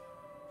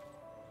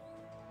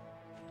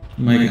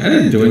 I'm like, I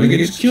didn't do anything. I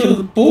just killed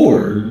the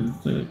boar.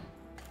 It's like,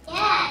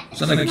 Yeah.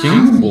 it's not a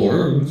king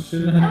boar. I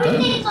shouldn't have done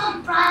Everything's it.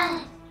 on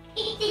Brian.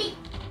 He did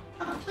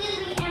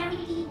completely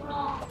everything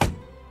wrong.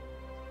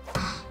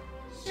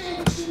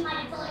 Shouldn't treat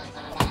my village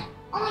like that.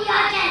 Only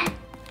I can.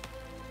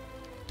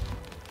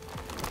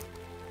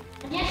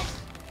 Next,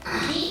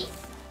 me.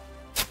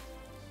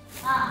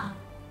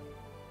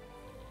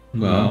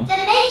 Well,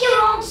 Then make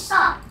your own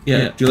stuff.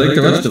 yeah, do like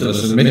the rest of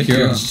us and make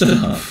your own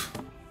stuff.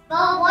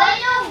 But why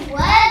don't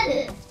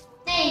web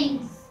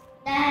things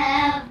that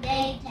have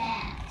day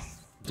tags?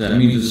 That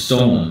means it's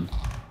stolen.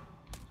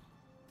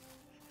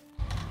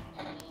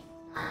 That means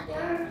not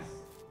yours.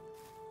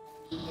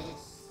 That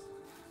means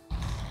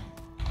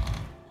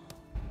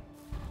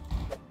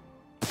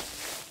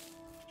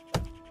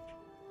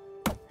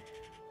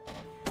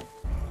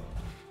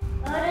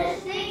what are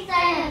the things I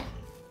have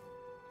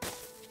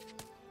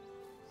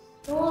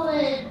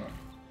stolen?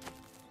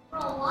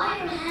 Bro,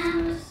 wire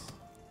hammers.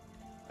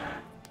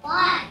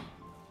 Why?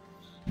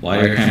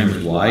 Wire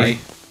hammers, why?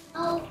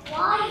 No,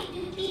 why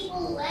do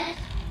people let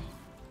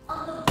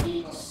other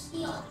people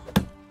steal?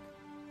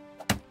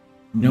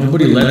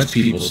 Nobody lets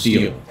people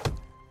steal.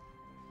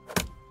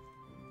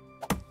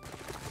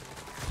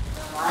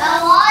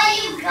 Well, why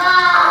you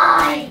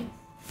guys?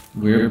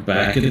 We're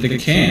back at the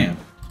camp.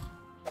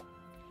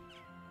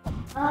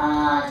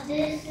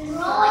 This is.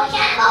 Bro, I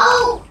can't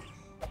go!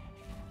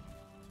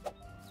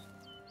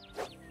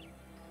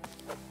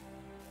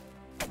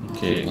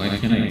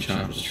 can't I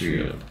chop this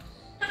tree up?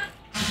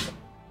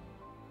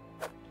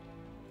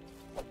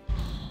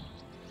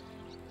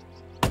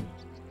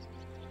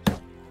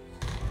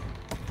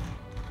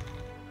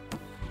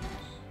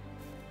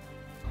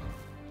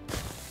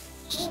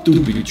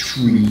 Stupid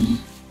tree.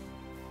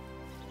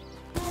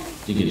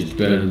 Think it's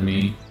better than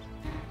me?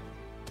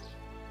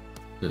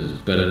 Because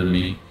it's better than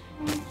me.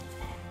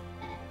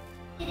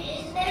 It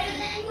is better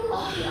than you.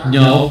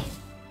 No.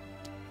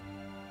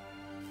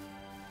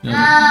 No.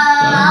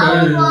 Not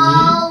better than me.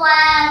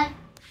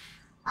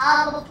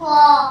 I'm a pro.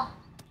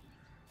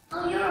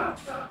 Oh, you're a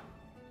pro.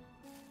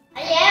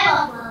 I am a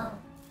pro.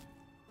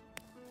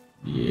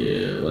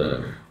 Yeah,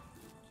 whatever.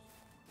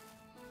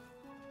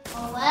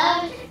 Oh,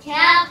 where's the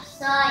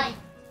campsite?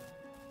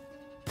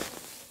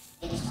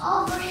 It's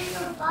over in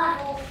your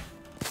bottle.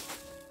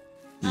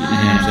 Eat a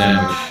ham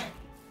sandwich.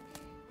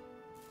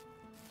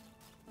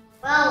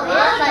 Well,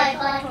 where's my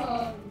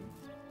butthole?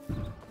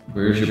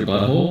 Where's your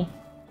butthole?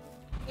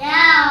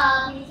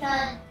 Yeah,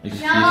 because If you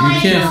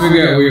can't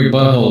figure out where your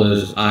butthole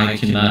is, I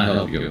cannot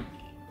help you.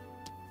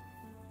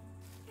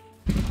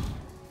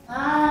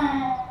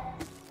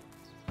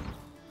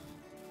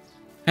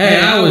 Hey,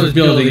 I was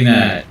building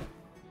that.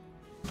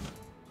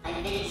 I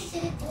finished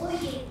it for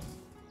you.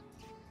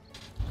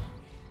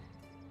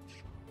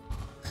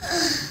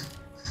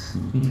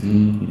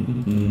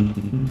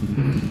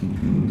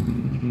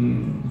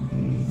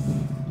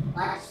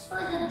 What's for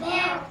the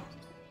barrel?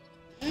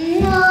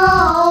 No,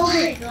 oh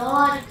my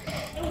god.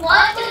 I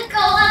want to go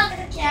up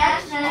the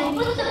chest and I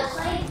put the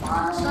plate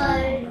on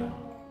the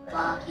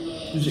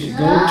bucket.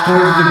 Go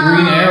towards the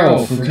green arrow,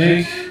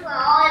 okay? Oh,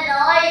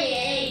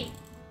 annoying.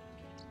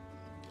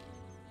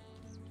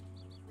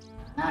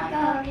 Not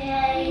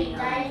okay.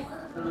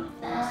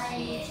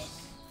 Nice.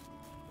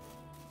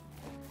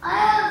 I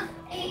have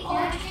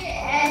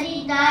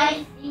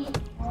 890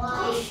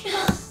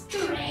 points.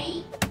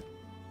 Straight.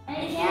 I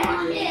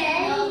can't get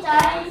any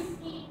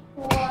dynasty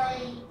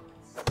points.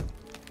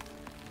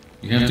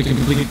 You have to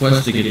complete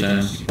quests to get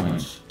dynasty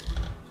points.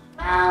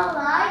 Well,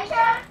 I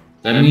can't.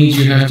 That means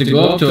you have to go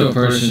up to a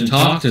person,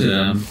 talk to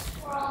them,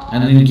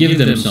 and then give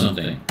them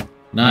something.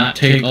 Not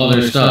take all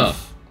their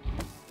stuff.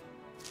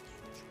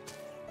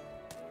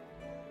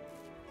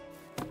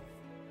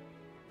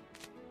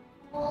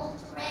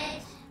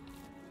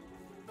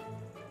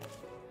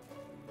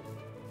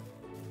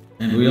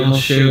 And we all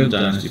share the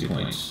dynasty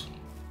points.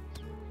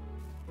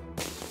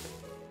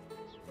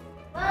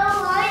 Well,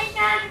 I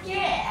can't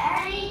get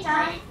any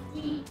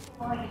dynasty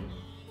points.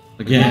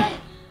 Again,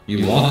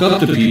 you walk up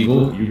to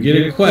people, you get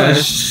a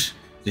quest,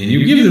 then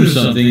you give them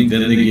something,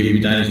 then they give you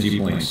dynasty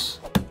points.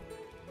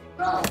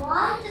 Bro,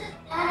 why does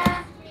that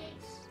have to be?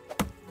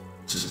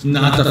 It's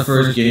not the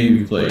first game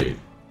you played.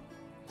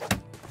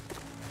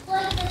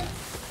 Like the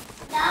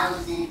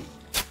 1,000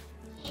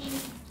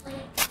 games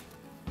played.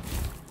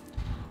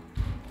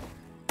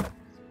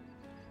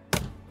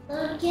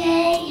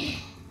 Okay.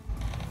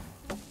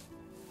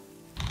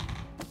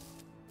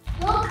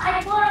 Look,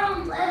 I put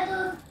on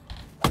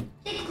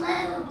thick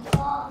leather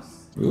gloves.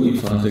 Ooh,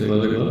 you found thick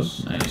leather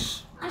gloves?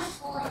 Nice. I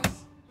saw it.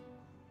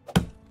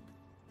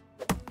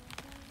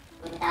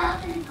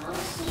 Without them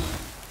noticing.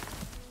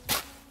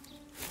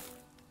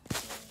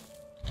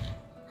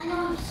 I know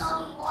I'm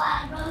sorry for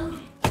that road.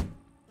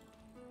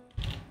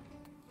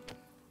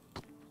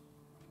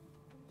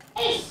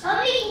 Hey,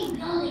 somebody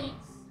buildings.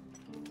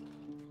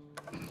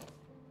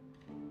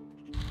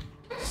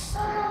 Let's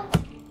start off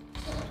with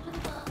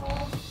the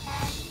old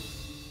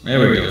fashioned. There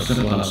we go,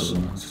 simple house of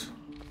ones.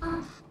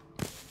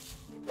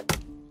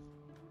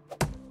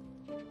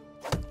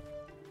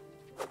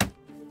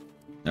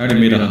 I already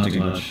made a hunting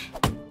lodge.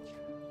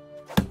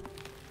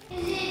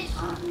 Is it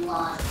on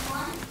lot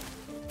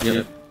 1?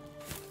 Yep,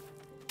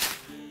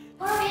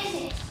 Where is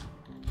it?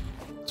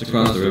 it's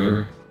across the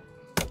river.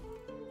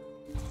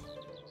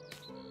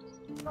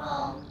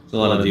 Bro. There's a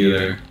lot of deer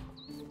there.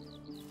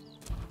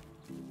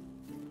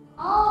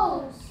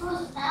 Oh, so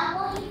is that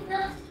what you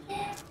built it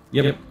there?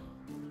 Yep.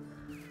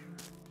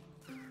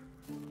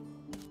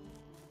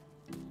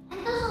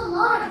 And there's a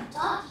lot of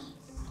duckies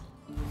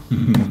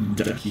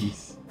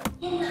Duckies.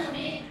 in the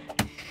river.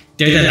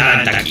 There's a lot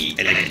of duckies.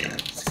 I like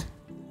duckies.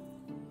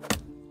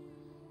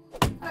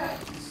 Alright,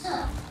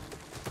 so.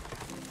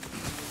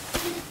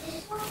 Is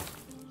this one?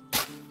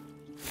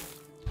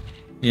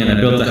 Yeah, and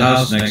I built the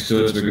house next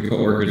to it so we could put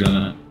workers on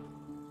it.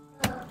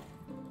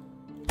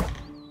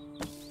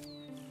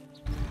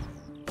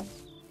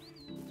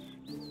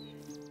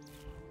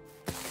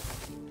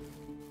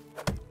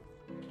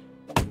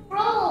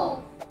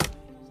 Bro!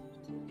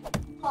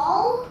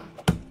 Paul?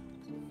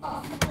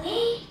 Oh,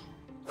 wait.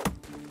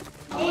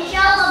 Hey,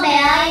 Shalom,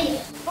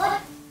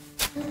 what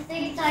the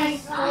things I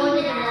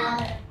stored in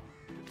water?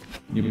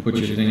 You put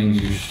your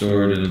things you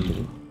stored in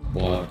the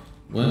water.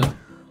 What?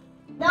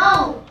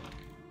 No!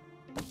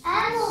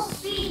 Animals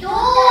feed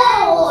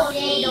all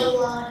day the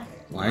water.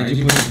 Why did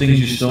you put the things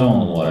you stole in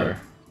the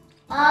water?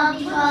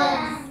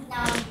 Because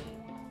no.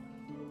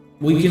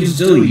 We can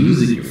still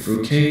use it, you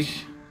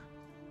fruitcake.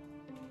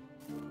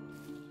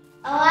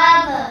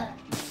 However,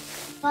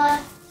 but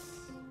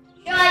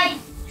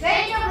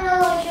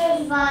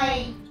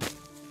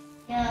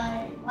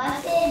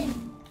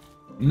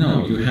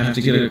No, you have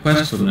to get a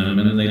quest from them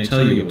and then they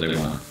tell you what they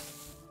want.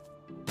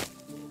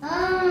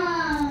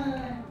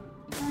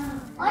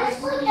 I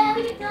just like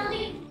every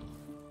building.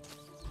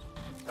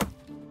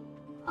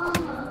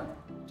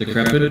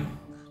 Decrepit?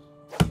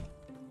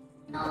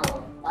 No.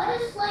 I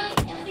just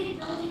like every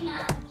building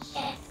has a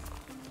chest.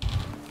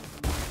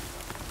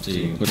 So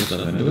you can put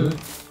stuff into it?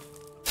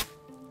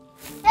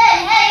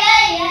 Hey, hey,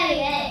 hey, hey,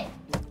 hey.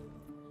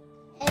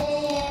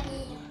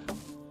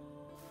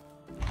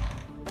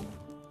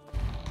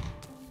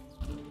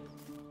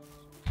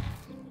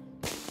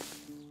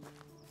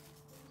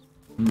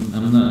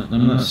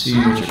 I'm not seeing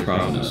what your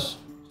problem is.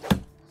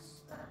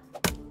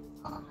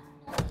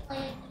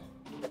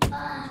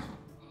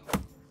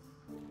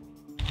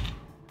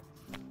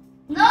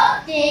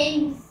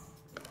 Nothing.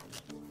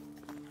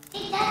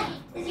 Hey, Daddy,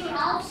 is your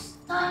house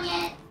done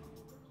yet?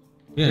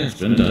 Yeah, it's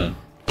been done.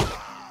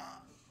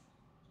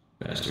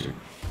 Bastard.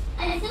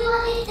 I still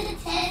wanted to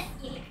test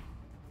you.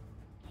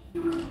 If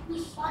you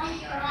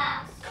responded your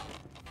house.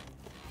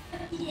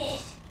 What you did?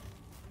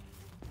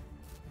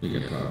 We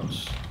got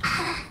problems.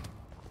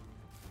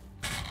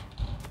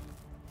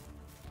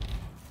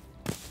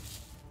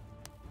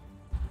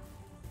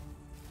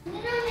 I'm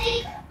gonna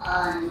make a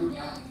new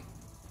building.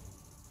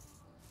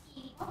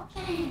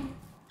 Okay.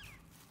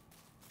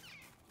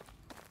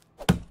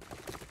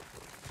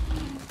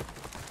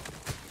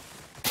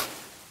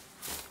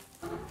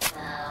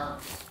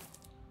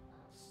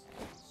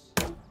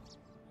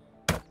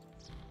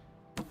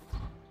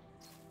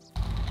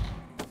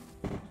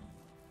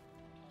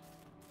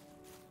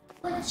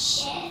 What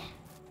shed?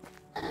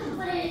 I can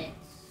put it.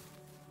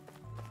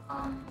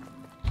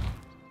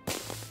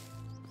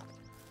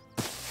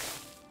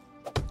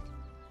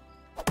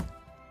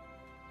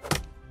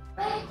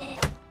 Right there.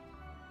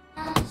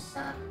 Now the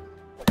sun.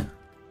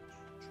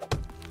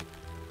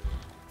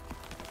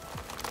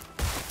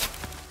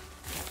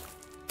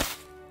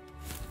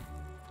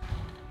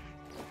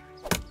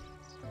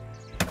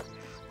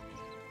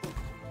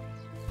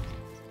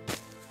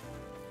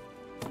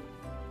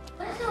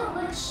 What is a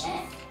wood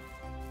shed?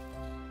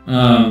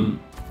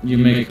 You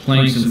make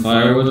planks and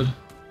firewood.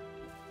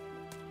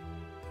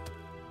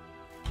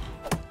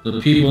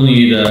 The people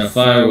need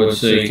firewood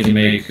so they can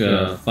make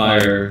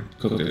fire,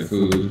 cook their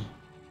food.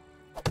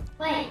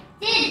 Wait,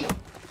 hey,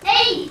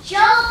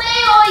 show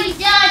me or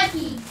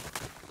Jackie.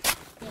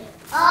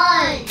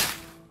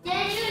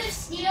 Did you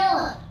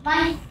steal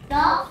my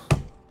stuff?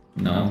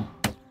 No,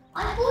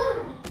 I put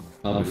it.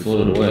 probably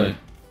floated away.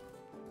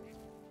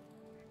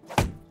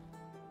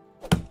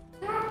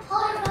 You're a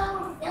part of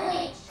our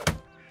village.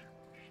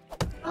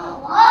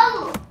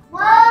 Oh,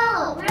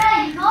 whoa, when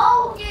I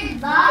go to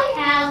my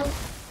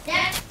house,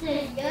 next to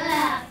your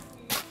house,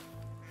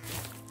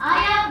 I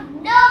have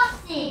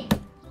nothing.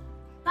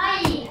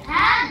 I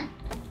had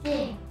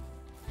things.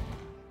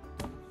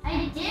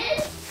 I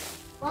did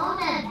blow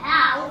them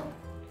out.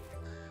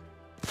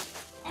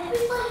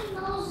 Everybody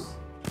knows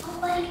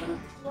nobody would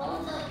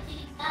throw those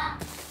things out.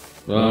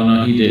 Well,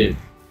 no, he did.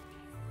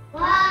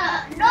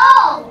 Well,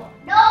 no!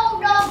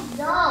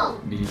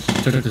 He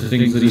took the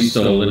things that he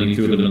stole and he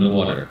threw them in the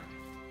water.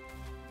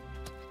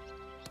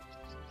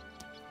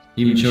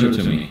 He even showed it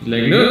to me. He's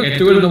like, look, I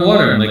threw it in the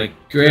water. I'm like,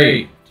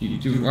 great,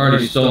 you've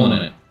already stolen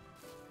it.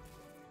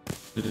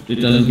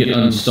 It doesn't get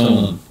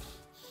unstolen.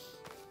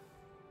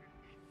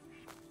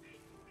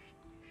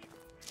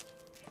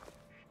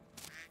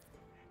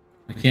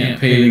 I can't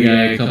pay the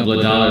guy a couple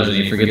of dollars and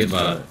he forgets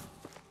about it.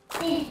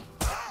 Really?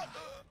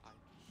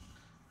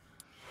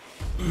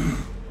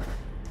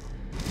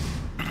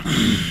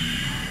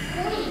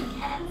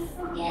 Have you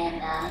forget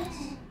about it?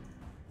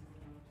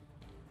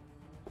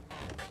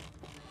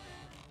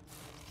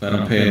 If I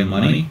don't pay him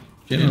money,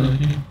 generally.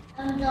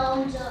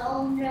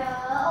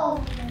 No.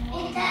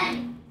 Hey,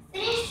 Daddy,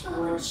 finish the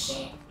wood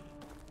shit.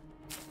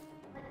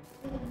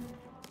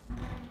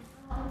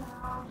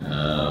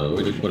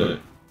 Where'd you put it?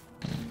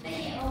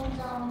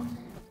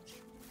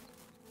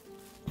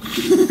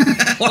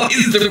 Why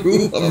is the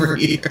roof over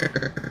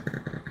here?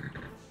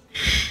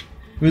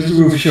 Where's the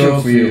roof show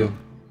up for you?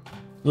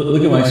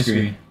 Look at my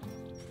screen.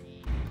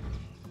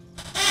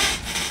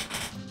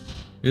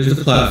 Here's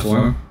the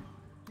platform.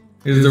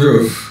 Here's the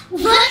roof.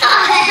 What the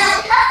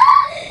hell?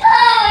 Oh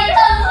my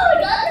god!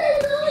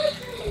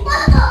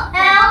 What the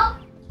hell?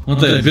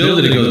 Once I build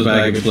it, it goes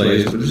back in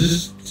place. But it's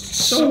just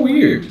so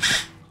weird.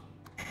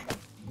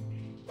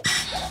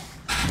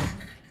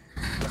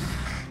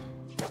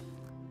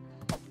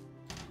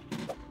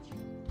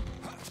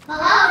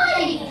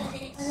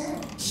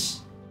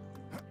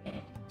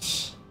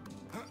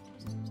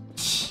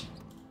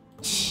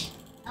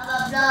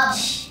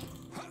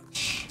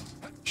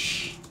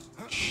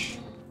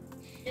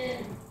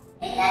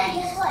 Hey, Daddy,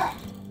 guess what?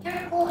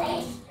 You're cool,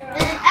 eh? I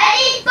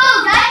need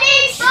food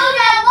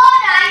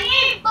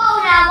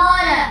and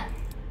water!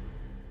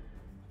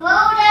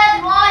 Food and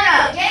water!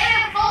 Give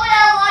me food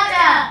and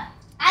water!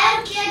 I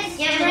don't care, just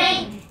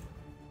drink.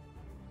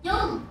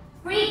 You'll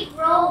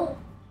regrow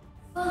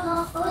for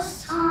the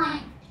first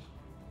time.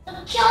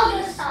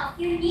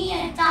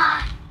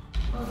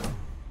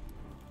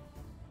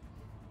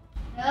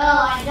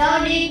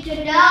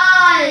 to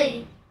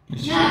die.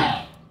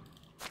 Yes.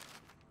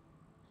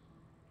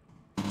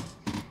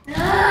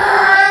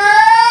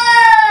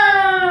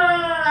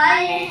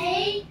 I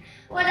hate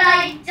when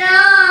I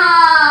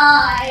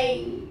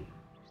die.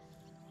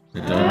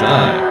 But don't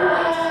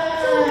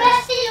die. So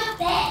rest in your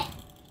bed.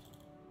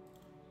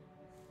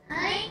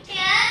 I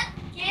can't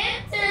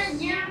get to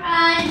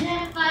survive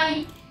if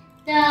I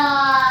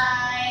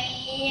die.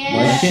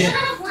 Why I can't- should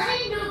have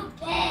went into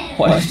bed.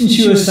 Why didn't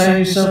you assign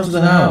yourself to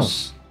the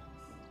house?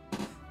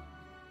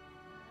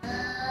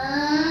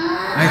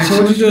 I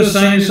told you to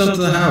assign yourself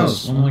to the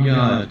house. Oh my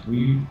god. Oh,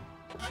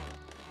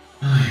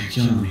 you're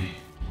killing me.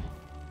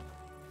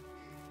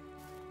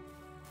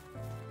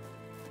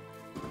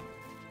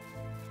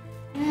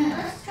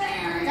 Let's try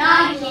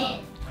another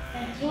diet.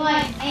 That's what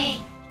I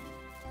make.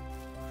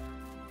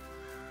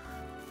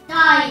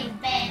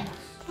 Diet bed.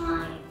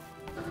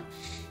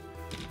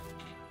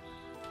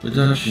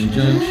 Production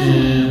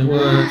junction,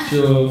 what's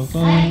your I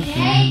function?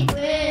 hate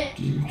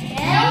it.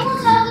 I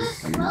almost have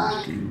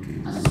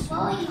a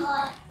swelling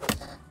hot.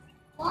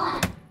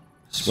 Why?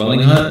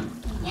 Swelling hut?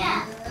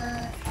 Yeah.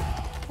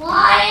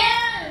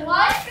 Why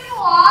do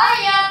I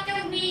have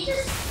to be the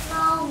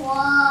strong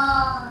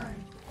one?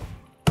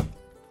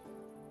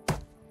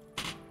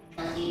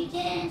 Because you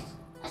didn't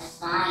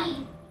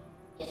assign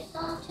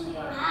yourself to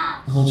your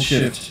house. Hold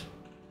shift.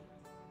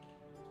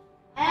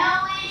 I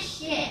always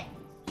shit.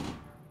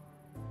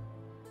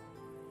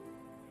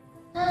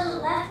 So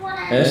that's what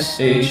I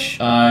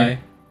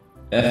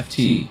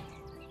SHIFT.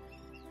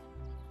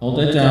 Hold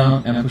that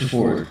down and push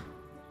forward.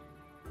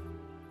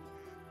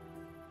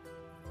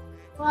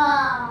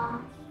 Wow.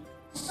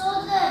 So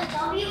the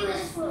W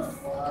is for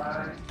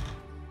forward.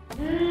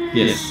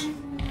 Yes.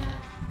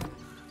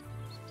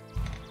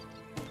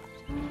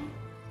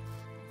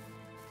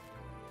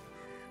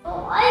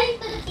 But why is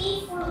the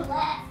D for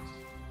left?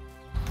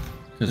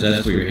 Because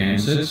that's where your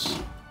hand sits.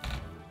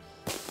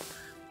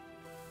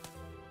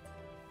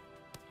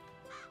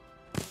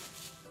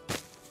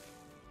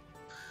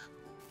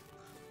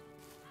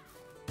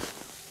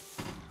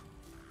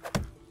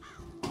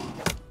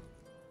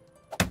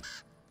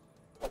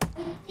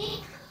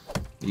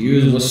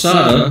 Use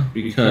Wasada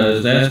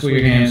because that's where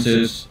your hand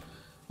sits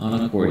on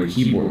a QWERTY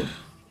keyboard.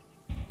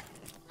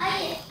 I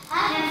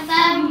have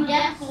found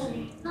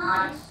definitely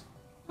not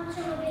much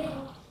of a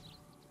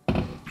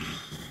big.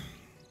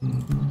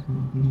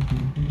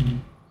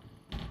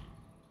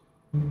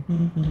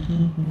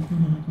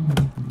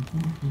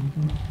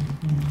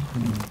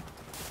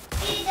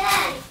 Hey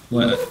Dad,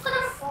 What? you put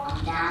a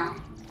phone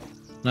down?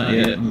 Not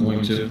yet, I'm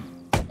going to.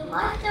 The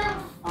light there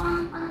was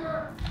phone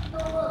under the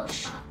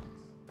workshop.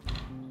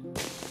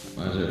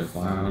 Why is there a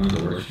fire under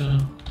the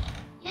workshop?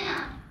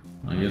 Yeah.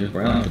 I guess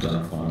Brown puts on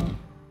a phone.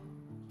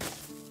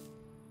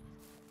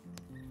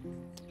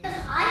 Because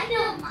I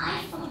built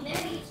mine from very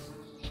next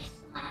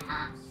to my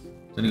house.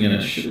 Then again,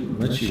 it shouldn't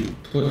let you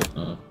put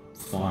a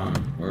farm,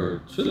 or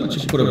it should let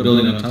you put a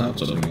building on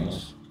top of something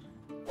else.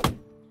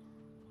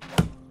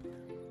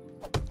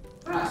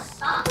 Bro,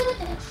 stop with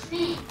the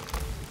tree.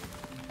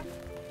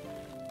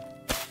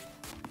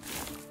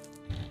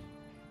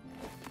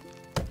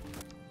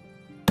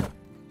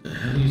 The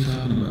hell are you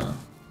talking about?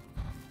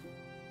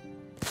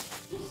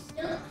 You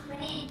still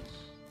cringe.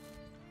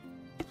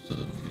 So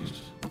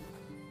confused.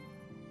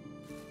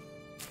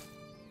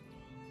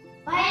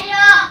 Wait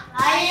up!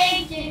 I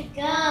need to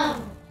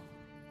go.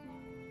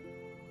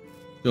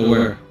 Go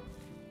where?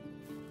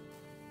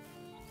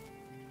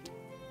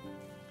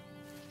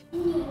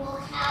 In your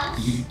house.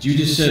 You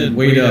just said,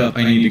 wait up,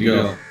 I need to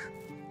go.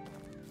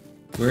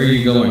 Where are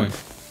you going?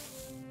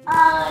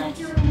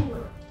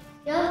 To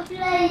your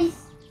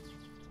place.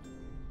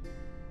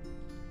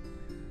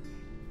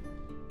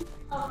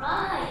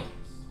 Alright.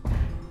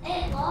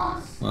 It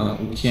lost. Well,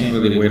 we can't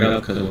really wait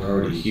up because we're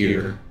already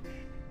here.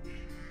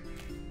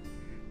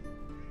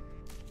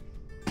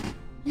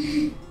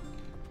 Did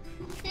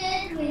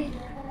we learn?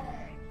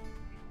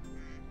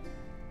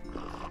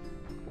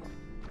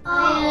 Oh,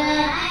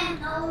 I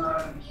know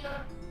where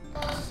you're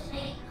supposed to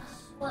make us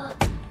what?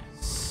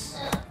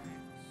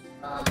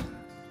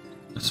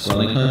 A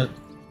swelling hut?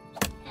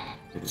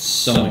 It's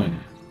sewing.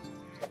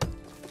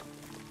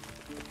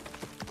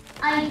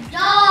 I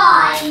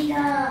died.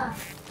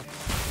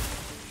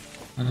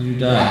 How did you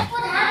die?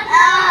 What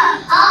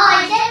happened?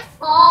 I didn't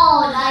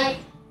fall.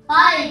 I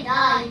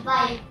died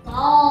by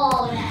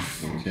fall.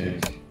 Okay.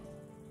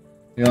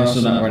 You're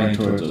also not running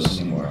towards us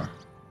anymore.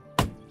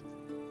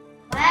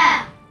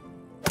 Wow.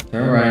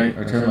 Turn right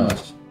or turn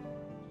left.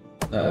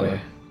 That way.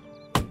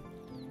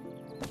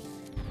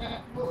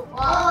 Well,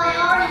 I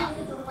already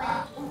did the way.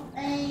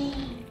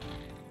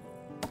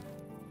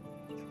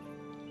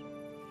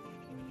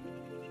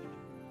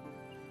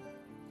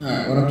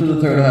 Alright, went up to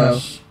the third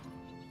house.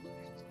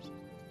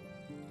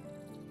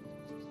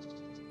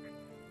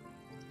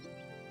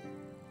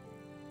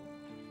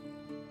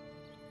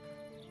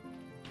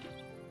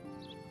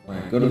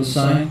 Alright, go to the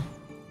sign.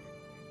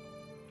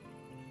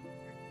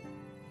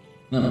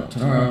 No,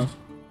 turn around.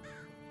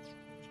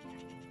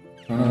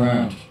 Turn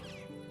around.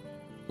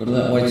 Go to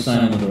that white sign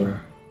on the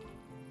door.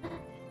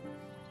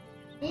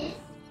 This?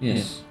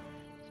 Yes.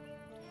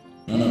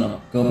 No.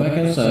 Go back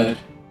outside.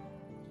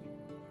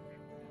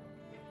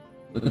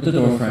 Look at the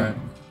door frame.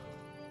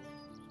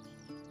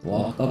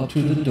 Walk up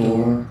to the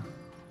door.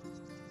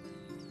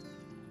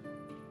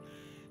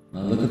 Now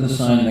look at the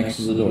sign next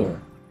to the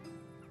door.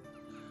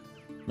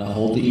 Now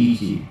hold the E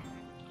key.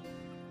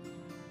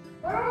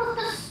 Where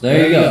was the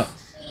There you go.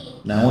 screen?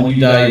 Now when you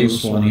die, you'll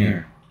spawn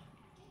here.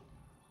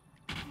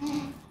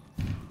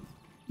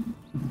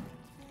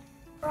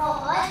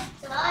 Bro,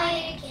 let's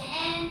die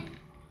again.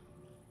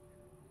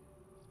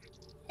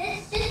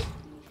 This is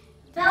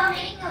about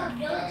making a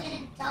village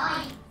and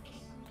dying.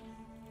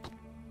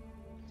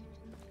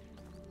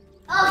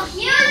 Oh,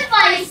 here's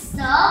my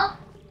stuff.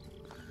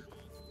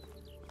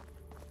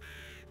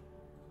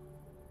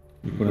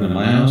 You put it in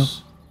my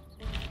house?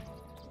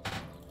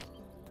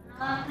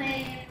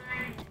 Okay,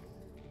 fine.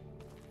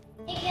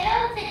 Hey, get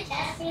out of the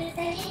chest for a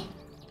second.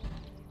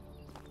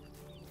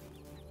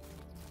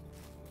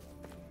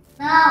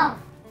 No.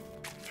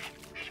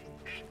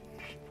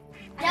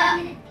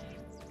 No.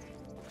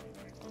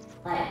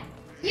 What?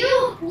 You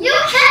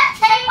can't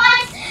take my.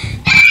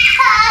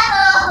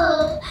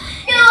 No.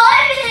 You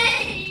want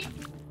me?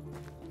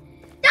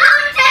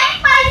 Don't take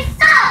my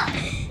stuff.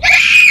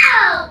 No.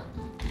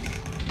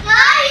 I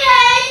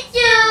hate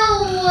you.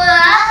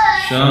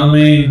 Show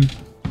me.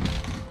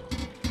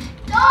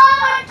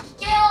 Don't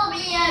kill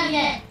me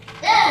again.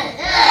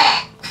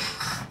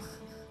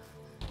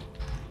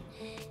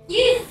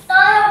 You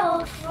son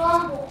of a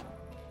trouble.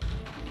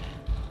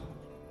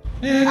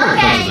 Yeah,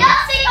 Okay,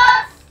 nothing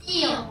on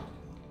steel.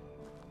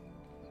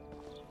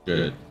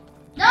 Good.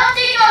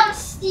 Nothing on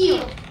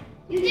steel.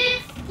 You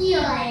didn't steal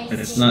anything.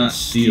 It's not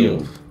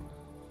steal.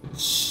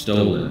 It's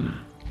stolen.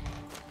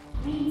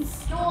 We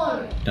stole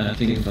it.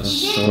 Nothing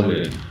was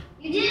stolen.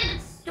 You didn't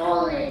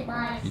steal it,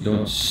 my. You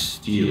don't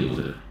steal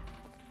it.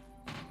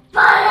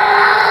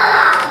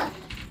 Stop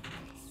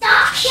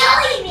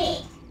killing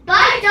me!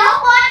 I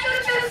don't want you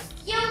to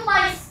steal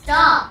my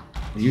stuff.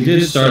 You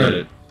did start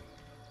it.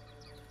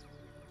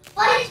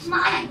 But it's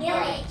my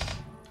village.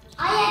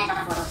 I had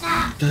to put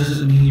that.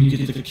 Doesn't mean you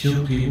get to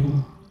kill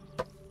people.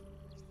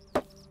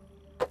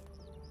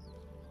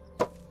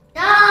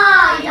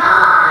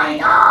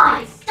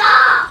 Die!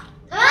 Stop!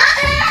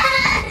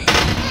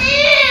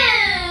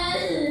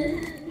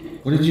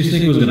 What did you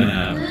think was gonna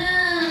happen?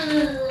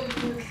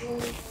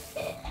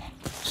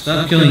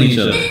 Stop killing each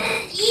other.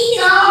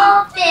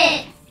 Stop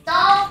it!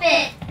 Stop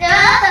it!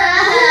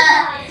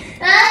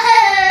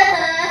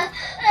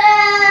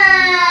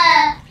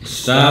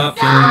 Stop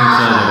killing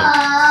each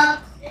other.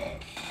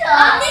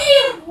 How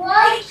many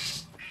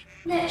whites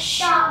that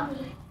shot me?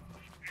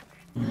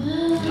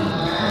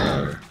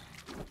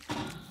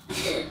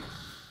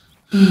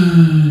 You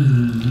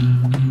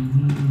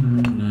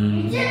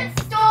didn't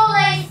stole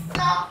a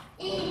stuff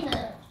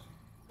either.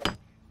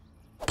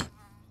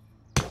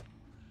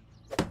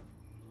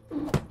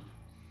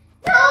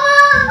 No,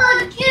 I'm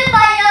gonna get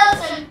my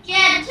house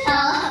again,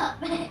 Tom.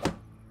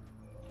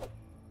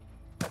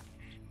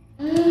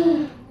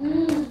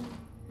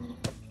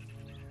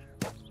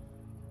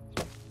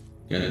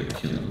 Gotta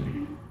kill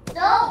me.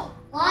 Don't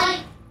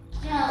like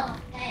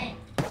killing.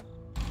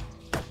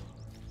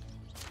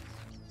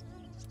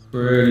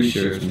 Pretty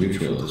sure it's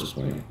mutual at this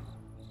point.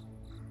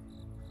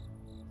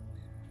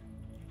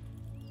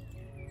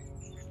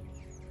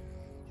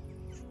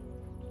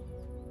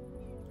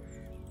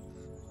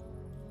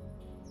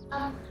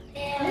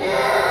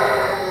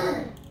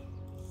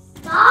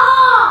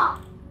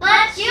 Stop!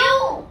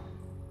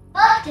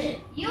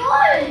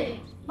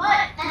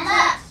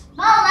 But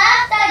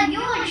last time you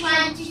were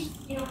trying to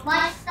steal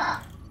my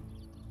stuff.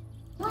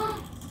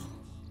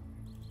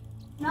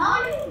 No, you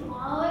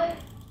won't.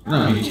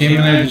 No, he came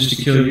in there just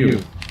to kill you.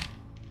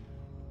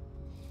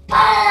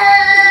 Stop!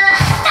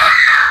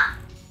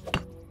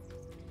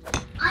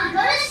 I'm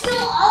gonna steal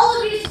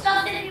all of your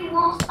stuff if you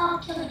won't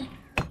stop killing me.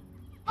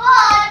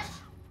 But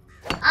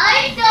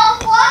I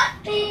don't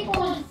want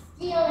people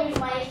stealing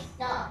my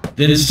stuff.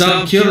 Then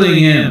stop killing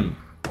him.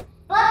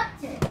 But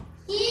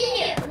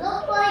he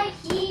looked like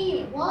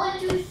he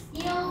wanted to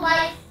steal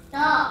my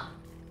stuff.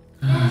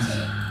 That's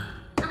it.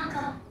 I'm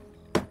coming.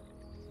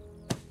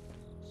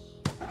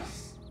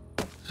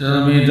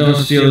 Tell me don't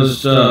steal his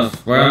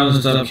stuff. Why don't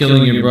you stop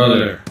killing your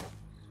brother?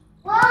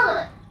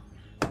 Well,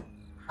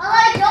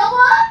 I don't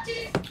want to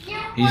steal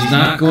He's my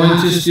not going to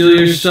stuff. steal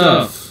your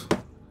stuff.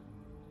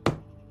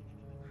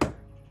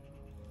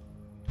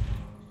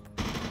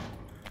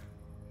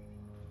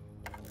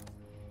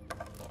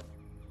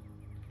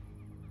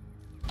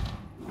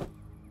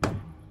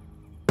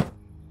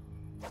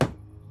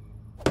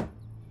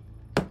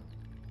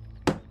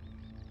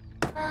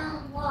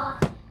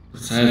 What?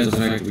 Besides the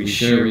fact that we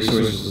share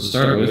resources to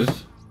start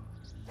with.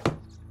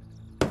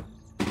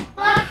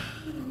 Fuck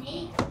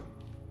me.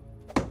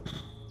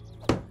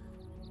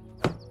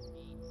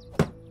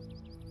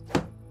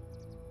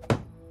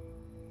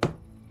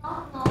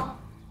 Oh no.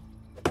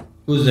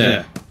 Who's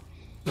that?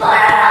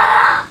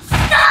 Stop!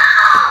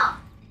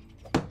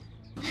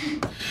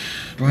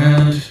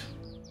 Brand,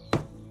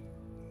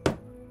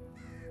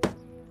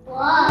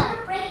 What?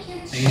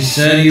 he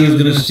said he was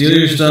gonna steal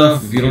your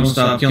stuff if you don't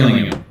stop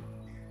killing him.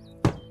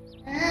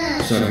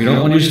 So if you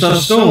don't want your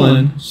stuff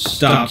stolen,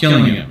 stop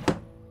killing him.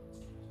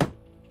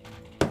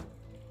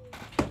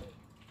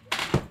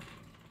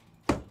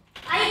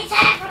 I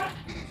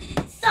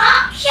said,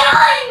 stop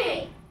killing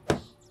me!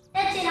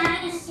 That's it, I'm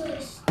gonna steal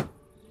your stuff.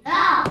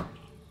 No.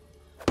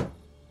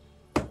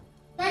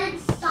 Then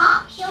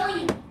stop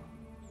killing me.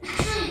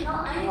 Actually, no,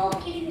 I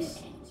won't give you a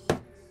second.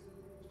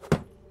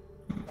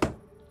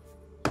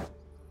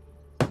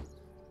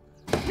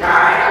 No!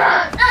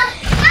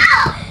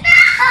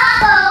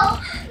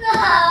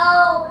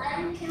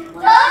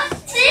 Don't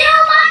steal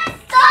my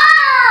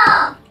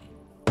stuff!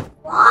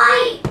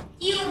 Why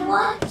do you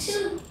want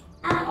to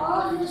have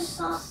all of your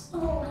stuff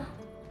stolen?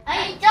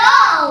 I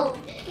don't!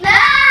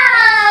 No!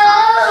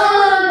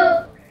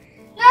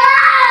 No!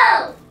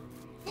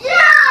 No!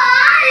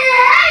 I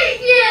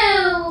hate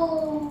you!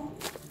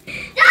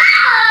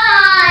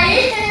 Die!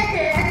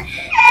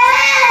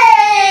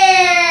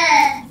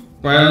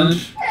 Brand,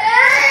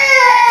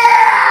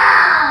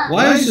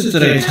 why is it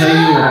that I tell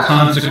you a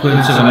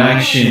consequence of an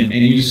action and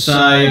you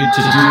decide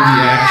to do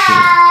the action?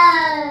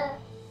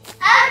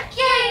 I'm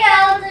getting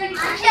out of the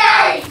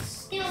game!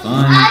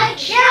 Fine. I'm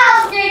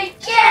out of the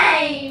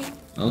game!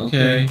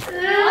 Okay.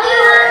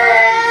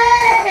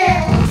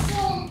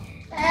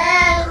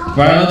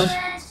 Violet,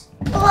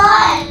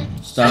 What?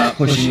 stop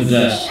pushing the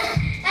desk.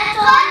 That's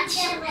what?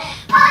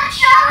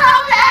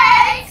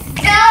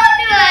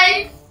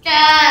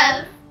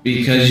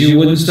 Because you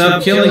wouldn't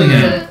stop killing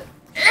him.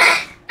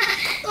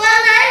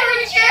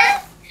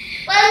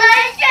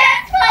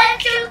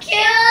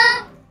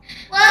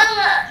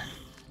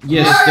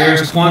 Yes,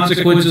 there's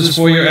consequences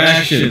for your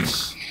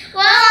actions.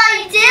 Well,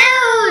 I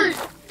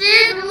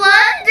did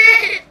want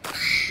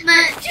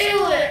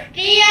to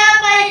be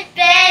on my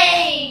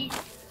base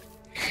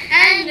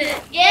and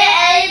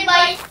get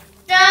my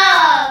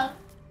stuff.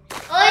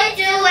 Or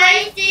do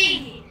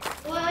anything.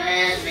 Do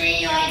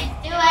anything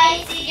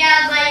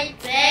on my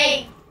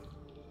base.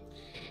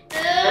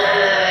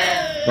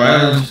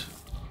 Violet,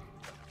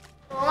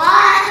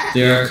 What?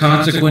 there are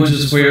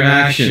consequences for your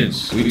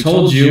actions. We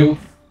told you,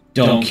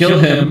 don't kill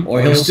him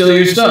or he'll steal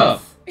your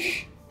stuff.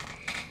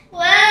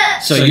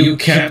 What? So you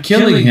kept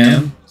killing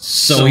him,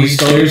 so he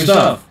stole your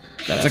stuff.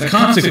 That's a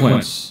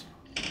consequence.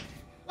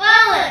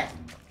 Wallet.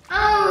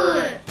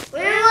 Oh,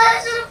 where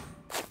was the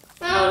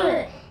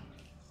wallet?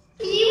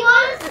 He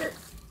wasn't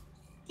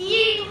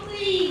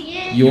stealing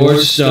it. Your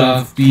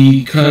stuff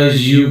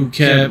because you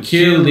kept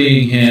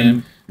killing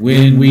him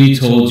when we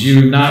told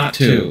you not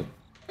to.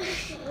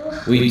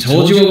 We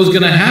told you what was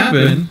going to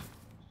happen,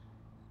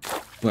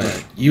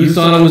 but you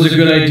thought it was a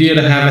good idea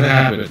to have it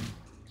happen.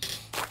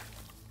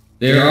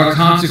 There are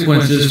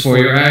consequences for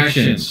your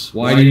actions.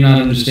 Why do you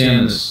not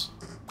understand this?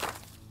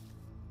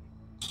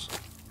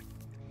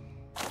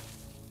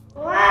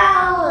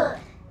 Wow.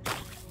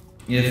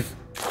 If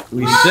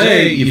we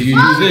say, if you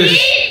do this,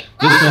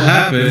 this will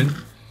happen.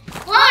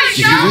 If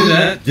you do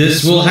that,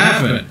 this will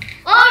happen.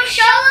 Oh,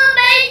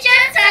 Charlemagne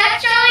just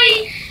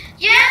actually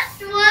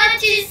just want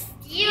to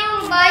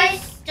steal my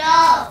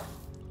stuff.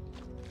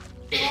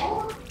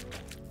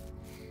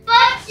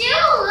 But you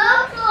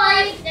look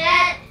like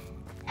that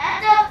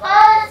at the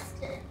first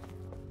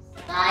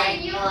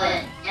time you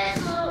were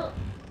just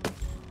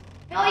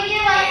going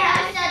in my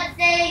house and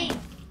saying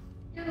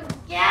to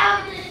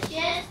down the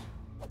chest.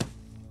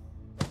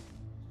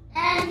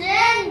 And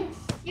then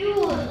you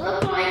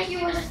look like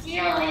you were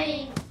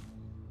stealing.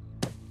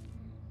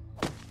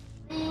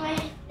 My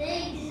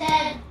things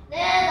and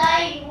then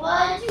I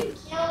want to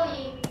kill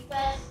you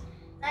because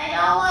I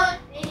don't want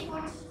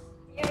anyone to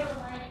steal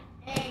my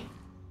things.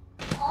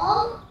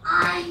 All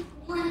I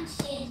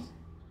wanted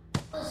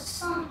was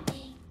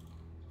something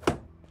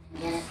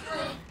just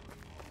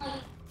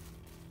like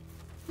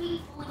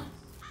 3 points.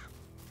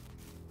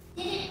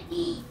 Didn't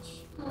need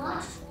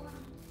much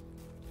one.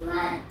 You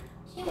had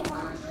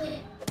 200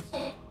 to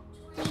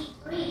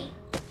 23.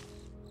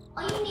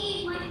 All you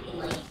need might be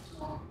like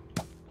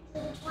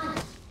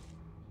 220.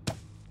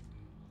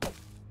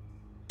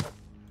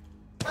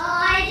 Well,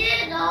 I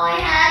didn't know I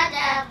had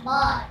that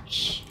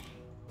much.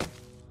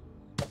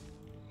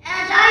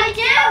 And I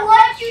didn't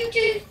want you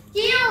to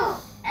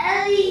steal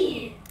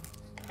any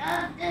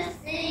of the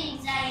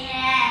things I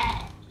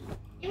had.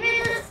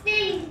 Even the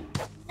things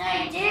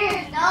I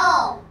didn't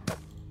know.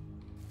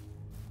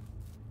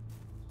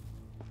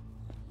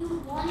 You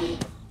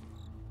wanted.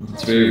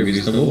 It's very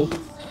reasonable.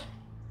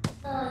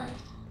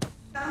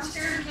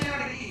 Downstairs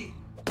now to eat.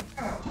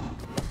 Oh.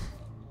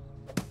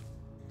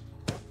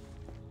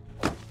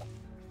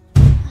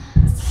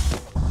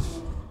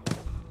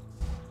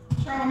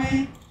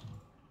 Charlemagne.